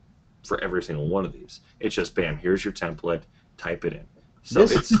 for every single one of these. It's just, bam, here's your template, type it in. So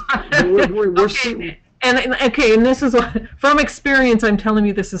we're seeing. And this is from experience, I'm telling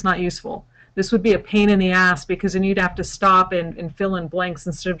you, this is not useful. This would be a pain in the ass, because then you'd have to stop and fill in blanks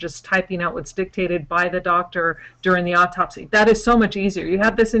instead of just typing out what's dictated by the doctor during the autopsy. That is so much easier. You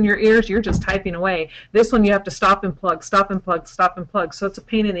have this in your ears, you're just typing away. This one you have to stop and plug, stop and plug, stop and plug. So it's a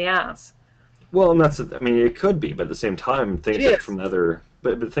pain in the ass. Well, and it could be, but at the same time, think of it from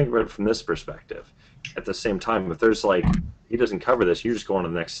but think about it from this perspective. At the same time, if there's he doesn't cover this, you just go on to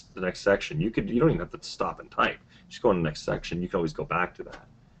the next section. You don't even have to stop and type. Just go on to the next section. You can always go back to that.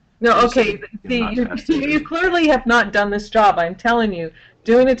 No, okay. You clearly have not done this job. I'm telling you,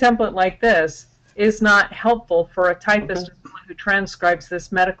 doing a template like this is not helpful for a typist or someone who transcribes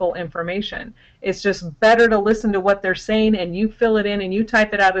this medical information. It's just better to listen to what they're saying, and you fill it in and you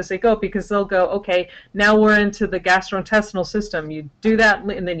type it out as they go, because they'll go, okay, now we're into the gastrointestinal system. You do that,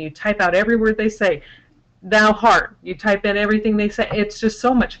 and then you type out every word they say. Now heart, you type in everything they say. It's just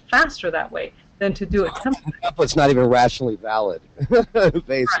so much faster that way than to do a template. Template's not even rationally valid.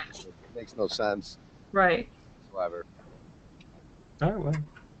 Basically, Right. It makes no sense. Right. Whatsoever. All right, well,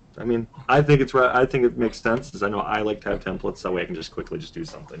 I think it's right. I think it makes sense, because I know I like to have templates, that way I can just quickly just do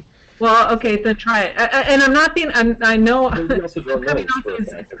something. Well, okay, then try it. And I'm not being, I know I'm You also don't know coming off for a as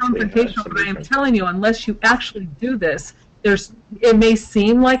fact if they have confrontational, but I am somebody telling you, unless you actually do this, it may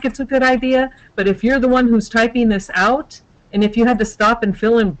seem like it's a good idea, but if you're the one who's typing this out, and if you had to stop and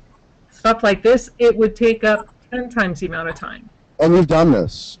fill in stuff like this, it would take up 10 times the amount of time. And you've done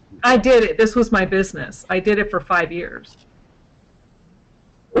this. I did it. This was my business. I did it for 5 years.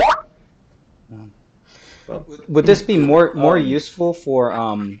 Would this be more useful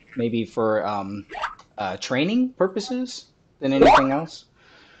for maybe for training purposes than anything else?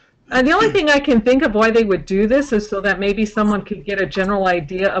 The only thing I can think of why they would do this is so that maybe someone could get a general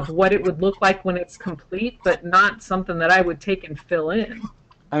idea of what it would look like when it's complete, but not something that I would take and fill in.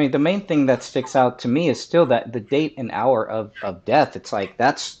 The main thing that sticks out to me is still that the date and hour of death. It's like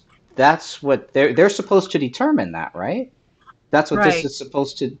that's what they're supposed to determine that, right? That's what Right. this is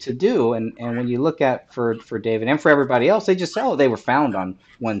supposed to do. And when you look at for David and for everybody else, they just say, oh, they were found on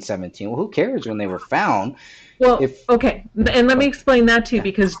 1/17. Well, who cares when they were found? Well, okay, and let me explain that to you,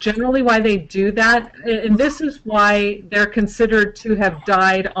 because generally why they do that, and this is why they're considered to have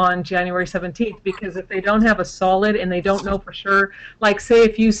died on January 17th, because if they don't have a solid and they don't know for sure, like say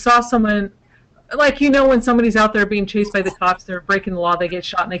if you saw someone like, you know, when somebody's out there being chased by the cops, they're breaking the law, they get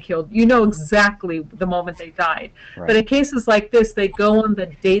shot and they killed. You know exactly the moment they died. Right. But in cases like this, they go on the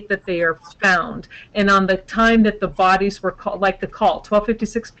date that they are found and on the time that the bodies were called, like the call.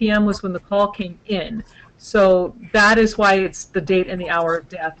 12:56 p.m. was when the call came in. So that is why it's the date and the hour of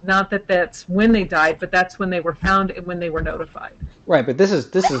death. Not that that's when they died, but that's when they were found and when they were notified. Right, but this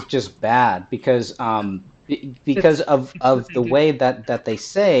is just bad because because of the way that they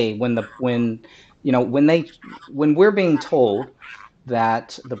say when you know when we're being told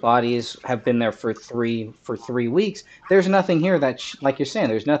that the bodies have been there for 3 weeks, there's nothing here that like you're saying,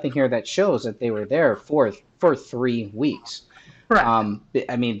 there's nothing here that shows that they were there for 3 weeks. Correct.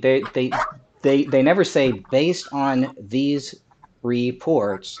 I mean, they never say based on these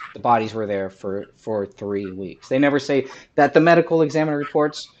reports the bodies were there for 3 weeks. They never say that the medical examiner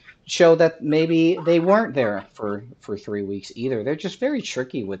reports show that maybe they weren't there for 3 weeks either. They're just very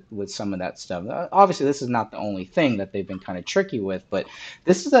tricky with some of that stuff. Obviously, this is not the only thing that they've been kind of tricky with, but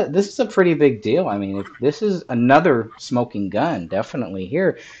this is a pretty big deal. I mean, this is another smoking gun, definitely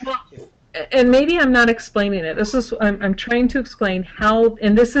here. And maybe I'm not explaining it. This is I'm trying to explain how,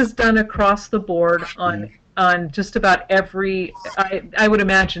 and this is done across the board on just about every, I would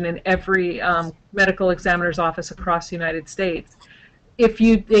imagine in every medical examiner's office across the United States. If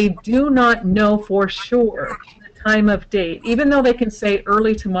they do not know for sure the time of date, even though they can say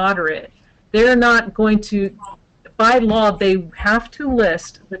early to moderate, they're not going to, by law, they have to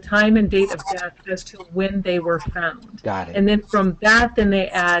list the time and date of death as to when they were found. Got it. And then from that, then they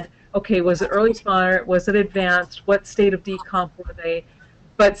add, okay, was it early to moderate? Was it advanced? What state of decomp were they?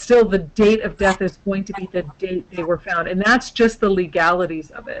 But still, the date of death is going to be the date they were found. And that's just the legalities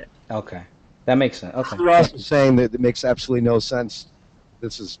of it. Okay. That makes sense. Okay. You're also saying that it makes absolutely no sense.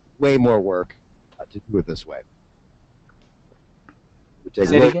 This is way more work to do it this way. It would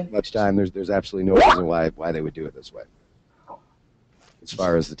take way too much time. There's absolutely no reason why they would do it this way. As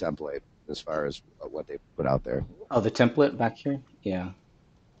far as the template, as far as what they put out there. Oh, the template back here? Yeah.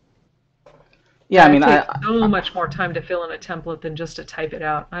 Yeah, I mean, it takes so much more time to fill in a template than just to type it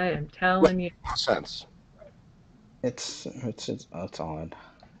out. I am telling you. Makes sense. It's odd.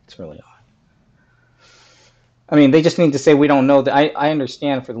 It's really odd. I mean, they just need to say we don't know. That I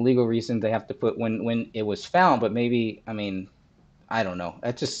understand for the legal reason they have to put when it was found, but maybe, I mean, I don't know.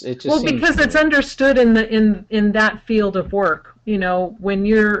 It just well, seems because weird. it's understood in that field of work. You know, when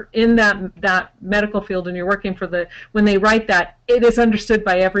you're in that medical field and you're working for when they write that, it is understood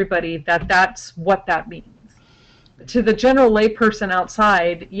by everybody that that's what that means. To the general layperson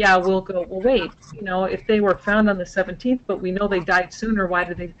outside, yeah, we'll go, well, wait, you know, if they were found on the 17th, but we know they died sooner, why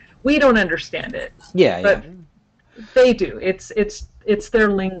did they? We don't understand it. Yeah, but yeah. They do. It's their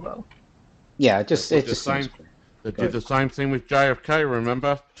lingo. Yeah, it just seems weird. They did the same thing with JFK,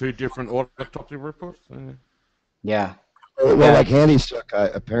 remember? 2 different autopsy reports. Yeah. Well, like Handy Stuck,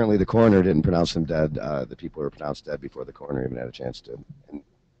 apparently the coroner didn't pronounce him dead. The people were pronounced dead before the coroner even had a chance to. And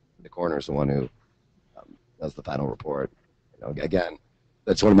the coroner is the one who does the final report. You know, again,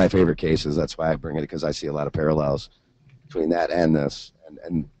 that's one of my favorite cases. That's why I bring it, because I see a lot of parallels between that and this.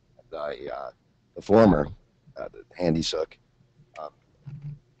 And the former, the Handy Sook,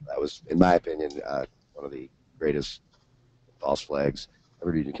 that was, in my opinion, one of the greatest false flags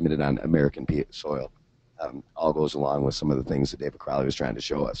ever been committed on American soil. All goes along with some of the things that David Crowley was trying to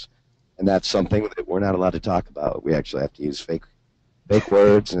show us. And that's something that we're not allowed to talk about. We actually have to use fake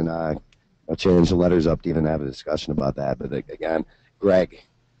words and change the letters up to even have a discussion about that. But again, Greg,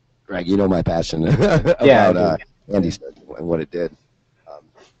 you know my passion about Andy and what it did.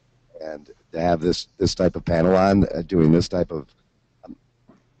 And to have this type of panel on, doing this type of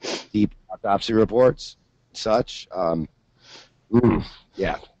deep autopsy reports, such,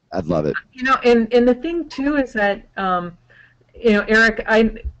 yeah, I'd love it. You know, and the thing too is that, you know, Eric,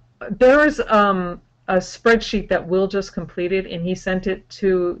 there is a spreadsheet that Will just completed, and he sent it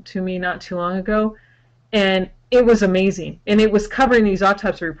to me not too long ago, and it was amazing, and it was covering these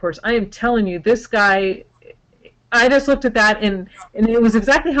autopsy reports. I am telling you, this guy, I just looked at that, and it was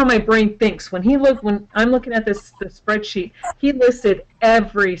exactly how my brain thinks. When I'm looking at the spreadsheet, he listed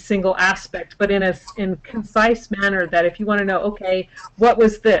every single aspect, but in a concise manner that if you want to know, okay, what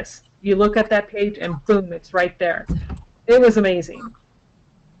was this? You look at that page, and boom, it's right there. It was amazing.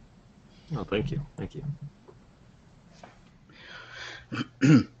 Oh, thank you. Thank you.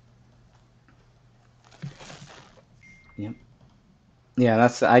 Yep. Yeah,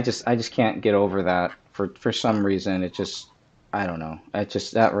 that's I just can't get over that. For some reason, it just, I don't know.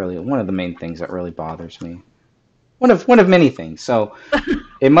 That really, one of the main things that really bothers me. One of many things. So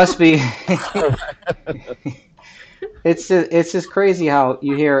it must be it's just crazy how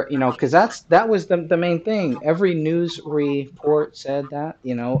you hear, because that was the main thing. Every news report said that,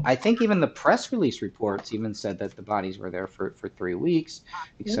 I think even the press release reports even said that the bodies were there for 3 weeks,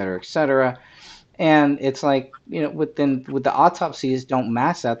 et cetera, et cetera. And it's like, with the autopsies don't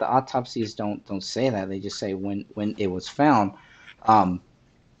match that. The autopsies don't say that. They just say when it was found. Um,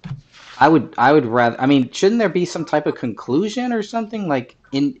 I would rather. I mean, shouldn't there be some type of conclusion or something like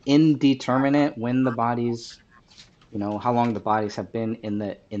indeterminate when the bodies, how long the bodies have been in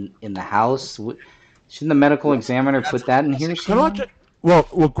the house? Shouldn't the medical examiner put that in here Can I somewhere? just,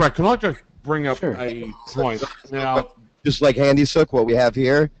 well, Greg, can I just bring up Sure. a point? Now, Just like Handy Sook, what we have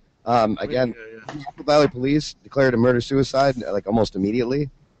here, again, yeah. Apple Valley Police declared a murder-suicide like almost immediately.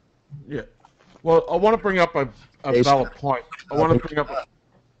 Yeah. Well, I want to bring up a valid point. I want to bring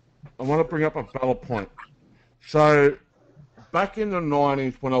up a valid point. So, back in the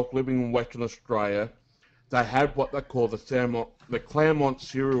 90s, when I was living in Western Australia, they had what they call the Claremont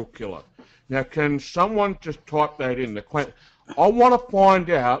serial killer. Now, can someone just type that in? I want to find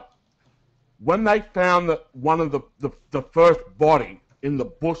out when they found that one of the first body in the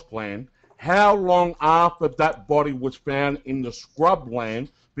bushland, how long after that body was found in the scrubland,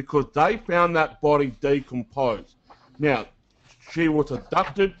 because they found that body decomposed. Now, she was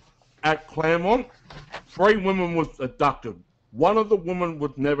abducted at Claremont. 3 women was abducted. One of the women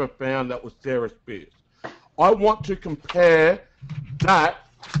was never found. That was Sarah Spears. I want to compare that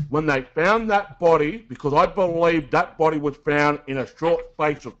when they found that body, because I believe that body was found in a short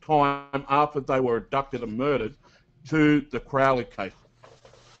space of time after they were abducted and murdered, to the Crowley case.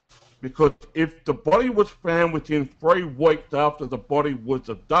 Because if the body was found within 3 weeks after the body was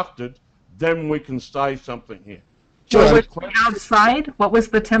abducted, then we can say something here. So was she outside? What was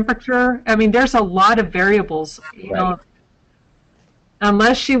the temperature? I mean, there's a lot of variables.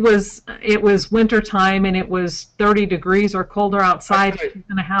 Unless it was wintertime and it was 30 degrees or colder outside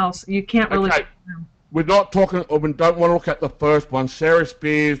in a house, you can't really. Okay. We're not talking, or we don't want to look at the first one. Sarah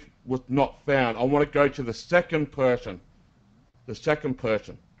Spears was not found. I want to go to the second person. The second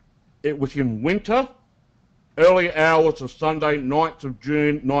person. It was in winter, early hours of Sunday, 9th of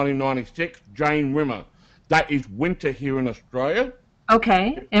June, 1996, Jane Rimmer. That is winter here in Australia.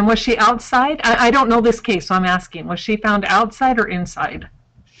 Okay, and was she outside? I don't know this case, so I'm asking. Was she found outside or inside?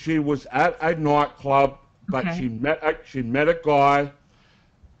 She was at a nightclub, but Okay. she met a guy.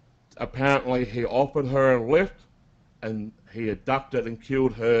 Apparently, he offered her a lift, and he abducted and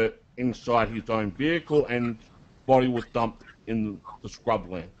killed her inside his own vehicle, and body was dumped in the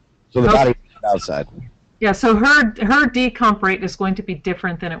scrubland. So the body was outside. Yeah, so her decomp rate is going to be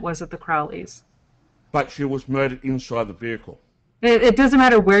different than it was at the Crowleys. But she was murdered inside the vehicle. It doesn't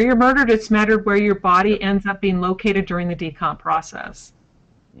matter where you're murdered, it's mattered where your body ends up being located during the decomp process.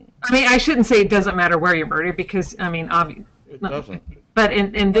 I mean, I shouldn't say it doesn't matter where you're murdered, because, I mean, obviously. It doesn't. But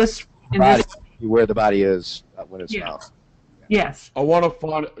in this... Where the body is when it's found. Yes. I want to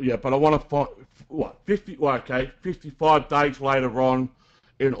find, but I want to find, 55 days later on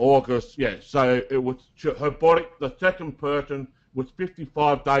in August, so it was, her body, the second person was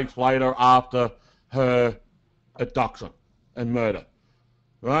 55 days later after her abduction and murder,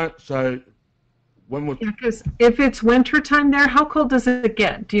 right? So when was... Yeah, because if it's winter time there, how cold does it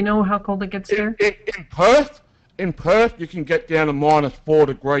get? Do you know how cold it gets there? In Perth, you can get down to -4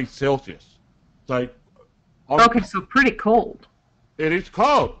 degrees Celsius. So, okay, so pretty cold. It is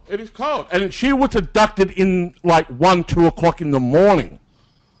cold. It is cold. And she was abducted in like 1, 2 o'clock in the morning.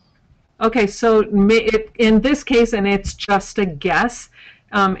 Okay, so in this case, and it's just a guess,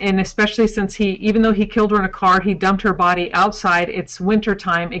 and especially since even though he killed her in a car, he dumped her body outside. It's winter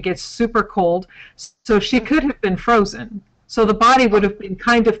time. It gets super cold, so she could have been frozen. So the body would have been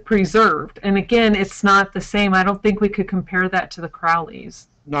kind of preserved. And again, it's not the same. I don't think we could compare that to the Crowleys.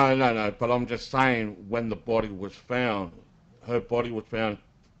 No. But I'm just saying, when the body was found, her body was found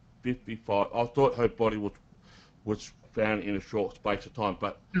 55. I thought her body was found in a short space of time.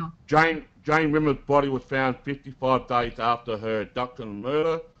 But No. Jane Rimmer's body was found 55 days after her abduction and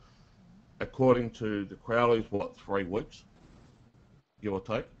murder. According to the Crowleys, 3 weeks, give or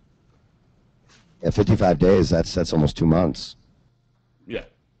take? Yeah, 55 days. That's almost 2 months. Yeah,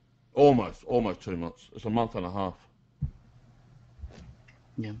 almost 2 months. It's a month and a half.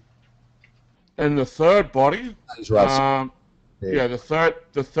 Yeah. And the third body, the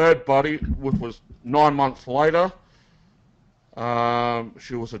third body, which was 9 months later,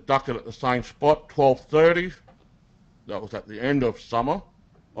 she was abducted at the same spot, 12:30. That was at the end of summer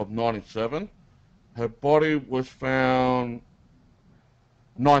of 97. Her body was found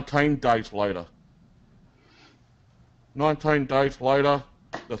 19 days later. 19 days later,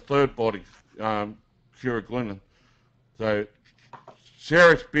 the third body, Kira Glennon, So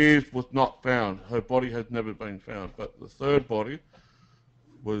Sarah Spears was not found. Her body has never been found. But the third body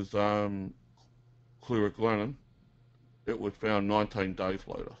was Clara Glennon. It was found 19 days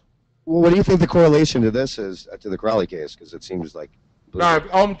later. Well, what do you think the correlation to this is, to the Crowley case? Because it seems like... No,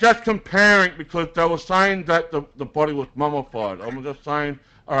 I'm just comparing because they were saying that the body was mummified. I'm just saying,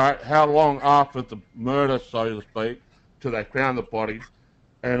 all right, how long after the murder, so to speak, till they found the body?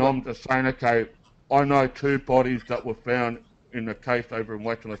 And I'm just saying, okay, I know 2 bodies that were found in a case over in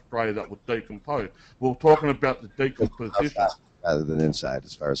Western Australia that were decomposed. We're talking about the decomposition. Rather than inside,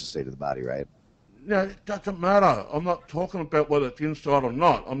 as far as the state of the body, right? No, it doesn't matter. I'm not talking about whether it's inside or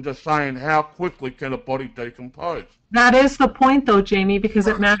not. I'm just saying how quickly can a body decompose. That is the point, though, Jamie, because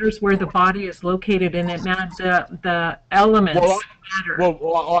it matters where the body is located, and it matters the elements matter.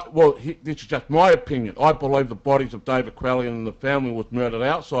 This is just my opinion. I believe the bodies of David Crowley and the family was murdered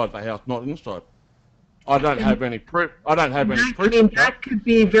outside the house, not inside. I don't have any proof. I mean, that could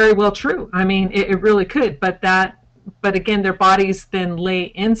be very well true. I mean, it really could, but again, their bodies then lay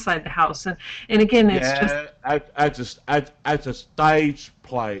inside the house, and again, it's just as a stage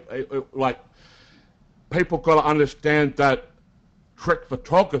play. Like, people got to understand that trick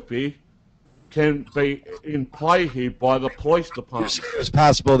photography can be in play here by the police department. It's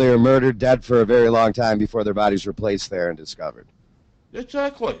possible they were murdered, dead for a very long time before their bodies were placed there and discovered.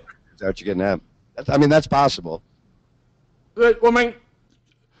 Exactly. Is that what you're getting at? I mean, that's possible. I mean,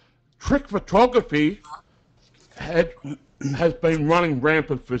 trick photography has been running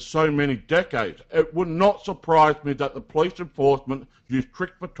rampant for so many decades. It would not surprise me that the police enforcement used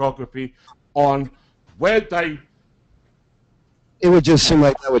trick photography on where they... It would just seem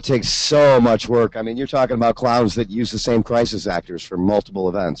like that would take so much work. I mean, you're talking about clowns that use the same crisis actors for multiple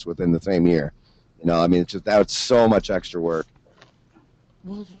events within the same year. You know, I mean, that's so much extra work.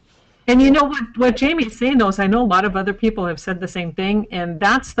 And you know what Jamie's saying, though, is I know a lot of other people have said the same thing, and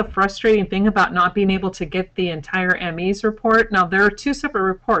that's the frustrating thing about not being able to get the entire ME's report. Now, there are 2 separate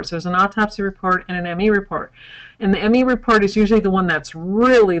reports. There's an autopsy report and an ME report. And the ME report is usually the one that's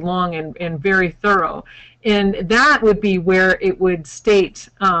really long and very thorough. And that would be where it would state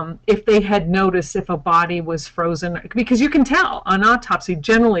if they had noticed if a body was frozen. Because you can tell on autopsy,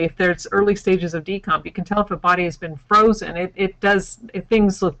 generally, if there's early stages of decomp, you can tell if a body has been frozen.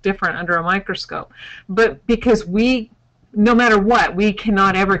 Things look different under a microscope. But because no matter what, we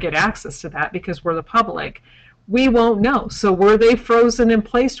cannot ever get access to that because we're the public, we won't know. So were they frozen in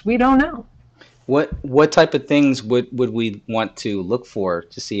place? We don't know. What type of things would we want to look for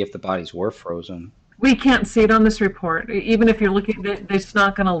to see if the bodies were frozen? We can't see it on this report. Even if you're looking at it, it's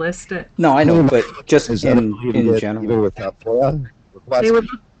not going to list it. No, I know, but just in general. Even without FOIA requests? They would,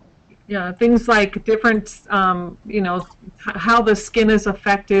 things like different, how the skin is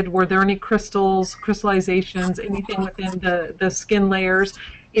affected. Were there any crystals, crystallizations, anything within the skin layers?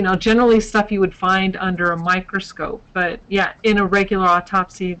 You know, generally stuff you would find under a microscope. But yeah, in a regular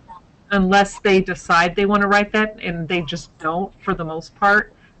autopsy, unless they decide they want to write that, and they just don't for the most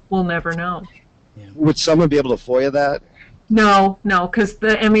part, we'll never know. Yeah. Would someone be able to FOIA that? No, because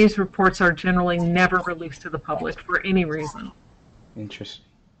the ME's reports are generally never released to the public for any reason. Interesting.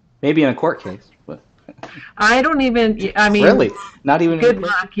 Maybe in a court case. But... I don't even, I mean... Really? Not even... Good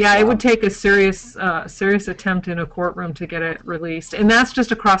luck. Yeah, wow. It would take a serious attempt in a courtroom to get it released. And that's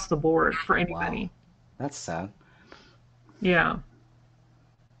just across the board for anybody. Wow. That's sad. Yeah.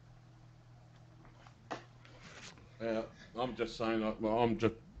 I'm just saying,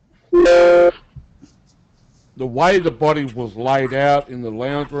 the way the body was laid out in the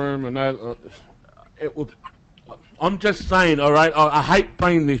lounge room and that, it was... I'm just saying, all right, I hate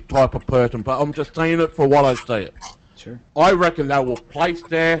being this type of person, but I'm just saying it for what I see it. Sure. I reckon they were placed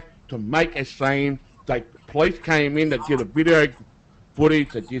there to make a scene. The police came in, they did a video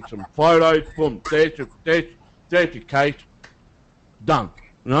footage, they did some photos, boom, there's your case, done.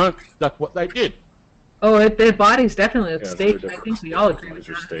 You know, that's what they did. Oh, their bodies definitely look staged. I think we all agree with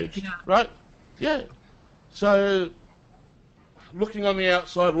that. Yeah. Right? Yeah. So, looking on the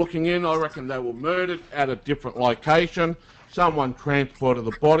outside, looking in, I reckon they were murdered at a different location. Someone transported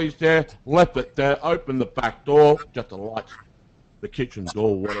the bodies there, left it there, opened the back door, just to light the kitchen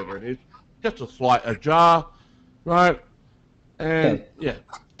door, whatever it is, just a slight ajar, right? And yeah.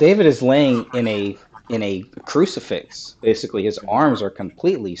 David is laying in a crucifix. Basically, his arms are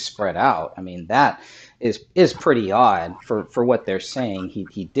completely spread out. I mean, that is pretty odd for what they're saying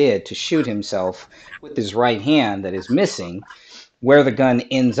he did to shoot himself with his right hand that is missing. Where the gun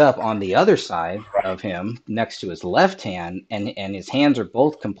ends up on the other side of him, next to his left hand, and his hands are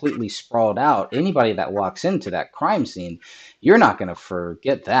both completely sprawled out. Anybody that walks into that crime scene, you're not going to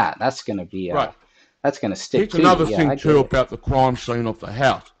forget that. That's going to be That's going to stick Here's to another you. Yeah, thing I get too it. about the crime scene of the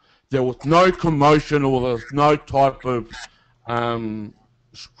house. There was no commotion or there was no type of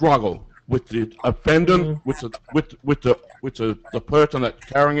struggle with the offendant, with the person that's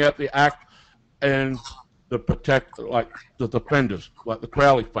carrying out the act, and the defenders, like the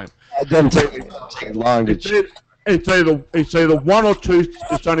Crowley family. It doesn't take long to. It's either one or two.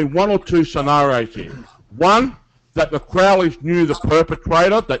 It's only one or two scenarios here. One, that the Crowleys knew the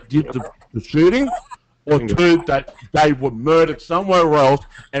perpetrator that did the shooting, or two, that they were murdered somewhere else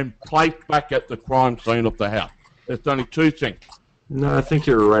and placed back at the crime scene of the house. There's only two things. No, I think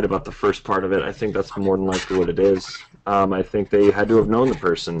you're right about the first part of it. I think that's more than likely what it is. I think they had to have known the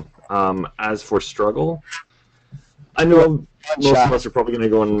person. As for struggle, I know most of us are probably going to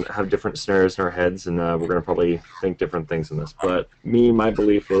go and have different scenarios in our heads, and we're going to probably think different things in this. But my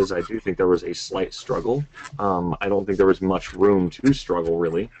belief is I do think there was a slight struggle. I don't think there was much room to struggle,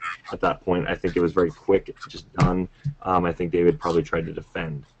 really, at that point. I think it was very quick, just done. I think David probably tried to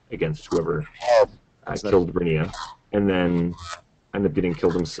defend against whoever killed Brinia, and then ended up getting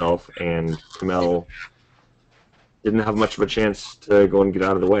killed himself, and Kamel didn't have much of a chance to go and get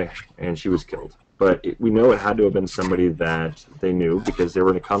out of the way, and she was killed. But we know it had to have been somebody that they knew, because they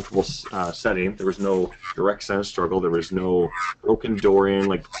were in a comfortable setting. There was no direct sign of struggle. There was no broken door in,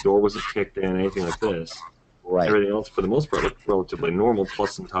 like the door wasn't kicked in, anything like this. Right. Everything else, for the most part, looked relatively normal.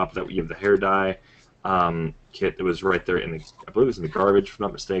 Plus, on top of that, you have the hair dye kit that was right there in the, I believe it was in the garbage, if I'm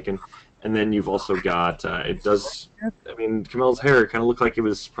not mistaken. And then you've also got, it does, I mean, Kamel's hair kind of looked like it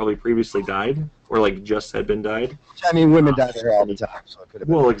was probably previously dyed, or like just had been dyed. I mean, women dye their hair all the time, so it could have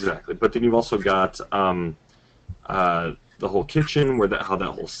been. Well, exactly. But then you've also got the whole kitchen, where how that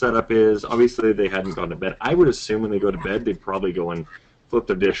whole setup is. Obviously, they hadn't gone to bed. I would assume when they go to bed, they'd probably go and flip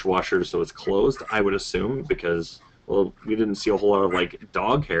the dishwasher so it's closed, I would assume, because, well, we didn't see a whole lot of, like,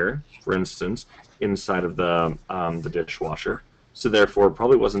 dog hair, for instance, inside of the dishwasher. So therefore, it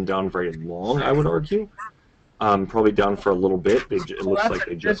probably wasn't down very long, I would argue. Probably down for a little bit. It looks like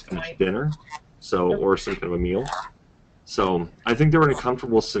they just finished dinner, or some kind of a meal. So I think they were in a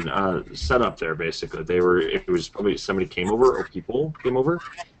comfortable setup there. Basically, it was probably somebody came over or people came over,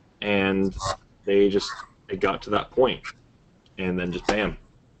 and they got to that point, and then just bam,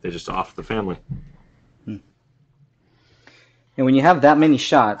 they just offed the family. And when you have that many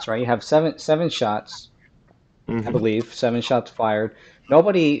shots, right? You have seven shots. I believe 7 shots fired.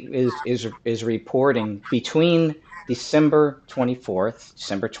 Nobody is reporting between December 24th,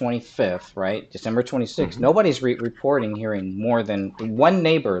 December 25th, right? December 26th. Nobody's reporting hearing more than one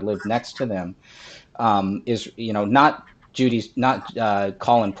neighbor lived next to them. Not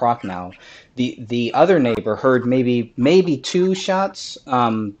Colin Prochnow. The other neighbor heard maybe 2 shots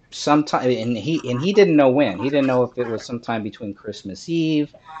sometime, and he didn't know when. He didn't know if it was sometime between Christmas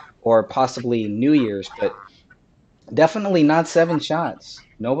Eve or possibly New Year's, but definitely not 7 shots.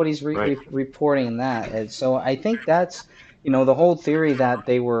 Nobody's reporting that. And so I think that's, the whole theory that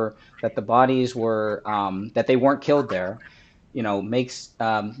the bodies were, that they weren't killed there, makes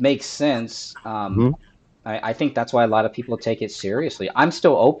sense. I think that's why a lot of people take it seriously. I'm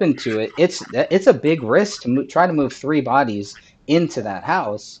still open to it. It's a big risk to try to move 3 bodies into that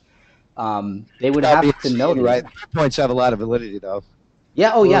house. They would have to know. Right. Points have a lot of validity, though.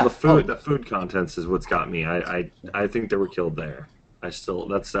 Yeah. The food contents is what's got me. I think they were killed there. That's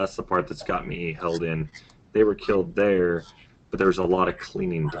the part that's got me held in. They were killed there, but there was a lot of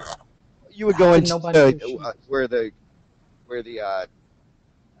cleaning done. You would go into where the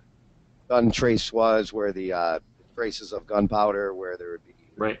gun trace was, where the traces of gunpowder, where there would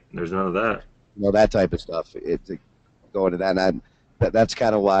be There's none of that. That type of stuff. Go into that, and that's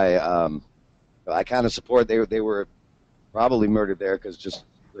kind of why I kind of support they were probably murdered there, because just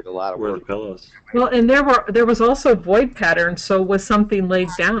like a lot of Where work. the pillows. Well, and there was also void patterns. So was something laid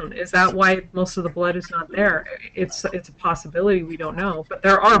down? Is that why most of the blood is not there? It's a possibility, we don't know, but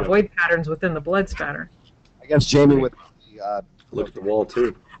there are void patterns within the blood spatter. I guess Jamie with the Look at the wall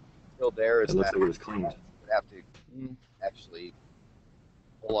too. killed there is It looks that like it was cleaned. would have to actually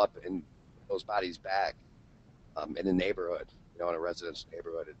pull up and put those bodies back in a neighborhood, in a residential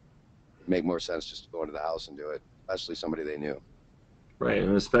neighborhood. It would make more sense just to go into the house and do it, especially somebody they knew. Right,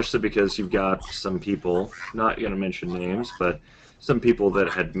 and especially because you've got some people, not going to mention names, but some people that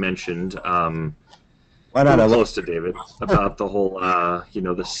had mentioned, close to David, about the whole,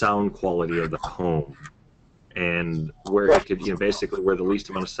 the sound quality of the home, and where it could, basically where the least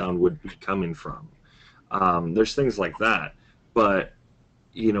amount of sound would be coming from. There's things like that, but,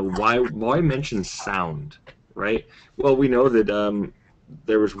 why mention sound, right? Well, we know that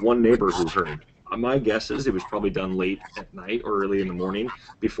there was one neighbor who heard. My guess is it was probably done late at night or early in the morning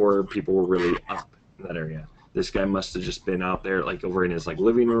before people were really up. in that area. This guy must have just been out there, like over in his like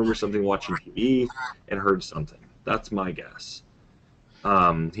living room or something, watching TV, and heard something. That's my guess.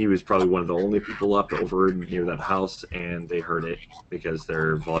 He was probably one of the only people up over near that house, and they heard it because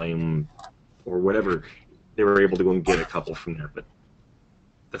their volume or whatever, they were able to go and get a couple from there. But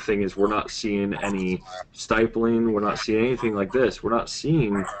the thing is, we're not seeing any stifling. We're not seeing anything like this. We're not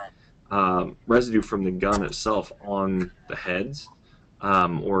seeing residue from the gun itself on the heads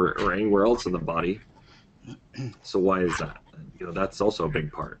or anywhere else in the body. So why is that? You know, that's also a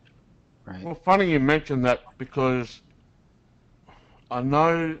big part. Right. Well, funny you mentioned that, because I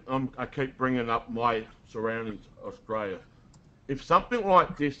know I keep bringing up my surroundings, Australia. If something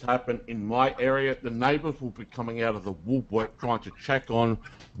like this happened in my area, the neighbours will be coming out of the woodwork trying to check on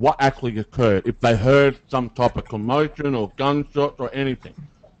what actually occurred. If they heard some type of commotion or gunshots or anything,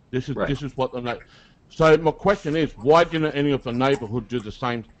 this is what the So my question is, why didn't any of the neighbourhood do the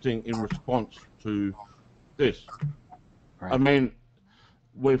same thing in response to this? Right. I mean,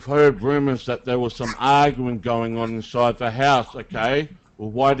 we've heard rumours that there was some arguing going on inside the house. Okay, well,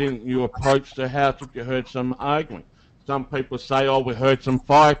 why didn't you approach the house if you heard some arguing? Some people say, oh, we heard some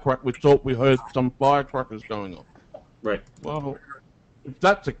firecrackers. We thought we heard some firecrackers going on. Right. Well, if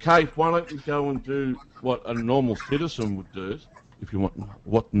that's the case, why don't you go and do what a normal citizen would do, if you want,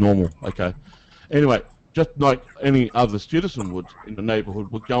 what normal, okay. Anyway, just like any other citizen would in the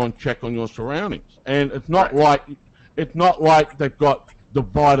neighbourhood, would go and check on your surroundings. And it's not like they've got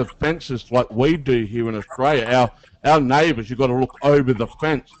divided fences like we do here in Australia. Our neighbours, you've got to look over the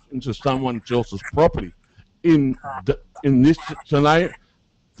fence into someone else's property. In this scenario,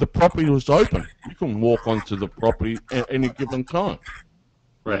 the property was open. You can walk onto the property at any given time.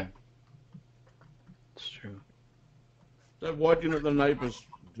 Right. It's true. So why didn't the neighbours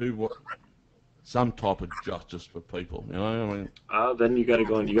do some type of justice for people? You know, I mean. Then you got to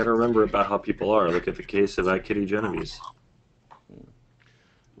go and you got to remember about how people are. Look at the case of Kitty Genovese.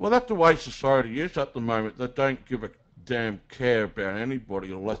 Well, that's the way society is at the moment. They don't give a damn care about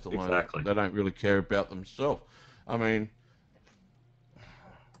anybody, or less alone they don't really care about themselves. I mean,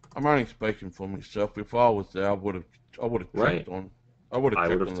 I'm only speaking for myself. If I was there, I would have checked on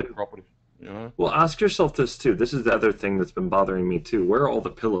the property. You know. Well, ask yourself this too. This is the other thing that's been bothering me too. Where are all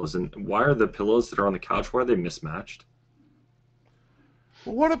the pillows, and why are the pillows that are on the couch? Why are they mismatched?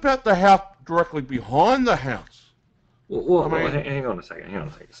 Well, what about the house directly behind the house? Well, hang on a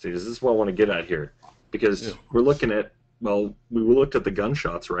second, Steve. This is what I want to get at here. Because we're looking at, we looked at the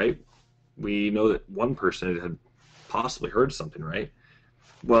gunshots, right? We know that one person had possibly heard something, right?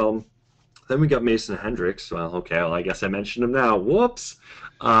 Well, then we got Mason Hendricks. Well, okay, I guess I mentioned him now. Whoops.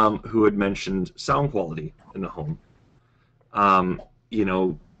 Who had mentioned sound quality in the home. You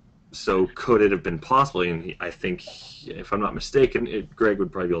know, so could it have been possibly, and I think, if I'm not mistaken, Greg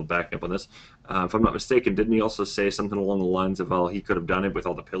would probably be able to back me up on this. If I'm not mistaken, didn't he also say something along the lines of, well, he could have done it with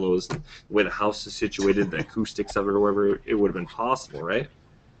all the pillows, and the way the house is situated, the acoustics of it, or whatever, it would have been possible, right?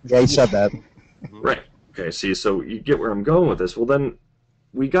 Yeah, he said that. Right. Okay, see, so you get where I'm going with this. Well, then,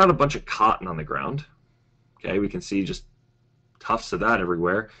 we got a bunch of cotton on the ground. Okay, we can see just tufts of that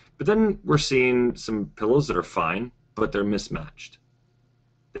everywhere. But then we're seeing some pillows that are fine, but they're mismatched.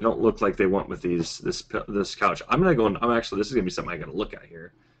 They don't look like they went with this couch. This is gonna be something I gotta look at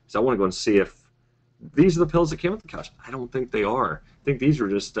here. So I want to go and see if these are the pillows that came with the couch. I don't think they are. I think these were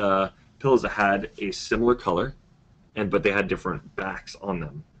just pillows that had a similar color, but they had different backs on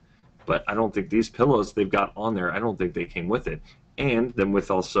them. But I don't think these pillows they've got on there, I don't think they came with it. And then with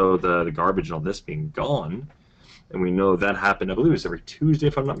also the garbage and all this being gone, and we know that happened, I believe it was every Tuesday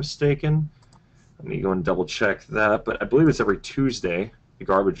if I'm not mistaken. Let me go and double check that, but I believe it's every Tuesday the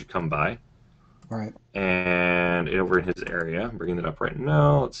garbage would come by. Right. And over in his area, I'm bringing it up right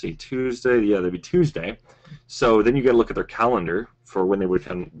now. Let's see, Tuesday. Yeah, that'd be Tuesday. So then you got to look at their calendar for when they would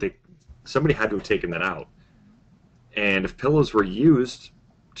come. Somebody had to have taken that out. And if pillows were used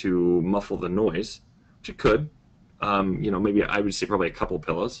to muffle the noise, which it could, maybe I would say probably a couple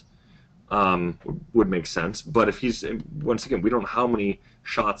pillows would make sense. But if once again, we don't know how many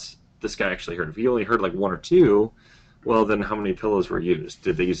shots this guy actually heard. If he only heard like one or two, well, then how many pillows were used?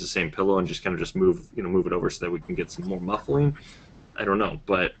 Did they use the same pillow and just kind of move it over so that we can get some more muffling? I don't know,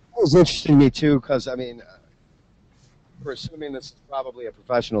 but it was interesting to me too, because I mean, we're assuming this is probably a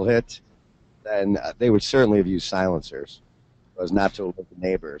professional hit, then they would certainly have used silencers, was not to alert the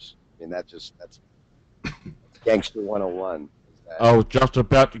neighbors. I mean, that's gangster 101. I was just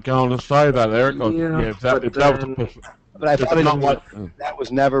about to go on to say that, Eric. But I thought that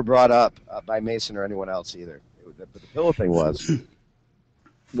was never brought up by Mason or anyone else either. But the pillow thing was.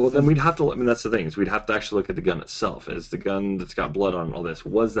 Well, then we'd have to. I mean, that's the thing is we'd have to actually look at the gun itself. Is the gun that's got blood on all this?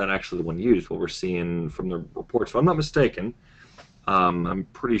 Was that actually the one used? What we're seeing from the reports, if I'm not mistaken, I'm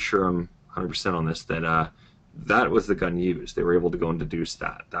pretty sure I'm 100% on this that that was the gun used. They were able to go and deduce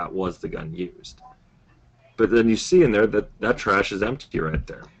that that was the gun used. But then you see in there that that trash is empty right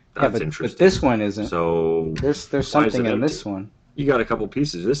there. That's interesting. But this one isn't. So there's why is something it in empty? this one. You got a couple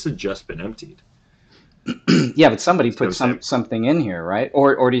pieces. This has just been emptied. Yeah, but somebody That's what put I'm saying. something in here, right?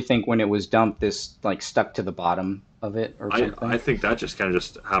 Or do you think when it was dumped, this like stuck to the bottom of it or something? I think that just kind of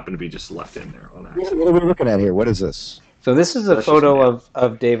just happened to be just left in there on What accident. are we looking at here? What is this? So this is a That's just photo an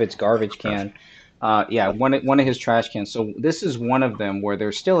of David's garbage can. Yeah, one of his trash cans. So this is one of them where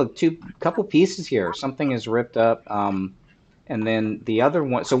there's still couple pieces here. Something is ripped up. And then the other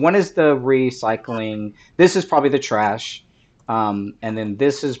one. So one is the recycling. This is probably the trash. And then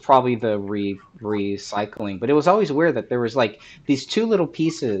this is probably the recycling. But it was always weird that there was like these two little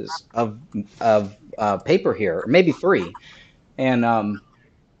pieces of paper here, or maybe three. And I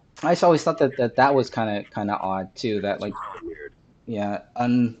just always thought that was kind of odd too. That like Weird. yeah,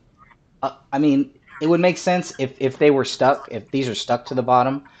 I mean, it would make sense if they were stuck, if these are stuck to the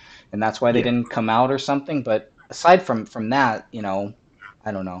bottom, and that's why they Yeah. didn't come out or something. But aside from that, you know,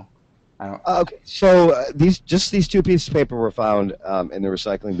 I don't know. I don't. Okay, so these two pieces of paper were found in the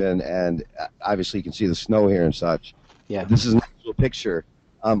recycling bin, and obviously you can see the snow here and such. Yeah, This is an actual picture.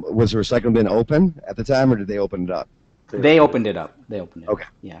 Was the recycling bin open at the time, or did they open it up? they opened it up. They opened it Okay. up.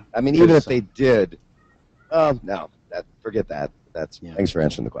 Yeah. I mean, even There's if they did, no, forget that. Yeah. Thanks for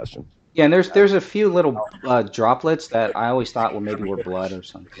answering the question. Yeah, and there's a few little droplets that I always thought maybe were blood or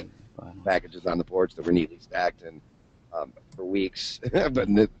something. But, Packages on the porch that were neatly stacked and for weeks, but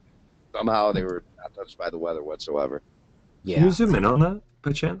somehow they were not touched by the weather whatsoever. yeah. Can you zoom in on that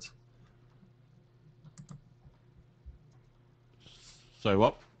by chance? Say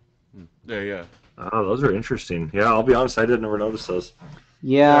what? Yeah. Oh, those are interesting. Yeah, I'll be honest, I didn't ever notice those.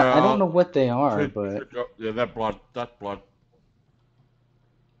 Yeah, I Well, don't know what they are, Should- but should go- yeah, that blood.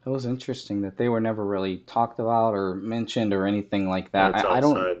 it was interesting that they were never really talked about or mentioned or anything like Well, that. it's I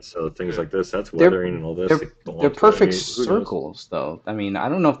don't. outside, so things like this, that's They're weathering and all this. they're it belongs they're to- perfect I mean, who knows? circles, though. I mean, I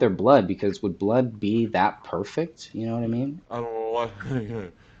don't know if they're blood because would blood be that perfect? You know what I mean? I don't know what.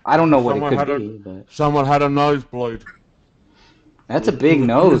 I don't know what Someone it had could a- be, but Someone had a nosebleed. that's a big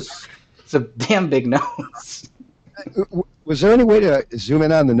nose. It's a damn big nose. Was there any way to zoom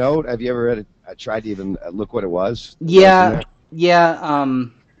in on the note? Have you ever tried to even look what it was? Yeah, yeah.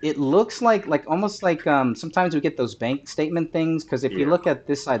 It looks like almost like sometimes we get those bank statement things because if you Yeah. look at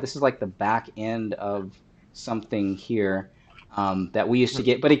this side, this is like the back end of something here that we used to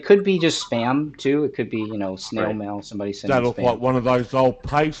get, but it could be just spam too. It could be snail Right. mail, somebody That sending looked spam. like one of those old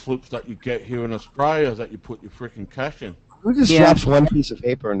pay slips that you get here in Australia that you put your freaking cash in. Who just Yeah. drops one piece of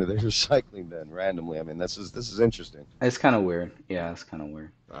paper into their recycling bin randomly? I mean, this is interesting. It's kind of weird. Yeah, it's kind of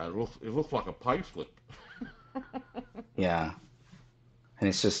weird. It looks like a pay slip. Yeah. And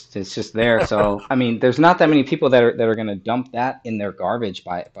it's just there. So I mean, there's not that many people that are going to dump that in their garbage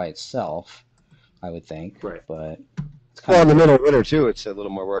by itself, I would think. Right. But it's Well, in kind the of middle of winter too, it's a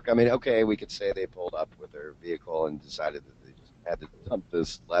little more work. I mean, okay, we could say they pulled up with their vehicle and decided that they just had to dump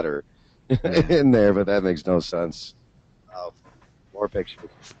this letter in there, but that makes no sense. More pictures,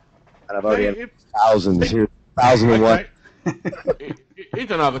 and I've already had thousands here, 1,001. Okay.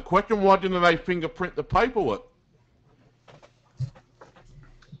 Here's another question. Why didn't they fingerprint the paperwork?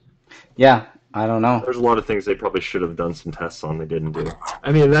 yeah. I don't know. There's a lot of things they probably should have done some tests on they didn't do.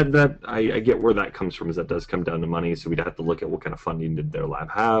 I mean, that I get where that comes from, is that does come down to money, so we'd have to look at what kind of funding did their lab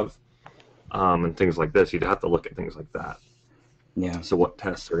have, and things like this. You'd have to look at things like that. Yeah. So what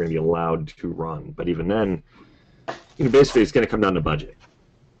tests are going to be allowed to run? But even then, basically it's going to come down to budget.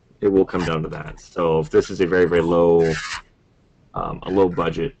 It will come down to that. So if this is a very, very low, a low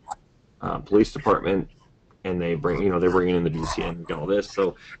budget police department, and they're bringing in the DC and all this,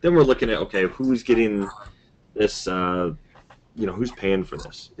 so then we're looking at, okay, who's getting this? Who's paying for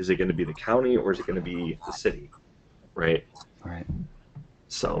this? Is it going to be the county or is it going to be the city? Right. Right.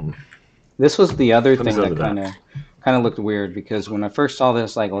 So This was the other Comes thing down that to kind of looked weird because when I first saw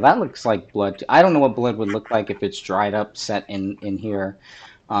this, like, well, that looks like blood. I don't know what blood would look like if it's dried up, set in here.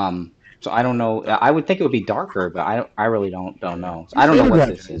 So I don't know. I would think it would be darker, but I really don't know. So I don't know what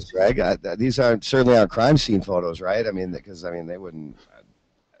this is. Greg. These certainly aren't crime scene photos, right? I mean, because they wouldn't.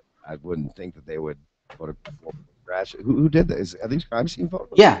 I wouldn't think that they would go to crash. Who did this? Are these crime scene photos?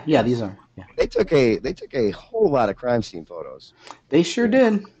 Yeah, these are. Yeah, They took a whole lot of crime scene photos. they sure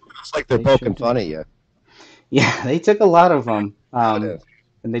did. It's like they're They poking sure did. fun at you. Yeah, they took a lot of them, It is.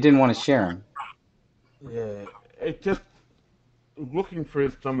 and they didn't want to share them. Yeah, it just looking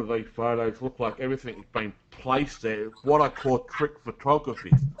through some of these photos, look like everything's been placed there. What I call trick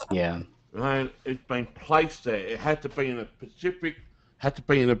photography. Yeah. Right? It's been placed there. It had to be in a specific,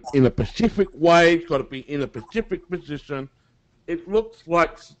 in a specific way. It's got to be in a specific position. It looks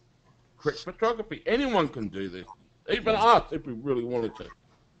like trick photography. Anyone can do this, even us, if we really wanted to.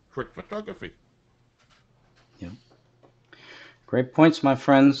 Trick photography. Yeah. Great points, my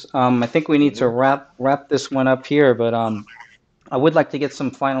friends. I think we need to wrap this one up here, but I would like to get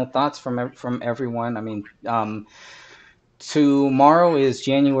some final thoughts from everyone. I mean, tomorrow is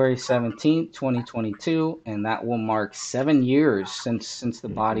January 17th, 2022, and that will mark 7 years since the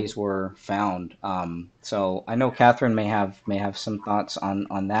bodies were found. So I know Catherine may have some thoughts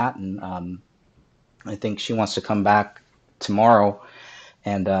on that, and I think she wants to come back tomorrow,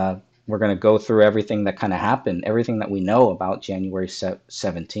 and we're going to go through everything that kind of happened, everything that we know about January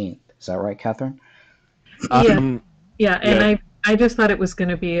 17th. Is that right, Catherine? Yeah, and I just thought it was going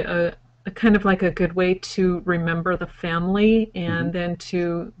to be a kind of like a good way to remember the family and then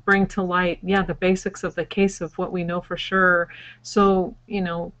to bring to light, the basics of the case of what we know for sure. So,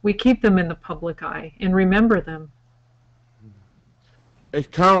 we keep them in the public eye and remember them. It's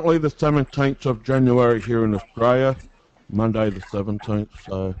currently the 17th of January here in Australia, Monday the 17th,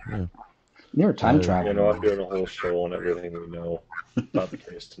 so, yeah. You're a time traveler. I'm doing a whole show on everything we know about the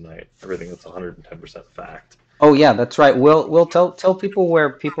case tonight. Everything that's 110% fact. Oh yeah, that's right. We'll tell people where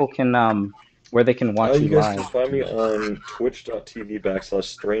people can where they can watch you guys live. can find me on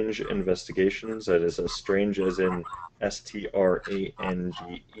twitch.tv/Strange Investigations. That is as strange as in STRANGE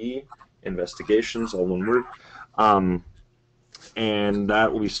Investigations, all one word. And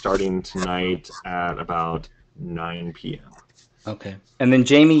that will be starting tonight at about 9 p.m. Okay. And then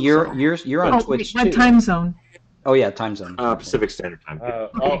Jamie, you're on Twitch what too. time zone? Oh yeah, time zone. Pacific Standard Time.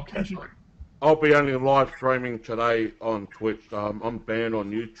 I'll be only live streaming today on Twitch. I'm banned on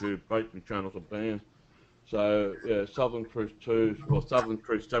YouTube. Both my channels are banned. So, yeah, Southern Truth 2 or Southern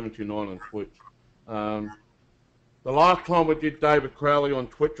Truth 79 on Twitch. The last time we did David Crowley on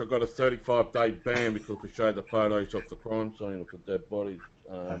Twitch, I got a 35-day ban because we showed the photos of the crime scene of the dead bodies.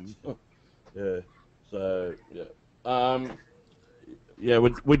 Yeah, so, yeah. Yeah,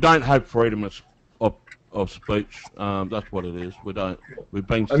 we don't have freedom of speech. That's what it is. We don't. We've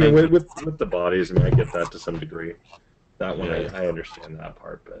been. I mean, with the bodies, I mean, I get that to some degree. That one, I understand that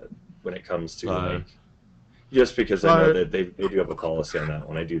part, but when it comes to just because I know that they do have a policy on that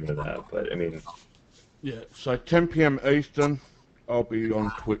one, I do know that. But I mean, yeah. So 10 p.m. Eastern, I'll be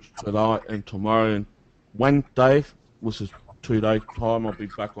on Twitch tonight and tomorrow and Wednesday, which is 2 days time. I'll be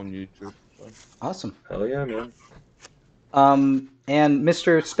back on YouTube. So. Awesome. Hell yeah, man. And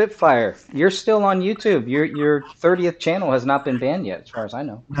Mr. Spitfire, you're still on YouTube. Your 30th channel has not been banned yet, as far as I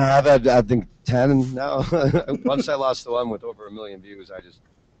know. No, I've had, I think, 10 now. Once I lost the one with over 1 million views, I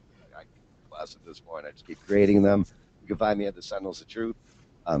class at this point. I just keep creating them. You can find me at the Sentinels of Truth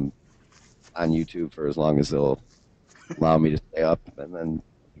on YouTube for as long as they'll allow me to stay up. And then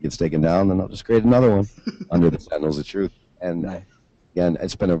if it gets taken down, then I'll just create another one under the Sentinels of Truth. And again,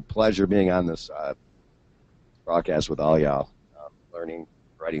 it's been a pleasure being on this broadcast with all y'all, learning,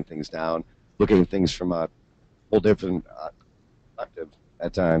 writing things down, looking at things from a whole different perspective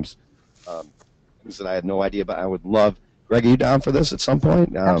at times. Things that I had no idea about. I would love, Greg, are you down for this at some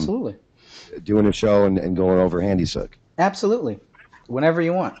point? Absolutely. Doing a show and going over Handy Sook. Absolutely. Whenever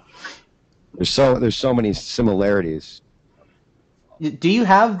you want. There's so many similarities. Do you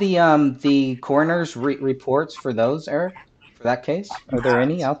have the coroner's reports for those, Eric? For that case? Are there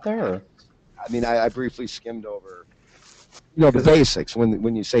any out there? Or? I mean, I briefly skimmed over, the basics.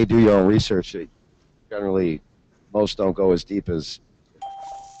 When you say do your own research, generally most don't go as deep as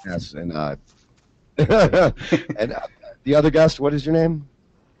and and the other guest. What is your name?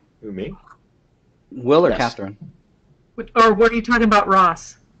 Who, me? Will or Catherine? Or what are you talking about,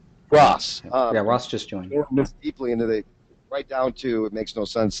 Ross? Ross. Ross just joined. Deeply into the right down to it makes no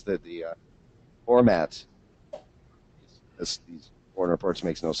sense that the format. These coroner reports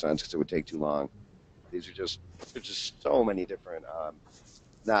makes no sense because it would take too long. These are just so many different.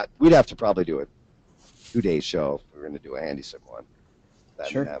 We'd have to probably do a 2-day show if we were going to do a Handy Sim one.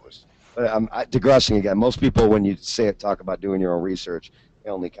 Sure. But I'm digressing again. Most people, when you talk about doing your own research, they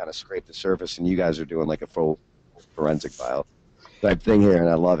only kind of scrape the surface, and you guys are doing like a full forensic file type thing here, and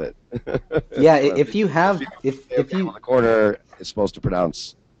I love it. Yeah, if you have, if you the coroner is supposed to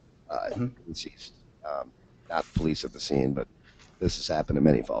pronounce deceased, not police at the scene, but this has happened to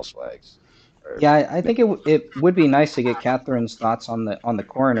many false flags. Yeah, I think it would be nice to get Catherine's thoughts on the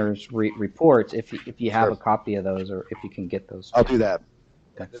coroner's reports if you have a copy of those, or if you can get those. I'll do that.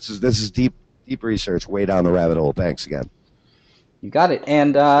 Okay. This is deep research, way down the rabbit hole. Thanks again. You got it.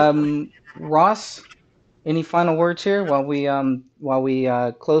 And Ross, any final words here while we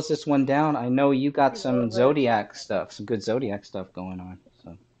close this one down? I know you got some Zodiac stuff, some good Zodiac stuff going on.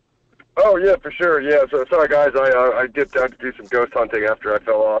 So. Oh yeah, for sure. Yeah. So sorry guys, I dipped out to do some ghost hunting after I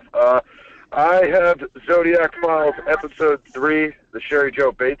fell off. I have Zodiac Files Episode 3, the Sherry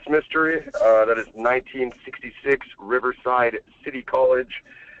Joe Bates mystery. That is 1966 Riverside City College.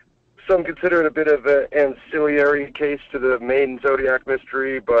 Some consider it a bit of an ancillary case to the main Zodiac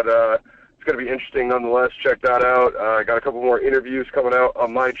mystery, but it's going to be interesting nonetheless. Check that out. I got a couple more interviews coming out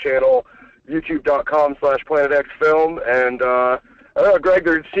on my channel, youtube.com/PlanetXFilm, and I don't know, Greg,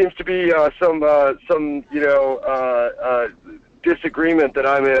 there seems to be some disagreement that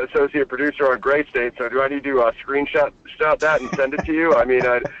I'm an associate producer on Gray State, so do I need to screenshot that and send it to you? I mean,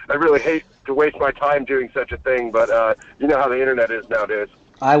 I really hate to waste my time doing such a thing, but you know how the internet is nowadays.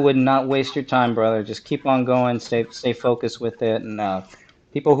 I would not waste your time, brother. Just keep on going, stay focused with it, and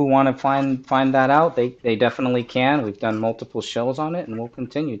people who want to find that out, they definitely can. We've done multiple shows on it, and we'll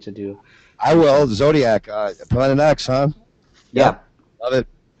continue to do. I will. Zodiac, Planet X, huh? Yeah. Love it.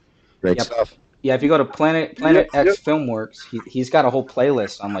 Great Yep. stuff. Yeah, if you go to Planet X Filmworks, he's got a whole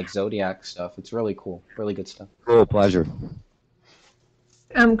playlist on like Zodiac stuff. It's really cool, really good stuff. Cool, pleasure.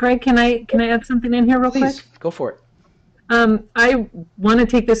 Greg, can I add something in here real Please, quick? go for it. I want to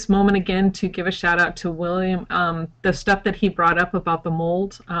take this moment again to give a shout out to William. The stuff that he brought up about the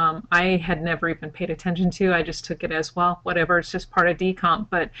mold, I had never even paid attention to. I just took it as, well, whatever, it's just part of decomp.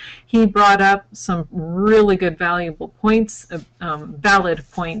 But he brought up some really good, valuable points, valid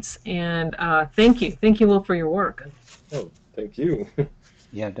points, and thank you. Thank you, Will, for your work. Oh, thank you.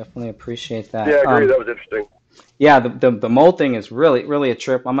 Yeah, definitely appreciate that. Yeah, I agree. That was interesting. Yeah, the mold thing is really a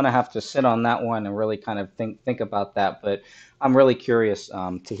trip. I'm gonna have to sit on that one and really kind of think about that. But I'm really curious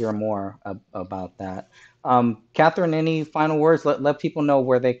to hear more about that. Catherine, any final words? Let people know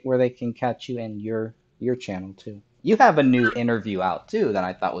where they can catch you and your channel too. You have a new interview out too that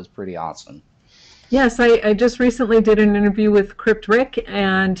I thought was pretty awesome. Yes, I just recently did an interview with Crypt Rick,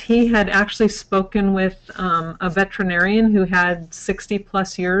 and he had actually spoken with a veterinarian who had 60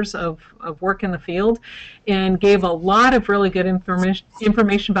 plus years of work in the field, and gave a lot of really good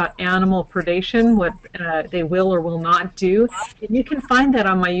information about animal predation, what they will or will not do. And you can find that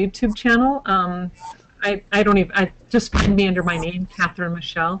on my YouTube channel. I just find me under my name, Catherine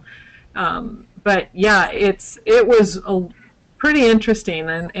Michelle. But yeah, it was pretty interesting,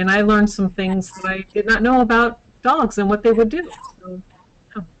 and I learned some things that I did not know about dogs and what they would do. So,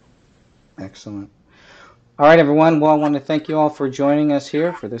 yeah. Excellent. All right, everyone. Well, I want to thank you all for joining us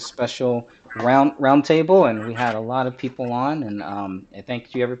here for this special round table, and we had a lot of people on, and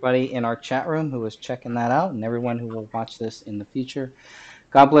thank you everybody in our chat room who was checking that out, and everyone who will watch this in the future.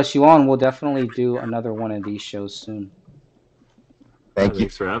 God bless you all, and we'll definitely do another one of these shows soon. Thank you.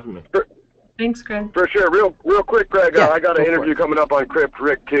 Thanks for having me. Thanks, Greg. For sure. Real quick, Greg, Yeah, I got an go for interview it. coming up on Crypt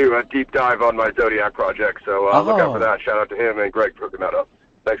Rick, too, a deep dive on my Zodiac project. So look out for that. Shout out to him and Greg for hooking that up.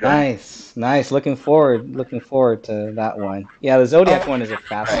 Thanks, guys. Nice. Looking forward to that one. Yeah, the Zodiac one is a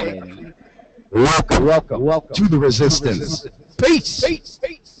fascinating. Welcome to the Resistance. Peace.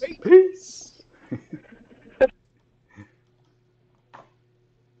 Peace.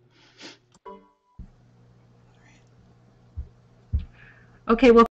 Okay, well.